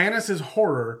 Yeah. Annis is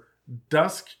horror.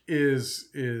 Dusk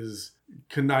is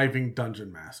conniving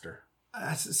dungeon master.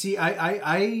 See,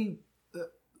 I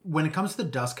when it comes to the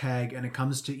Dusk Hag and it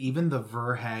comes to even the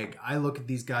Verhag, I look at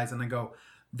these guys and I go,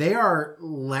 they are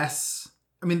less.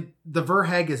 I mean, the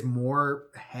Verhag is more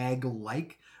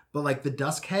hag-like, but like the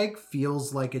Dusk Hag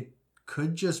feels like it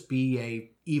could just be a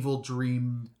evil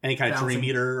dream, any kind of dream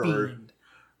eater, fiend,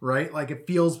 right? Like it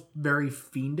feels very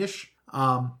fiendish,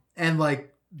 and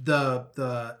like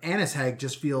the Annis Hag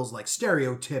just feels like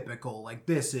stereotypical. Like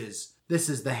this is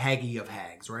the Haggy of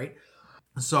hags, right?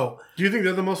 So, do you think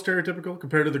they're the most stereotypical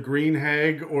compared to the Green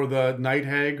Hag or the Night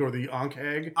Hag or the Ankh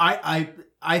Hag? I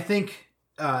think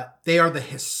they are the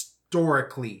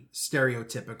historically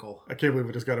stereotypical. I can't believe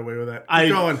we just got away with that. Keep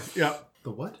going. Yeah.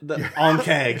 The what? The Ankh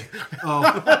Hag.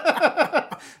 Oh.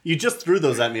 You just threw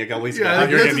those at me a couple weeks ago. Yeah,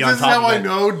 this is how I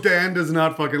know Dan does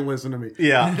not fucking listen to me.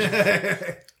 Yeah.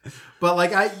 But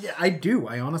like I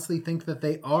honestly think that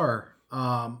they are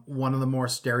one of the more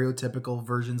stereotypical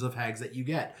versions of hags that you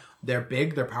get. They're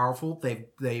big, they're powerful,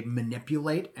 they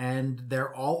manipulate, and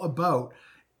they're all about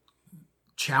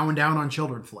chowing down on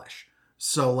children flesh.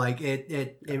 So like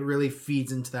it really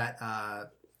feeds into that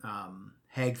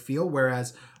hag feel,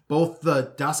 whereas both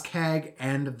the Dusk Hag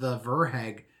and the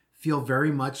Verhag feel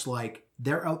very much like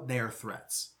they're out there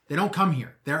threats. They don't come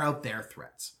here. They're out there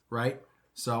threats, right?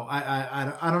 So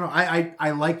I don't know.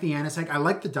 I like the Annis Hag. I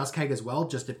like the Dusk Hag as well.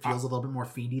 Just it feels a little bit more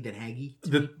fiendy than haggy.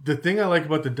 The thing I like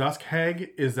about the Dusk Hag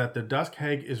is that the Dusk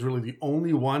Hag is really the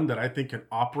only one that I think can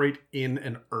operate in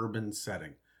an urban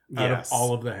setting out of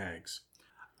all of the hags.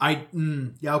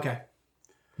 Yeah, okay.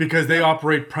 Because they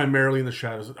operate primarily in the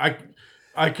shadows.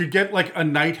 I could get like a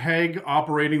Night Hag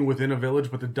operating within a village,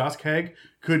 but the Dusk Hag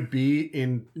could be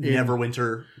in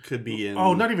Neverwinter, could be in...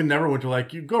 Oh, not even Neverwinter.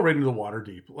 Like, you go right into the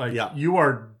Waterdeep. Like, you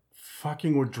are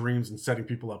fucking with dreams and setting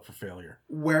people up for failure.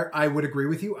 Where I would agree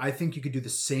with you. I think you could do the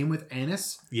same with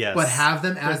Annis. Yes. But have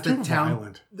them as the town...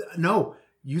 Violent. No,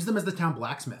 use them as the town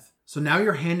blacksmith. So now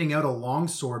you're handing out a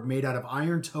longsword made out of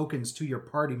iron tokens to your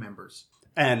party members.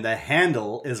 And the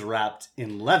handle is wrapped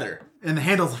in leather. And the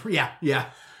handle's... Yeah.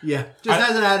 Just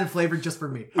as an added flavor, just for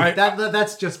me.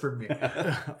 That's just for me.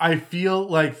 I feel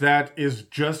like that is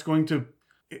just going to...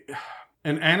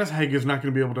 An Annis Hag is not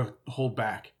going to be able to hold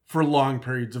back for long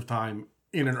periods of time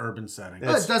in an urban setting. It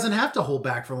doesn't have to hold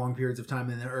back for long periods of time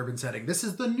in an urban setting. This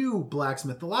is the new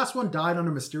blacksmith. The last one died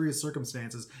under mysterious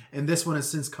circumstances, and this one has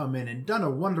since come in and done a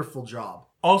wonderful job.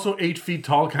 Also, 8 feet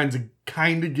tall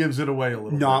kind of gives it away a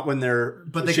little bit. Not when they're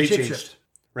but they can shapeshift.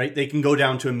 Right? They can go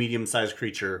down to a medium-sized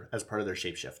creature as part of their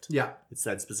shapeshift. Yeah. It's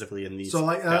said specifically in these. So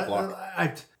like, that block.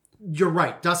 You're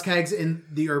right. Dusk Hags in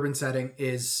the urban setting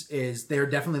is they're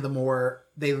definitely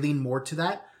they lean more to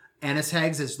that. Annis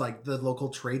Hags is like the local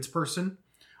tradesperson.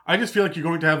 I just feel like you're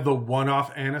going to have the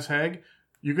one-off Annis Hag.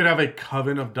 You could have a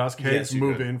coven of Dusk Hags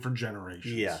move in for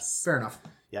generations. Yes. Fair enough.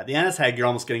 Yeah, the Annis Hag, you're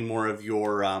almost getting more of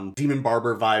your Demon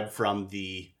Barber vibe from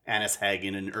the Annis Hag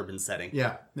in an urban setting.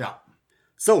 Yeah.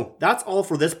 So, that's all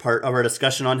for this part of our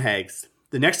discussion on hags.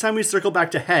 The next time we circle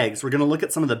back to hags, we're going to look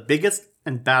at some of the biggest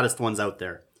and baddest ones out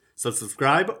there. So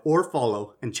subscribe or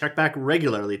follow and check back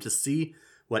regularly to see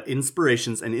what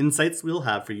inspirations and insights we'll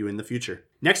have for you in the future.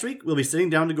 Next week, we'll be sitting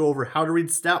down to go over how to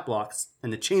read stat blocks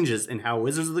and the changes in how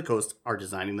Wizards of the Coast are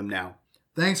designing them now.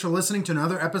 Thanks for listening to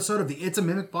another episode of the It's a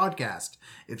Mimic podcast.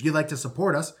 If you'd like to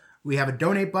support us, we have a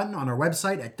donate button on our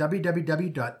website at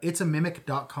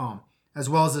www.itsamimic.com, as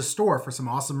well as a store for some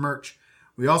awesome merch.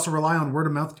 We also rely on word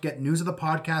of mouth to get news of the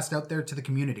podcast out there to the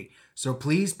community. So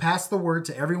please pass the word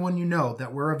to everyone you know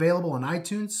that we're available on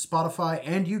iTunes, Spotify,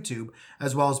 and YouTube,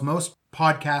 as well as most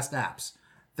podcast apps.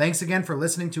 Thanks again for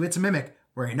listening to It's a Mimic,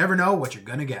 where you never know what you're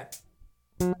going to get.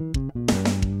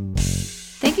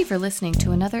 Thank you for listening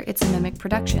to another It's a Mimic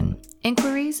production.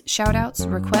 Inquiries, shoutouts,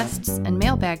 requests, and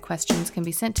mailbag questions can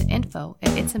be sent to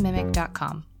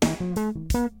info@itsamimic.com.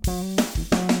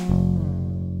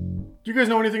 Do you guys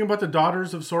know anything about the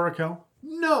Daughters of Sorakel?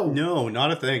 No,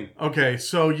 not a thing. Okay,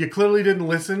 so you clearly didn't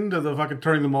listen to the fucking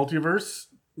Turning the Multiverse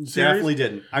series? Definitely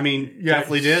didn't. I mean,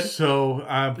 definitely did. So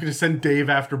I'm going to send Dave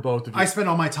after both of you. I spent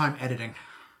all my time editing.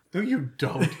 No, you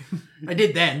don't. I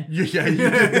did then. Yeah, you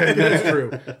did then. That's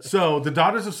true. So the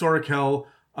Daughters of Sorakel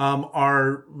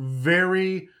are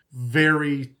very,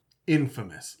 very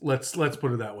infamous. Let's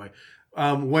put it that way.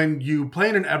 When you play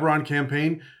in an Eberron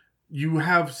campaign, you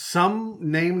have some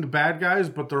named bad guys,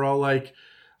 but they're all like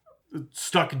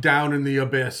stuck down in the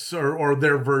abyss, or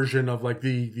their version of like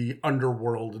the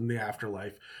underworld and the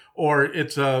afterlife, or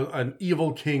it's an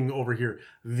evil king over here.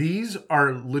 These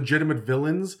are legitimate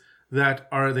villains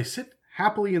they sit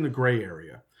happily in the gray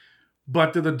area.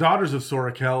 But they're the Daughters of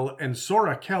Sorakel, and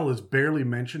Sorakel is barely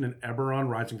mentioned in Eberron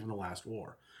Rising from the Last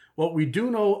War. What we do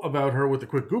know about her with a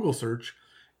quick Google search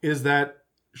is that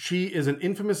she is an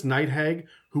infamous night hag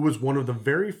who was one of the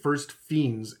very first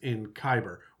fiends in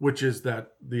Khyber, which is the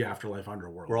afterlife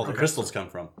underworld. Where all the crystals come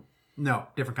from. No,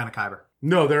 different kind of Khyber.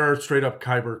 No, there are straight up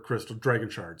Khyber crystal dragon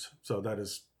shards. So that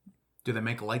is... Do they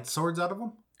make light swords out of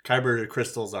them? Khyber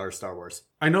crystals are Star Wars.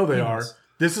 I know they are.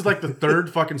 This is like the third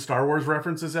fucking Star Wars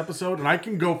reference this episode, and I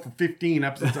can go for 15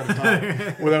 episodes at a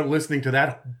time without listening to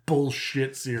that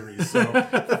bullshit series. So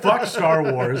fuck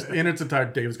Star Wars in its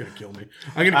entirety. Dave's gonna kill me.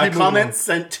 I'm gonna keep comments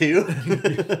sent to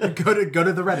go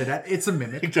to the Reddit at It's a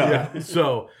Mimic. Yeah.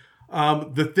 So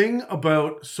the thing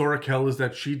about Sorakel is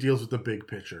that she deals with the big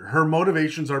picture. Her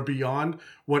motivations are beyond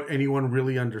what anyone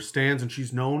really understands, and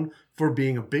she's known for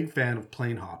being a big fan of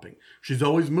plane hopping. She's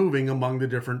always moving among the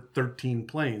different 13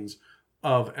 planes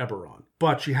of Eberron.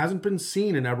 But she hasn't been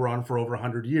seen in Eberron for over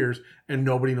 100 years, and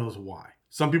nobody knows why.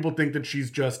 Some people think that she's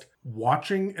just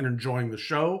watching and enjoying the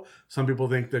show. Some people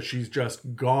think that she's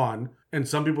just gone. And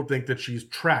some people think that she's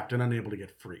trapped and unable to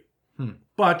get free.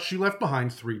 But she left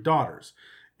behind 3 daughters.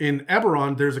 In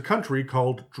Eberron, there's a country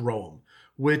called Droam,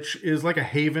 which is like a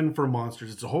haven for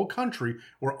monsters. It's a whole country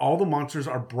where all the monsters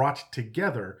are brought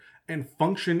together and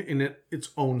function in its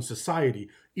own society,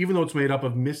 even though it's made up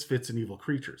of misfits and evil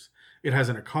creatures. It has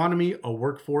an economy, a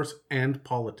workforce, and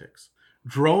politics.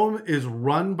 Droam is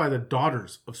run by the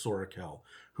Daughters of Sorakel,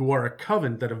 who are a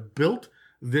coven that have built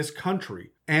this country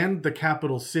and the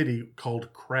capital city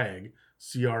called Crag,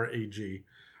 C-R-A-G.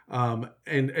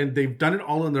 And they've done it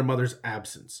all in their mother's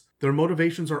absence. Their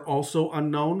motivations are also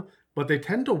unknown, but they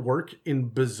tend to work in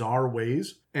bizarre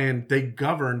ways, and they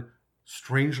govern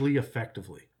strangely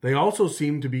effectively. They also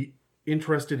seem to be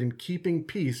interested in keeping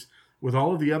peace with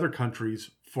all of the other countries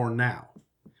for now.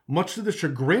 Much to the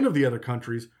chagrin of the other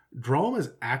countries, Droam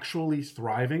is actually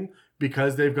thriving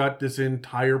because they've got this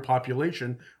entire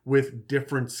population with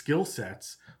different skill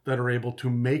sets that are able to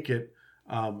make it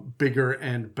bigger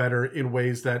and better in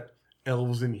ways that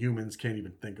elves and humans can't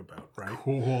even think about, right?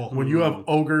 Cool. When you have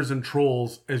ogres and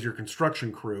trolls as your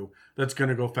construction crew, that's going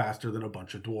to go faster than a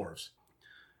bunch of dwarves.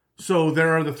 So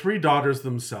there are the 3 daughters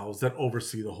themselves that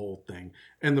oversee the whole thing.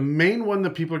 And the main one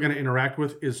that people are going to interact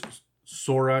with is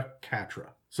Sora Catra.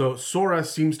 So Sora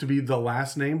seems to be the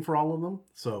last name for all of them.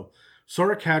 So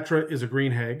Sora Catra is a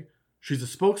green hag. She's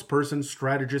a spokesperson,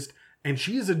 strategist, and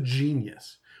she is a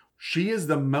genius. She is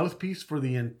the mouthpiece for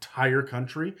the entire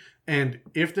country. And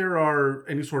if there are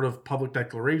any sort of public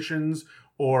declarations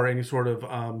or any sort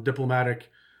of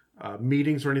diplomatic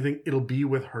meetings or anything, it'll be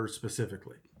with her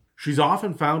specifically. She's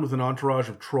often found with an entourage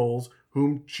of trolls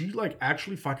whom she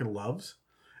actually fucking loves.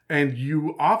 And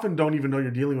you often don't even know you're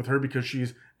dealing with her because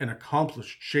she's an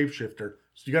accomplished shapeshifter.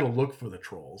 So you got to look for the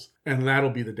trolls. And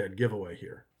that'll be the dead giveaway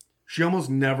here. She almost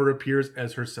never appears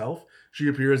as herself. She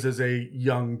appears as a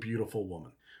young, beautiful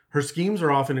woman. Her schemes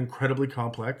are often incredibly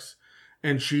complex.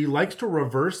 And she likes to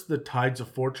reverse the tides of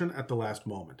fortune at the last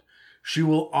moment. She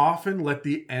will often let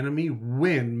the enemy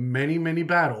win many, many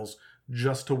battles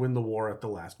just to win the war at the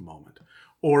last moment.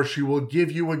 Or she will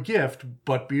give you a gift,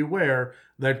 but beware,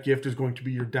 that gift is going to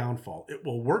be your downfall. It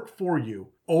will work for you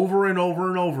over and over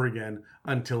and over again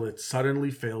until it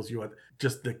suddenly fails you at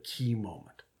just the key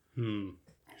moment.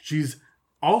 She's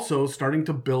also starting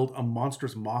to build a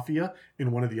monstrous mafia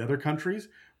in one of the other countries,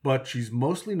 but she's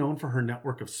mostly known for her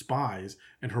network of spies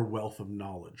and her wealth of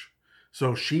knowledge.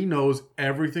 So she knows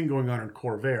everything going on in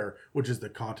Khorvaire, which is the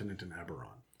continent in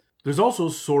Eberron. There's also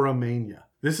Sora Mania.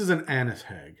 This is an Annis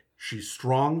hag. She's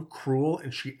strong, cruel,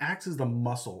 and she acts as the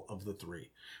muscle of the 3.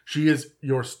 She is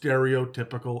your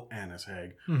stereotypical Annis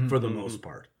hag for the most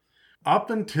part.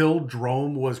 Up until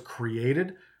Droam was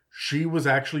created, she was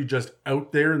actually just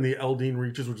out there in the Eldeen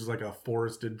Reaches, which is like a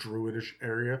forested, druidish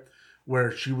area,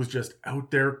 where she was just out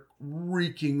there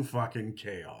wreaking fucking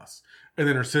chaos. And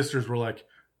then her sisters were like,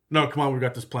 no, come on, we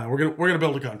got this plan. We're gonna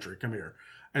build a country. Come here.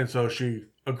 And so she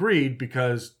agreed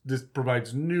because this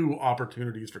provides new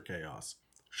opportunities for chaos.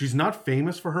 She's not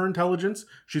famous for her intelligence.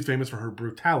 She's famous for her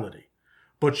brutality.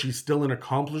 But she's still an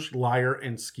accomplished liar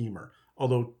and schemer.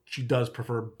 although she does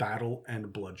prefer battle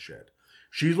and bloodshed.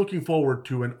 She's looking forward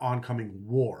to an oncoming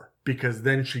war, because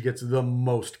then she gets the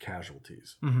most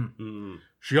casualties.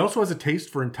 She also has a taste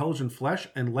for intelligent flesh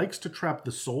and likes to trap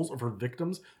the souls of her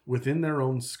victims within their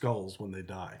own skulls when they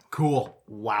die. Cool.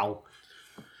 Wow.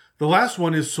 The last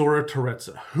one is Sora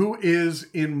Teretsa, who is,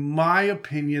 in my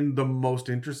opinion, the most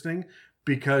interesting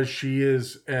because she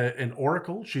is an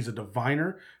oracle, she's a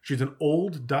diviner, she's an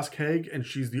old dusk hag, and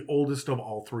she's the oldest of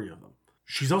all three of them.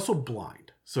 She's also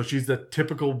blind, so she's the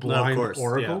typical blind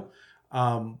oracle.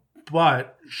 Yeah.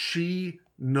 But she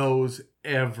knows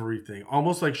everything,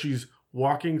 almost like she's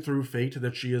walking through fate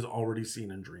that she has already seen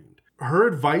and dreamed. Her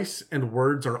advice and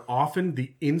words are often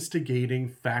the instigating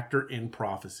factor in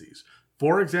prophecies.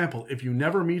 For example, if you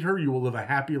never meet her, you will live a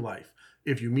happy life.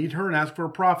 If you meet her and ask for a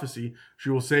prophecy, she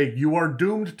will say, you are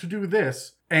doomed to do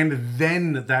this, and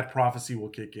then that prophecy will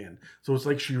kick in. So it's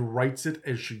like she writes it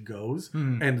as she goes,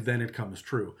 and then it comes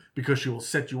true. Because she will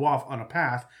set you off on a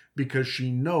path because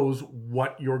she knows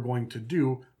what you're going to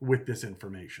do with this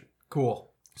information.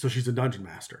 Cool. So she's a dungeon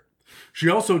master. She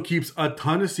also keeps a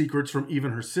ton of secrets from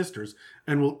even her sisters,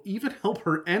 and will even help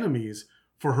her enemies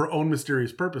for her own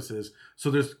mysterious purposes,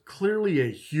 so there's clearly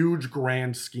a huge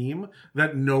grand scheme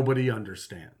that nobody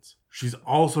understands. She's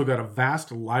also got a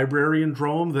vast library in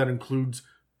Droaam that includes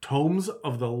tomes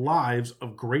of the lives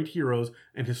of great heroes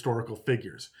and historical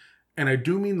figures. And I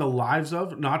do mean the lives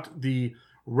of, not the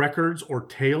records or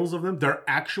tales of them, their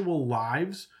actual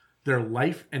lives. Their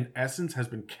life and essence has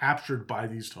been captured by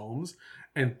these tomes,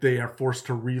 and they are forced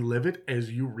to relive it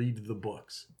as you read the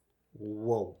books.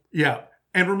 Whoa. Yeah.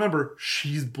 And remember,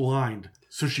 she's blind,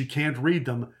 so she can't read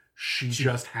them. She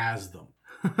just has them.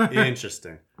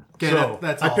 Interesting. Okay, so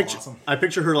that's awesome. I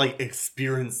picture her like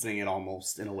experiencing it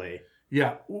almost in a way.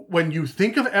 Yeah. When you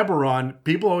think of Eberron,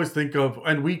 people always think of,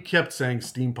 and we kept saying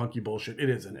steampunky bullshit. It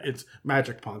isn't. It's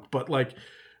magic punk. But like,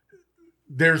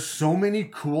 there's so many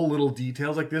cool little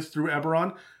details like this through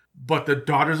Eberron. But the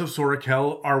Daughters of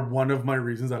Sorakel are one of my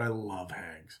reasons that I love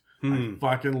hags. I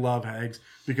fucking love hags,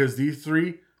 because these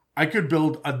three, I could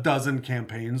build a dozen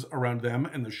campaigns around them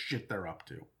and the shit they're up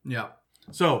to. Yeah.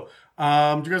 So, do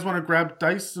you guys want to grab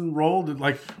dice and roll?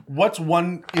 Like, what's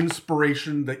one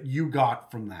inspiration that you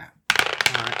got from that?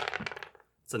 All right.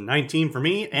 It's a 19 for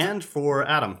me and for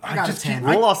Adam. I got just a 10.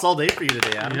 Roll loss all day for you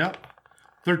today, Adam. Yep.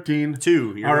 13.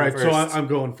 2. All right, so I'm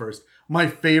going first. My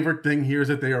favorite thing here is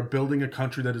that they are building a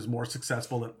country that is more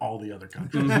successful than all the other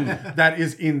countries. That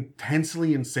is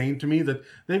intensely insane to me, that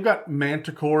they've got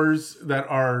manticores that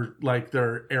are like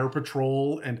their air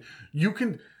patrol, and you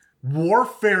can...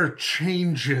 Warfare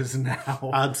changes now.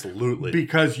 Absolutely.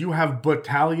 Because you have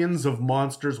battalions of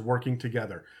monsters working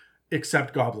together,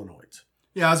 except goblinoids.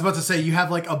 Yeah, I was about to say, you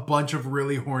have like a bunch of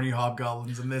really horny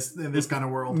hobgoblins in this kind of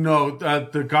world. No,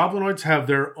 the goblinoids have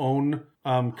their own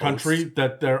country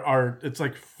that there are, it's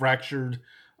like fractured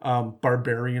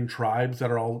barbarian tribes that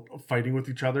are all fighting with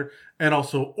each other. And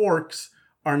also orcs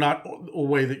are not a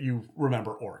way that you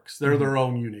remember orcs. They're their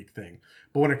own unique thing.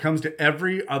 But when it comes to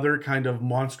every other kind of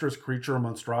monstrous creature or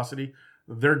monstrosity,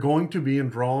 they're going to be in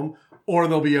Droaam, or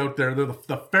they'll be out there.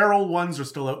 The feral ones are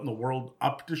still out in the world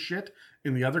up to shit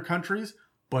in the other countries.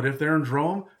 But if they're in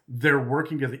Droaam, they're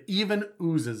working together. Even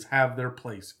oozes have their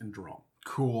place in Droaam.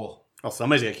 Cool. Well,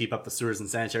 somebody's got to keep up the sewers and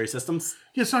sanitary systems.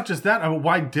 Yeah, it's not just that. I mean,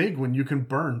 why dig when you can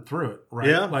burn through it, right?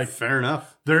 Yeah, like, fair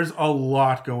enough. There's a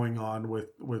lot going on with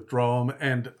Droaam,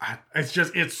 and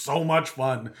it's so much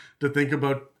fun to think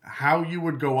about how you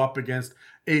would go up against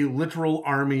a literal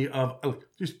army of,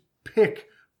 just pick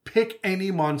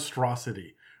any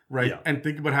monstrosity, right? Yeah. And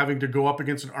think about having to go up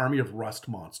against an army of rust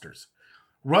monsters.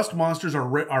 Rust monsters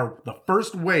are the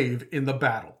first wave in the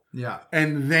battle. Yeah.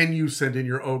 And then you send in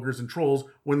your ogres and trolls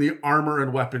when the armor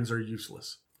and weapons are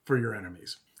useless for your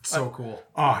enemies. So cool.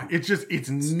 It's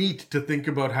neat to think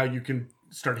about how you can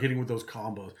start hitting with those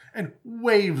combos and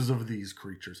waves of these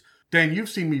creatures. Dan, did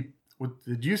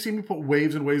you see me put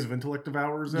waves and waves of intellect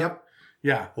devourers out? Yep.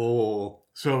 Yeah. Oh.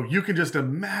 So you can just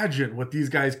imagine what these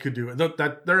guys could do.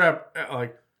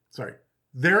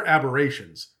 They're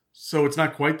aberrations. So it's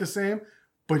not quite the same,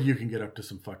 but you can get up to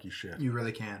some fucky shit. You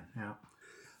really can, yeah.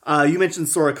 You mentioned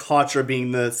Sora Katra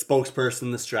being the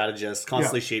spokesperson, the strategist,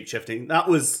 constantly shape-shifting. That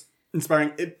was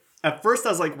inspiring. At first, I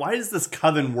was like, why is this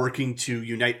coven working to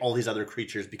unite all these other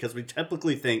creatures? Because we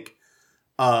typically think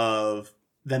of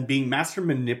them being master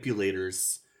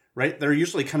manipulators, right? They're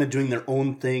usually kind of doing their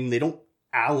own thing. They don't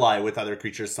ally with other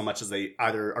creatures so much as they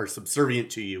either are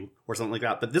subservient to you or something like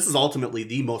that. But this is ultimately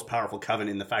the most powerful coven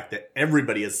in the fact that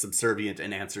everybody is subservient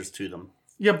and answers to them.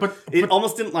 Yeah, but it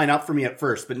almost didn't line up for me at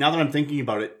first, but now that I'm thinking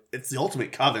about it, it's the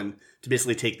ultimate coven to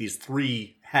basically take these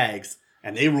three hags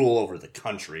And they rule over the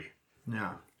country.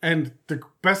 Yeah. And the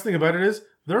best thing about it is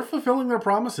they're fulfilling their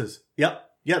promises. Yep.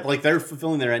 Yeah, like they're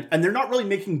fulfilling their end. And they're not really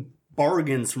making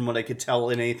bargains from what I could tell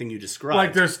in anything you described.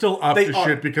 Like they're still up to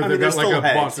shit because they've got like a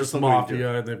boss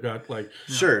mafia and they've got like...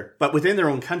 Sure, but within their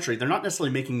own country, they're not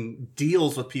necessarily making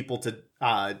deals with people to,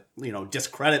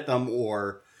 discredit them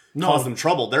or cause them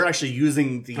trouble. They're actually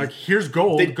using the... Like, here's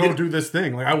gold, go do this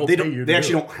thing. Like, I will pay you. They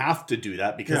actually don't have to do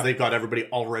that because they've got everybody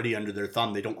already under their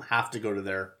thumb. They don't have to go to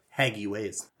their haggy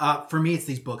ways. For me, it's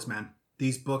these books, man.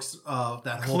 These books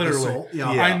that hold the soul. Yeah.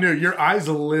 I knew. Your eyes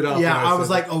lit up. Yeah, I was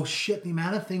like, oh shit, the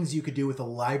amount of things you could do with a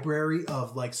library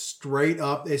of like straight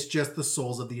up, it's just the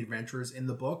souls of the adventurers in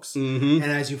the books. Mm-hmm.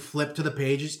 And as you flip to the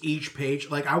pages, each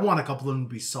page, like I want a couple of them to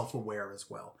be self-aware as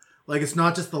well. Like it's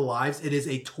not just the lives, it is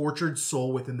a tortured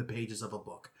soul within the pages of a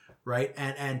book, right?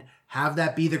 And have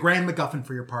that be the grand MacGuffin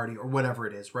for your party or whatever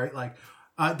it is, right? Like,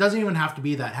 it doesn't even have to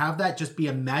be that. Have that just be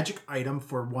a magic item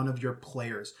for one of your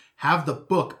players. Have the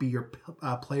book be your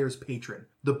player's patron.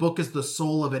 The book is the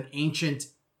soul of an ancient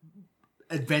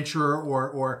adventurer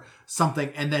or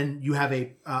something, and then you have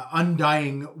a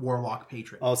undying warlock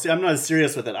patron. Oh, see, I'm not as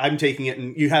serious with it. I'm taking it,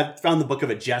 and you had found the book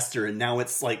of a jester, and now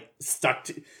it's like stuck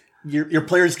to... Your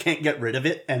players can't get rid of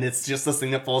it, and it's just this thing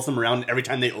that follows them around. Every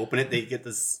time they open it, they get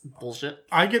this bullshit.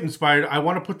 I get inspired. I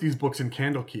want to put these books in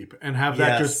Candlekeep and have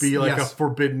that just be like a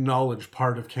forbidden knowledge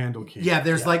part of Candlekeep. Yeah,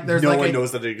 there's no one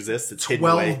knows that it exists. It's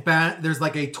 12 there's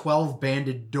like a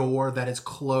 12-banded door that is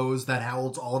closed that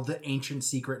holds all of the ancient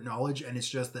secret knowledge, and it's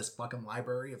just this fucking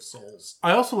library of souls.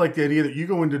 I also like the idea that you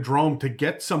go into Drome to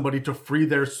get somebody to free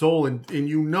their soul, and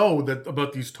you know that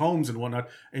about these tomes and whatnot,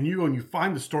 and you go and you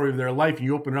find the story of their life, and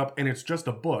you open it up, and it's just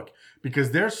a book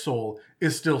because their soul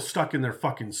is still stuck in their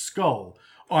fucking skull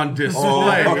on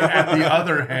display at the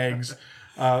other hag's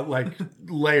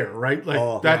lair, right?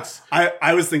 Like that's.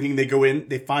 I was thinking they go in,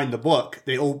 they find the book,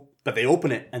 but they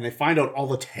open it and they find out all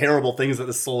the terrible things that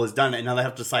the soul has done, and now they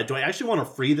have to decide: do I actually want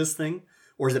to free this thing,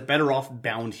 or is it better off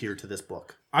bound here to this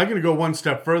book? I'm going to go one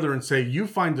step further and say you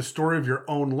find the story of your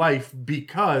own life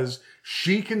because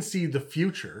she can see the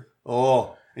future.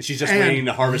 Oh. And she's just waiting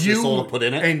to harvest your soul to put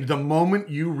in it. And the moment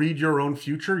you read your own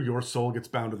future, your soul gets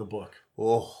bound to the book.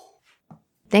 Oh.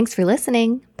 Thanks for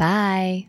listening. Bye.